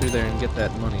to get through there and get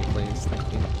that money, please.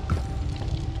 Thank you.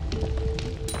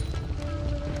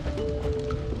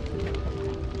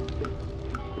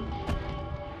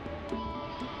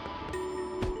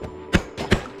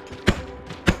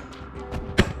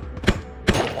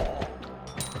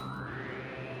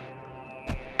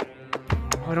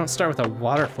 I don't start with a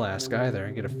water flask either.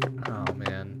 I get a... Oh,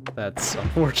 man. That's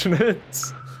unfortunate.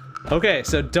 Okay,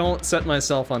 so don't set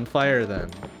myself on fire then.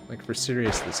 Like, for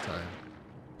serious this time.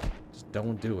 Just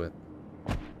don't do it.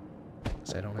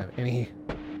 Because I don't have any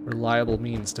reliable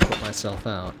means to put myself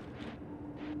out.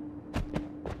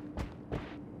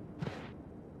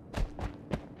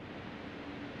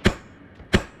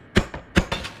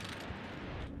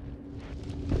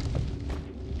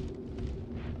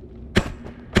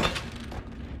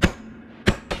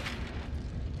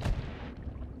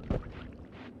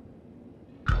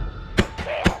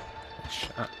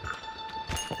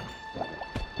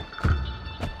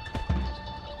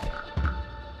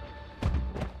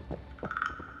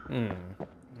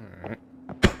 Alright.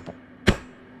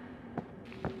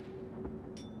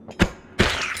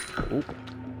 Oh,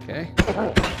 okay.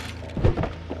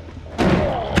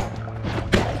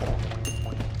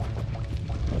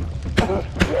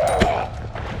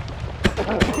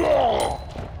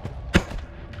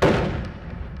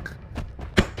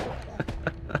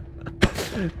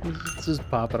 It's just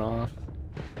popping off.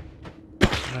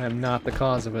 I am not the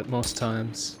cause of it most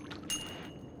times.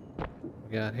 What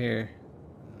we got here?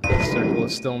 Circle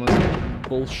of stillness.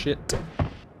 Bullshit.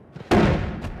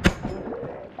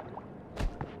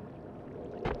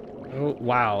 Oh,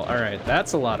 wow. Alright,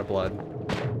 that's a lot of blood.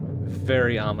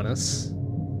 Very ominous.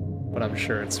 But I'm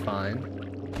sure it's fine.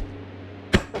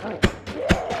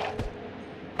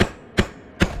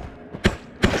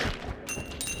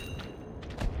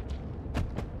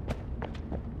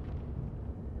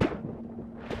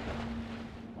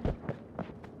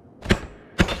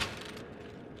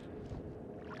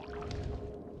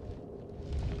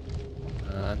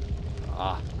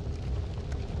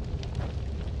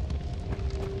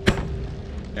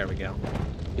 There we go.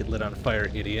 Get lit on fire,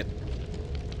 idiot.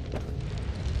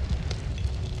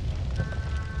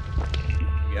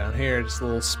 We got here just a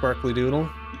little sparkly doodle.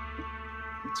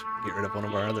 Let's get rid of one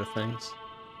of our other things.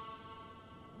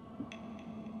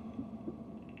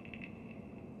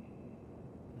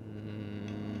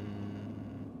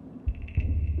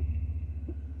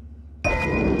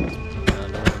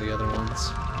 Down to one of the other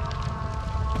ones.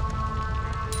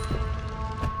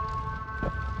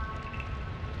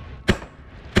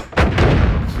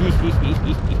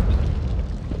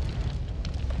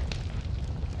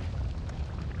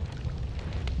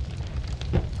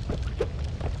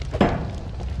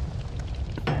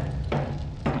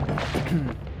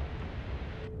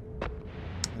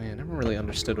 Man, I never really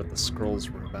understood what the scrolls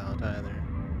were about either.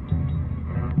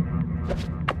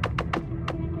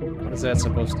 What is that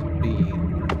supposed to be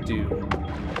or do?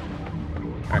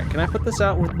 Alright, can I put this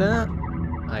out with that?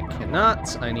 I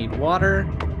cannot. I need water.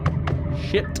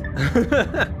 Shit.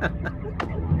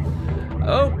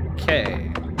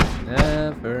 Okay.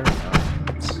 Never mind.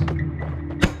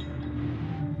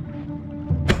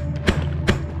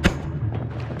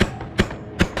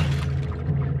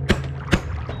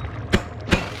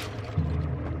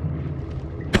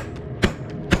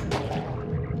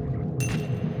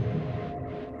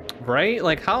 Right?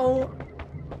 Like, how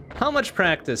much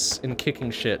practice in kicking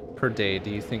shit per day do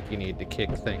you think you need to kick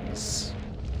things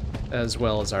as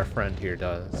well as our friend here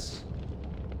does?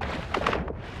 I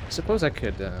suppose I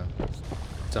could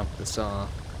dump this off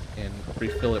and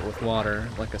refill it with water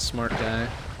like a smart guy.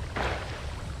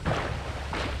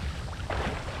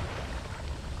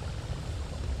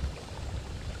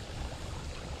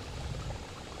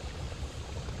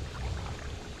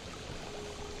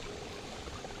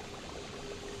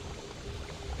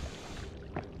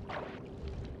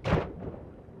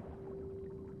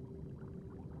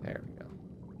 There we go.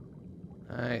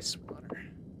 Nice water.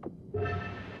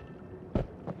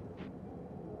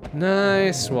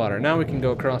 Nice water. Now we can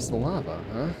go across the lava,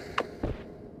 huh?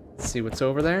 Let's see what's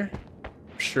over there.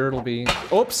 I'm sure it'll be...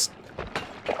 Oops!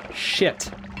 Shit.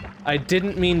 I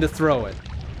didn't mean to throw it.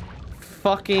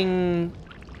 Fucking...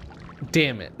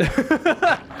 Damn it.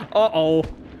 Uh-oh.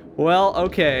 Well,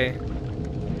 okay.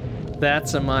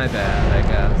 That's a my bad, I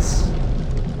guess.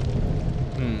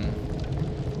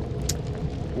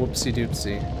 Whoopsie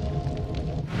doopsie.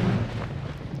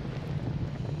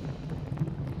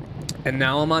 And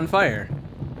now I'm on fire.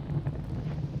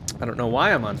 I don't know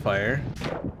why I'm on fire.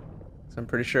 So I'm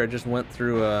pretty sure I just went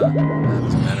through a... That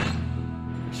doesn't matter.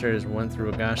 I'm sure I just went through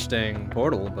a gosh dang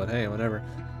portal, but hey, whatever.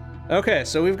 Okay,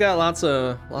 so we've got lots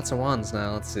of wands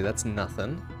now. Let's see, that's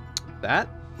nothing. That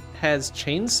has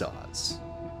chainsaws.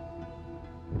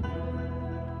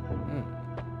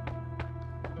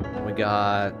 And we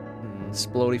got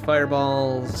explodey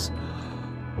fireballs.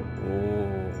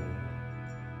 Oh,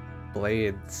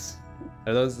 blades.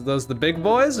 Are those the big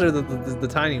boys or the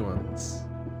tiny ones?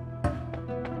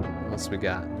 What else we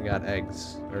got? We got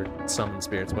eggs or summon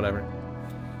spirits, whatever.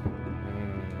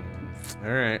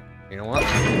 All right. You know what?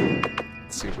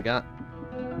 Let's see what we got.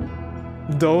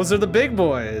 Those are the big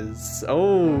boys.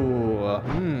 Oh.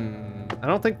 I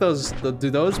don't think those.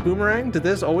 Do those boomerang? Did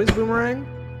this always boomerang?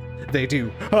 They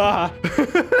do. Ah.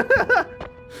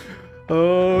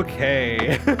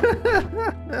 Okay.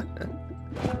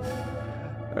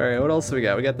 Alright, what else do we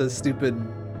got? We got this stupid...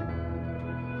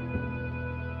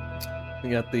 We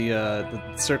got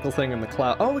the circle thing and the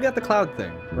cloud. Oh, we got the cloud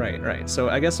thing. Right. So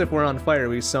I guess if we're on fire,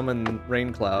 we summon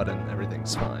rain cloud and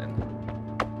everything's fine.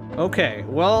 Okay,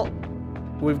 well,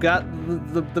 we've got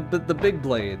the big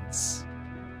blades.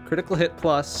 Critical hit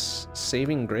plus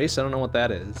saving grace. I don't know what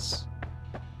that is.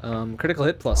 Critical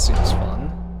hit plus seems fun.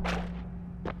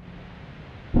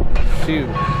 Phew.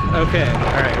 Okay.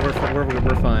 All right. We're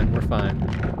fine. We're fine.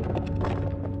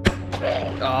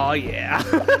 Oh yeah.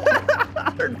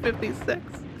 156.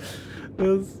 That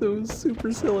was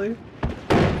super silly.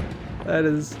 That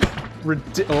is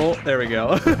oh, there we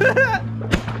go.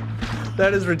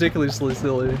 That is ridiculously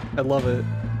silly. I love it.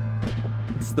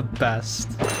 It's the best.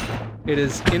 It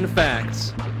is, in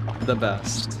fact, the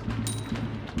best.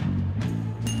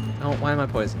 Oh, why am I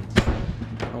poisoned?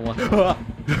 Oh, why? Ah!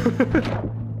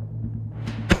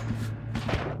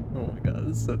 Oh my god,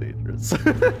 this is so dangerous.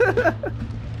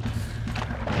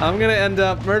 I'm gonna end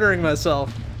up murdering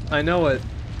myself. I know it.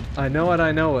 I know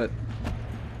it.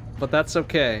 But that's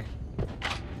okay.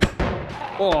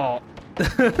 Oh.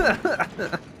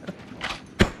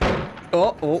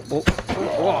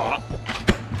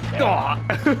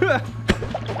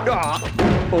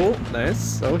 Oh,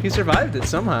 nice. Oh, he survived it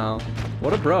somehow.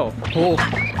 What a bro. Oh.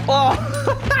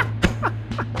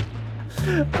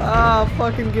 Ah,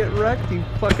 fucking get wrecked, you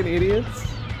fucking idiots.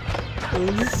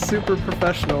 This is super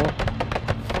professional.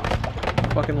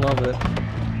 Fucking love it.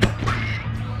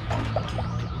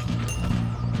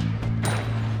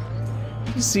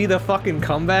 You see the fucking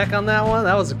comeback on that one?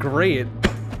 That was great.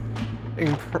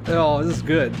 Oh, this is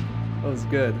good. That was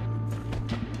good.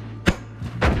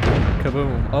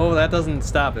 Kaboom. Oh, that doesn't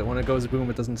stop it. When it goes boom,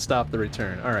 it doesn't stop the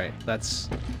return. Alright, that's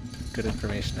good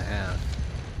information to have.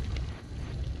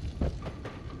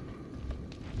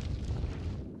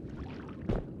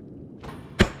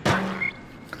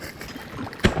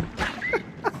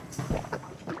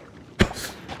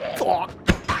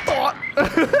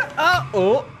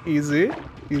 Oh, easy.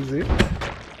 Easy.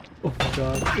 Oh my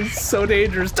god. It's so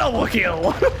dangerous. Double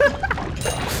kill!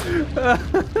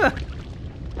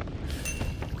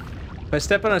 If I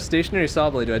step on a stationary saw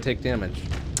blade, do I take damage?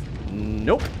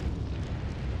 Nope.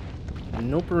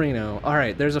 Nope-erino.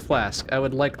 Alright, there's a flask. I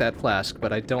would like that flask,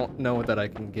 but I don't know that I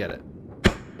can get it.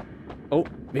 Oh,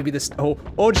 maybe this... Oh,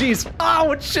 oh jeez!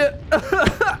 Oh, shit!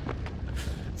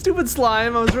 Stupid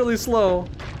slime, I was really slow.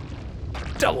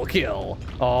 Double kill!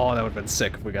 Oh, that would've been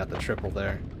sick if we got the triple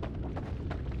there.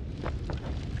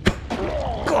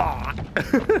 God! Oh,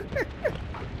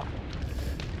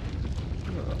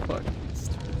 fuck.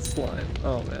 Stupid slime.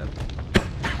 Oh, man.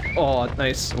 Oh,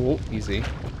 nice. Oh, easy.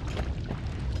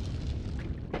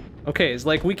 Okay, it's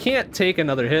like we can't take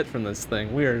another hit from this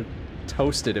thing. We are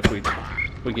toasted if we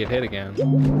get hit again.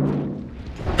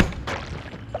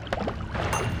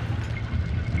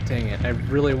 Dang it, I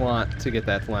really want to get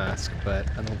that flask, but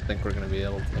I don't think we're gonna be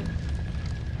able to.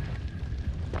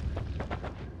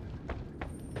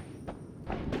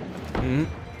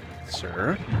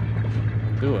 Sure.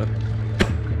 Do it.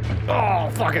 Oh,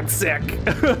 fucking sick!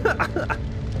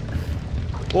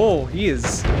 Oh, he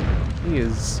is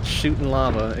shooting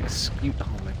lava. Excuse. Oh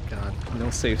my god, no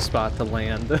safe spot to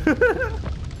land.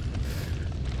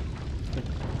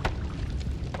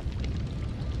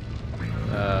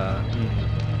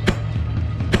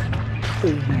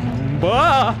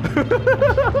 Bah!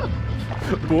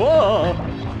 Whoa!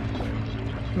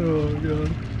 Oh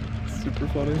god, super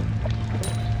funny.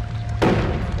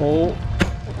 Oh,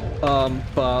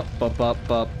 bop, bop, bop,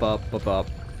 bop, bop, bop, bop.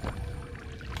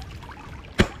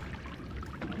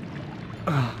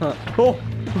 Oh,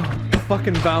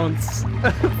 fucking bounce.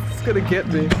 It's gonna get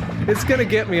me. It's gonna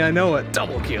get me, I know it.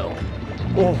 Double kill.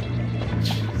 Oh,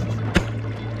 Jesus.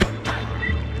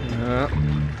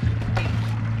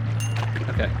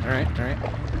 Okay, alright, alright.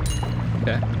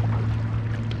 Okay.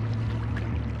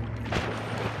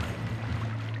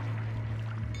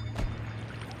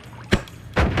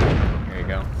 There you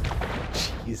go.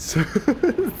 Jeez.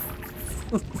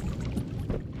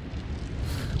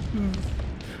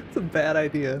 It's a bad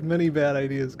idea. Many bad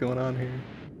ideas going on here.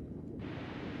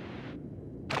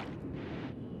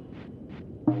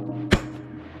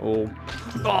 Oh.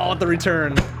 Oh, the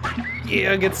return.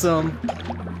 Yeah, get some.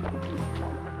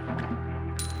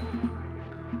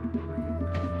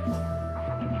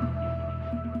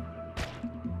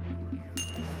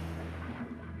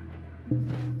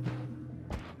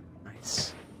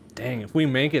 Nice. Dang, if we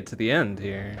make it to the end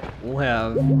here, we'll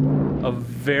have a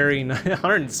very nice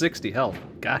 160 health.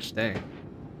 Gosh dang.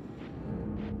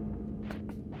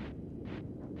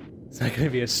 It's not gonna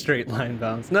be a straight line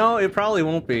bounce. No, it probably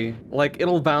won't be. Like,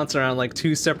 it'll bounce around like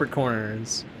 2 separate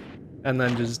corners and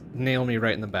then just nail me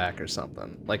right in the back or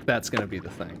something. Like, that's gonna be the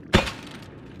thing.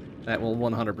 That will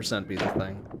 100% be the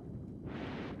thing.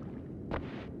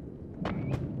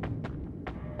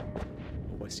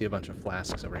 Oh, I see a bunch of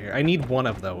flasks over here. I need one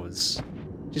of those.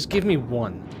 Just give me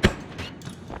one.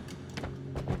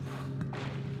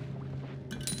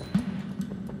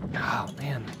 Oh,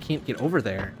 man, I can't get over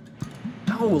there.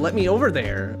 No, let me over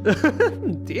there.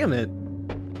 Damn it.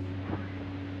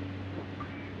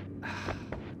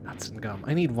 Nuts and gum.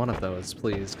 I need one of those,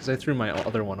 please, because I threw my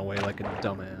other one away like a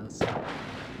dumbass.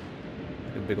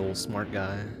 Like a big old smart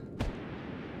guy.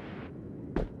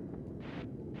 God,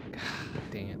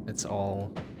 dang it. It's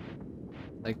all...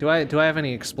 Like, do I have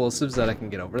any explosives that I can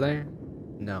get over there?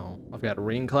 No. I've got a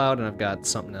rain cloud and I've got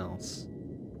something else.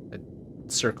 A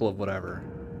circle of whatever.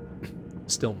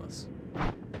 Stillness.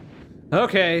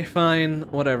 Okay, fine,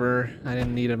 whatever. I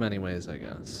didn't need them anyways, I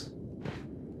guess.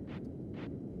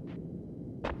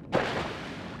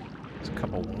 There's a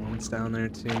couple wounds down there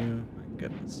too. My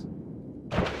goodness.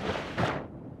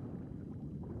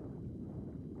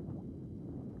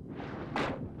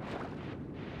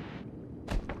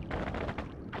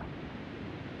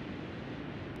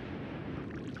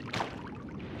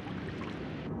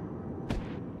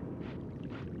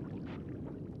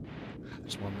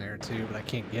 There's one there too, but I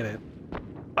can't get it.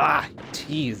 Ah,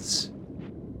 tease.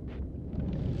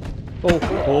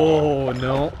 Oh,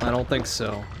 no, I don't think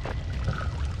so.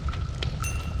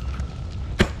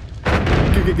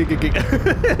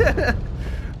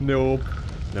 Nope.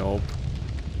 Nope.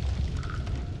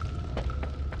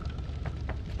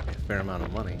 A fair amount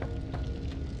of money.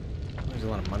 There's a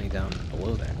lot of money down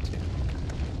below there, too.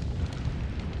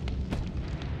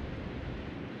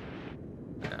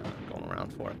 Yeah, I'm not going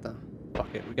around for it, though.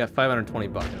 Fuck it. We got 520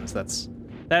 buttons.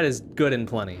 That is good and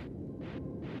plenty.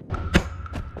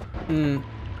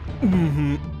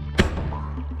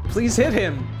 Please hit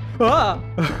him! Ah!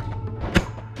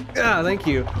 Ah, thank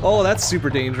you. Oh, that's super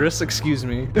dangerous. Excuse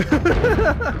me.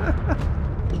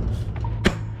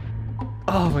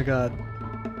 Oh my god.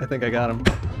 I think I got him.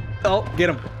 Oh, get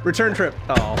him. Return trip.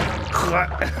 Oh.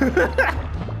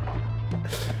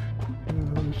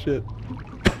 Oh, shit.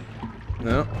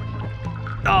 No.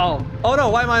 Oh. Oh no,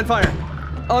 why am I on fire?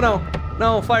 Oh no.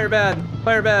 No, fire bad.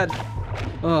 Fire bad.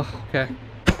 Oh, okay.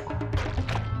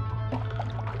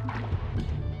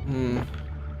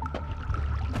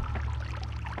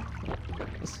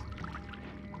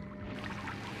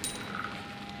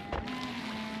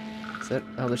 Is it?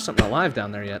 Oh, there's something alive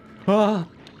down there yet. Ah!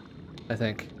 I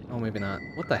think. Oh, maybe not.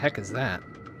 What the heck is that?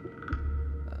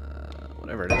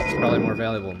 Whatever it is, it's probably more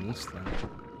valuable than this thing.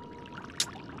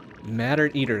 Matter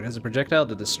Eater has a projectile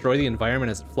to destroy the environment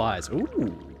as it flies.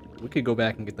 Ooh, we could go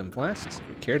back and get them flasks if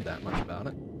we cared that much about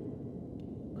it.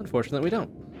 Unfortunately, we don't.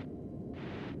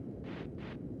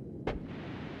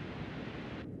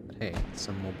 But hey,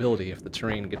 some mobility if the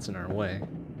terrain gets in our way.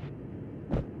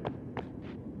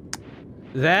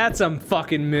 That's a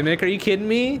fucking mimic. Are you kidding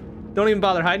me? Don't even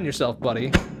bother hiding yourself,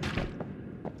 buddy.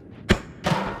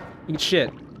 Eat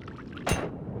shit.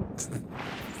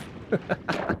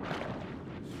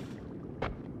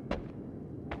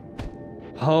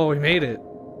 Oh, we made it.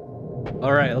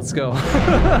 All right, let's go.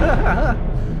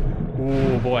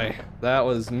 Oh boy, that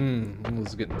was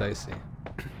getting dicey.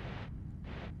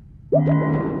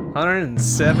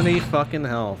 170 fucking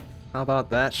health. How about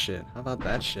that shit? How about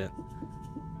that shit?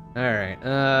 All right.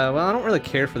 Well, I don't really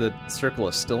care for the Circle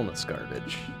of Stillness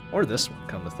garbage, or this one.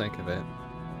 Come to think of it,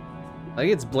 like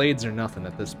its blades are nothing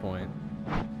at this point.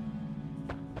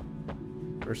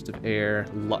 Burst of air,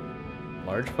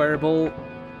 large firebolt.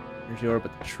 Here's your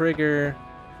but the trigger.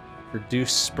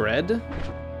 Reduce spread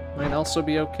might also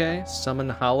be okay. Summon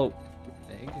hollow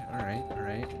egg. All right, all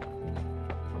right.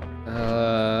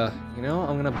 You know,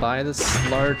 I'm gonna buy this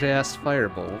large ass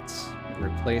firebolt.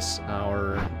 Replace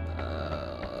our. What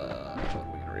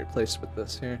are we gonna replace with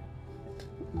this here?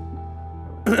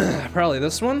 Probably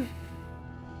this one.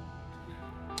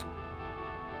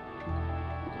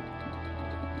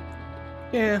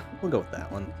 Yeah, we'll go with that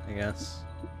one, I guess.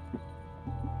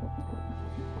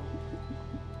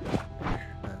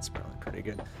 That's probably pretty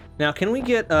good. Now, can we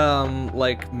get,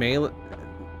 like, melee...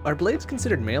 Are blades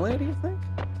considered melee, do you think?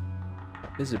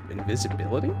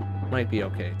 Invisibility? Might be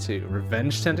okay, too.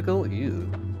 Revenge Tentacle? Ew.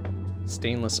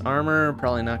 Stainless armor?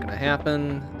 Probably not gonna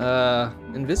happen.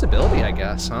 Invisibility, I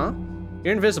guess, huh?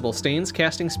 You're invisible. Stains,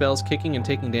 casting spells, kicking, and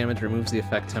taking damage removes the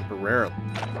effect temporarily.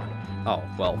 Oh,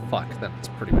 well, fuck. That's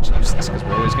pretty much useless, because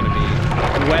we're always gonna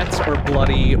be wet, or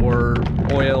bloody, or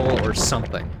oil, or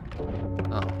something.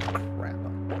 Oh, crap.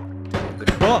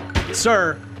 Oh,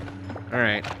 sir!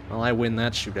 Alright, well, I win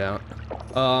that shootout.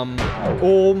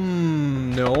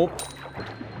 Nope.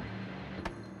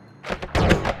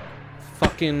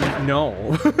 Fucking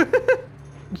no.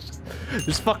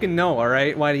 Just fucking no,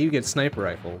 alright? Why do you get sniper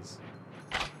rifles?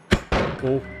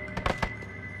 Oh.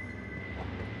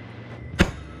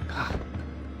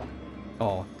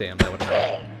 Oh, damn, that would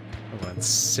have been a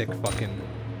sick fucking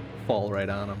fall right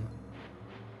on him.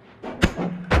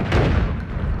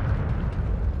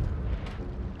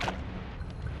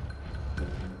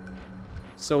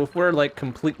 So if we're, like,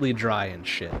 completely dry and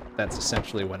shit, that's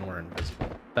essentially when we're invisible.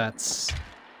 That's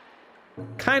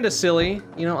kind of silly,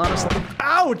 you know, honestly.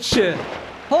 Ouch!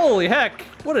 Holy heck!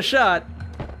 What a shot!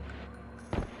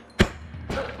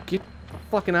 Get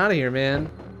fucking out of here, man.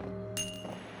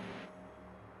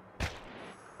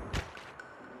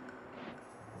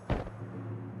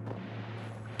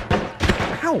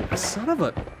 Ow! Son of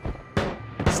a...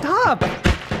 Stop!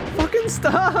 Fucking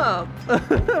stop!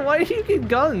 Why do you get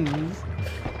guns?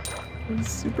 It's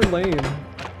super lame.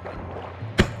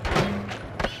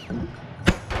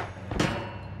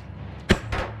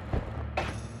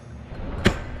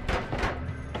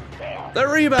 The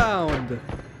rebound!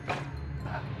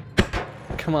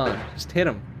 Come on, just hit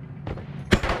him.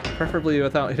 Preferably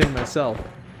without hitting myself.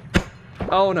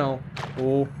 Oh no.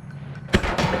 Oh.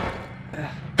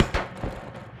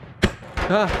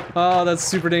 Ah, oh, that's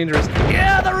super dangerous.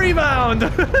 Yeah, the rebound!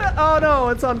 Oh no,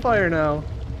 it's on fire now.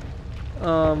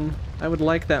 I would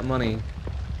like that money.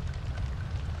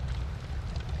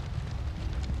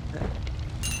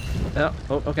 Oh,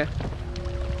 okay.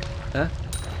 Okay.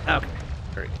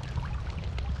 Very good.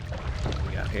 What do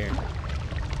we got here?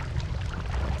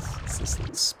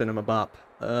 Let's spin him a bop.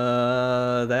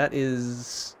 That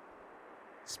is...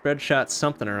 Spread shot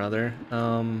something or other.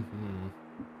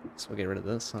 So we'll get rid of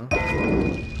this, huh?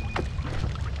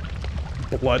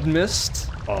 Blood mist?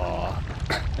 Aw.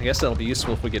 I guess that'll be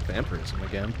useful if we get vampirism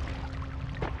again.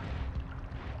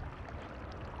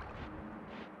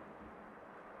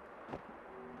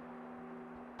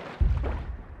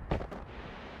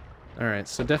 Alright,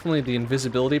 so definitely the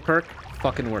invisibility perk,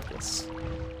 fucking worthless.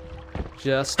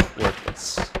 Just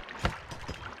worthless.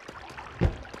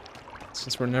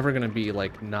 Since we're never gonna be,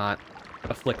 like, not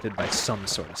afflicted by some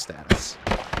sort of status.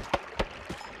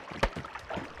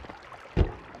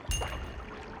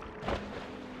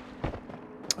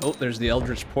 Oh, there's the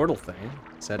Eldritch Portal thing.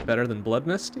 Is that better than Blood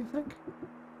Mist, do you think?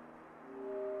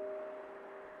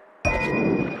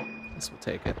 Guess we'll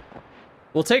take it.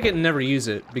 We'll take it and never use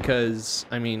it, because,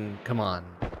 I mean, come on.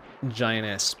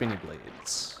 Giant-ass spinny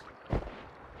blades.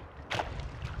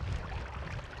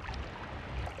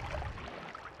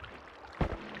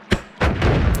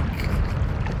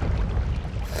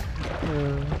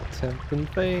 Tempting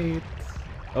fate.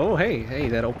 Oh, hey,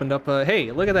 that opened up a...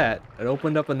 Hey, look at that. It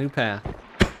opened up a new path.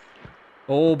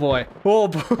 Oh, boy. Oh,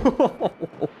 boy.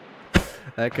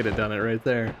 That could have done it right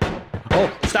there.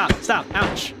 Oh, stop.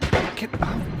 Ouch.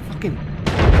 Oh, fucking...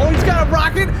 Oh, he's got a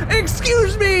rocket?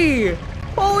 Excuse me!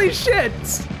 Holy shit!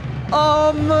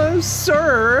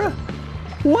 Sir?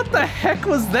 What the heck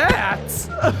was that?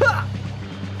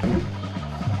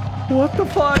 What the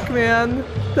fuck, man?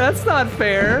 That's not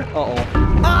fair. Uh-oh.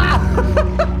 Ah!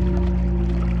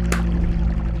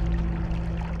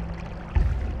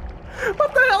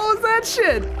 What the hell was that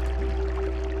shit?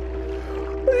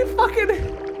 What are you fucking...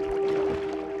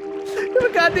 You have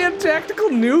a goddamn tactical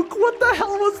nuke? What the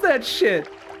hell was that shit?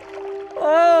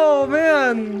 Oh,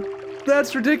 man.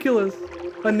 That's ridiculous.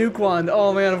 A nuke wand.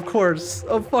 Oh, man, of course.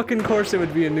 Of fucking course it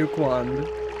would be a nuke wand.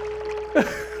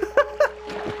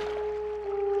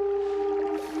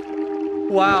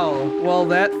 Wow. Well,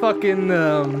 that fucking,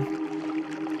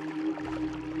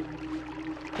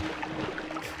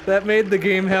 that made the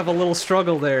game have a little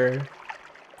struggle there.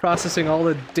 Processing all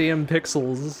the damn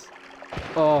pixels.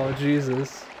 Oh,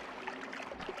 Jesus.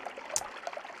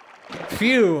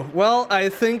 Phew. Well, I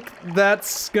think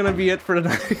that's gonna be it for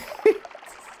tonight.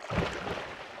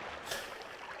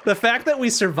 The fact that we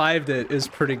survived it is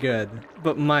pretty good,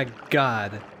 but my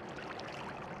god.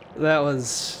 That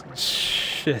was...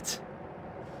 shit.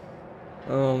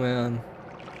 Oh, man.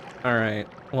 Alright.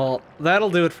 Well,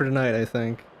 that'll do it for tonight, I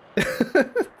think.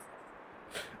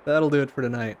 That'll do it for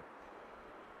tonight.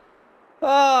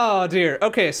 Oh, dear.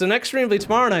 Okay, so next stream will be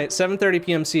tomorrow night, 7:30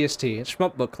 p.m. CST. It's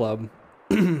Shmup Book Club.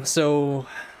 So,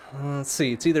 let's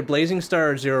see. It's either Blazing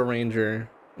Star or Zero Ranger.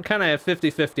 I kind of have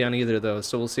 50-50 on either of those,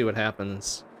 so we'll see what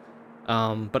happens.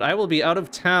 But I will be out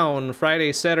of town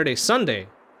Friday, Saturday, Sunday.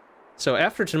 So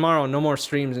after tomorrow, no more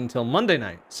streams until Monday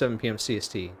night, 7 p.m.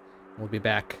 CST. We'll be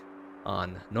back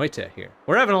on Noita here.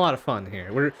 We're having a lot of fun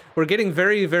here. We're getting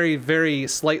very, very, very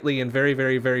slightly and very,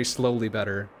 very, very slowly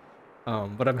better.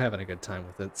 But I'm having a good time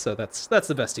with it, so that's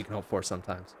the best you can hope for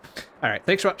sometimes. All right,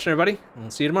 thanks for watching, everybody, and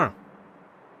we'll see you tomorrow.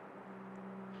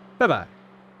 Bye-bye.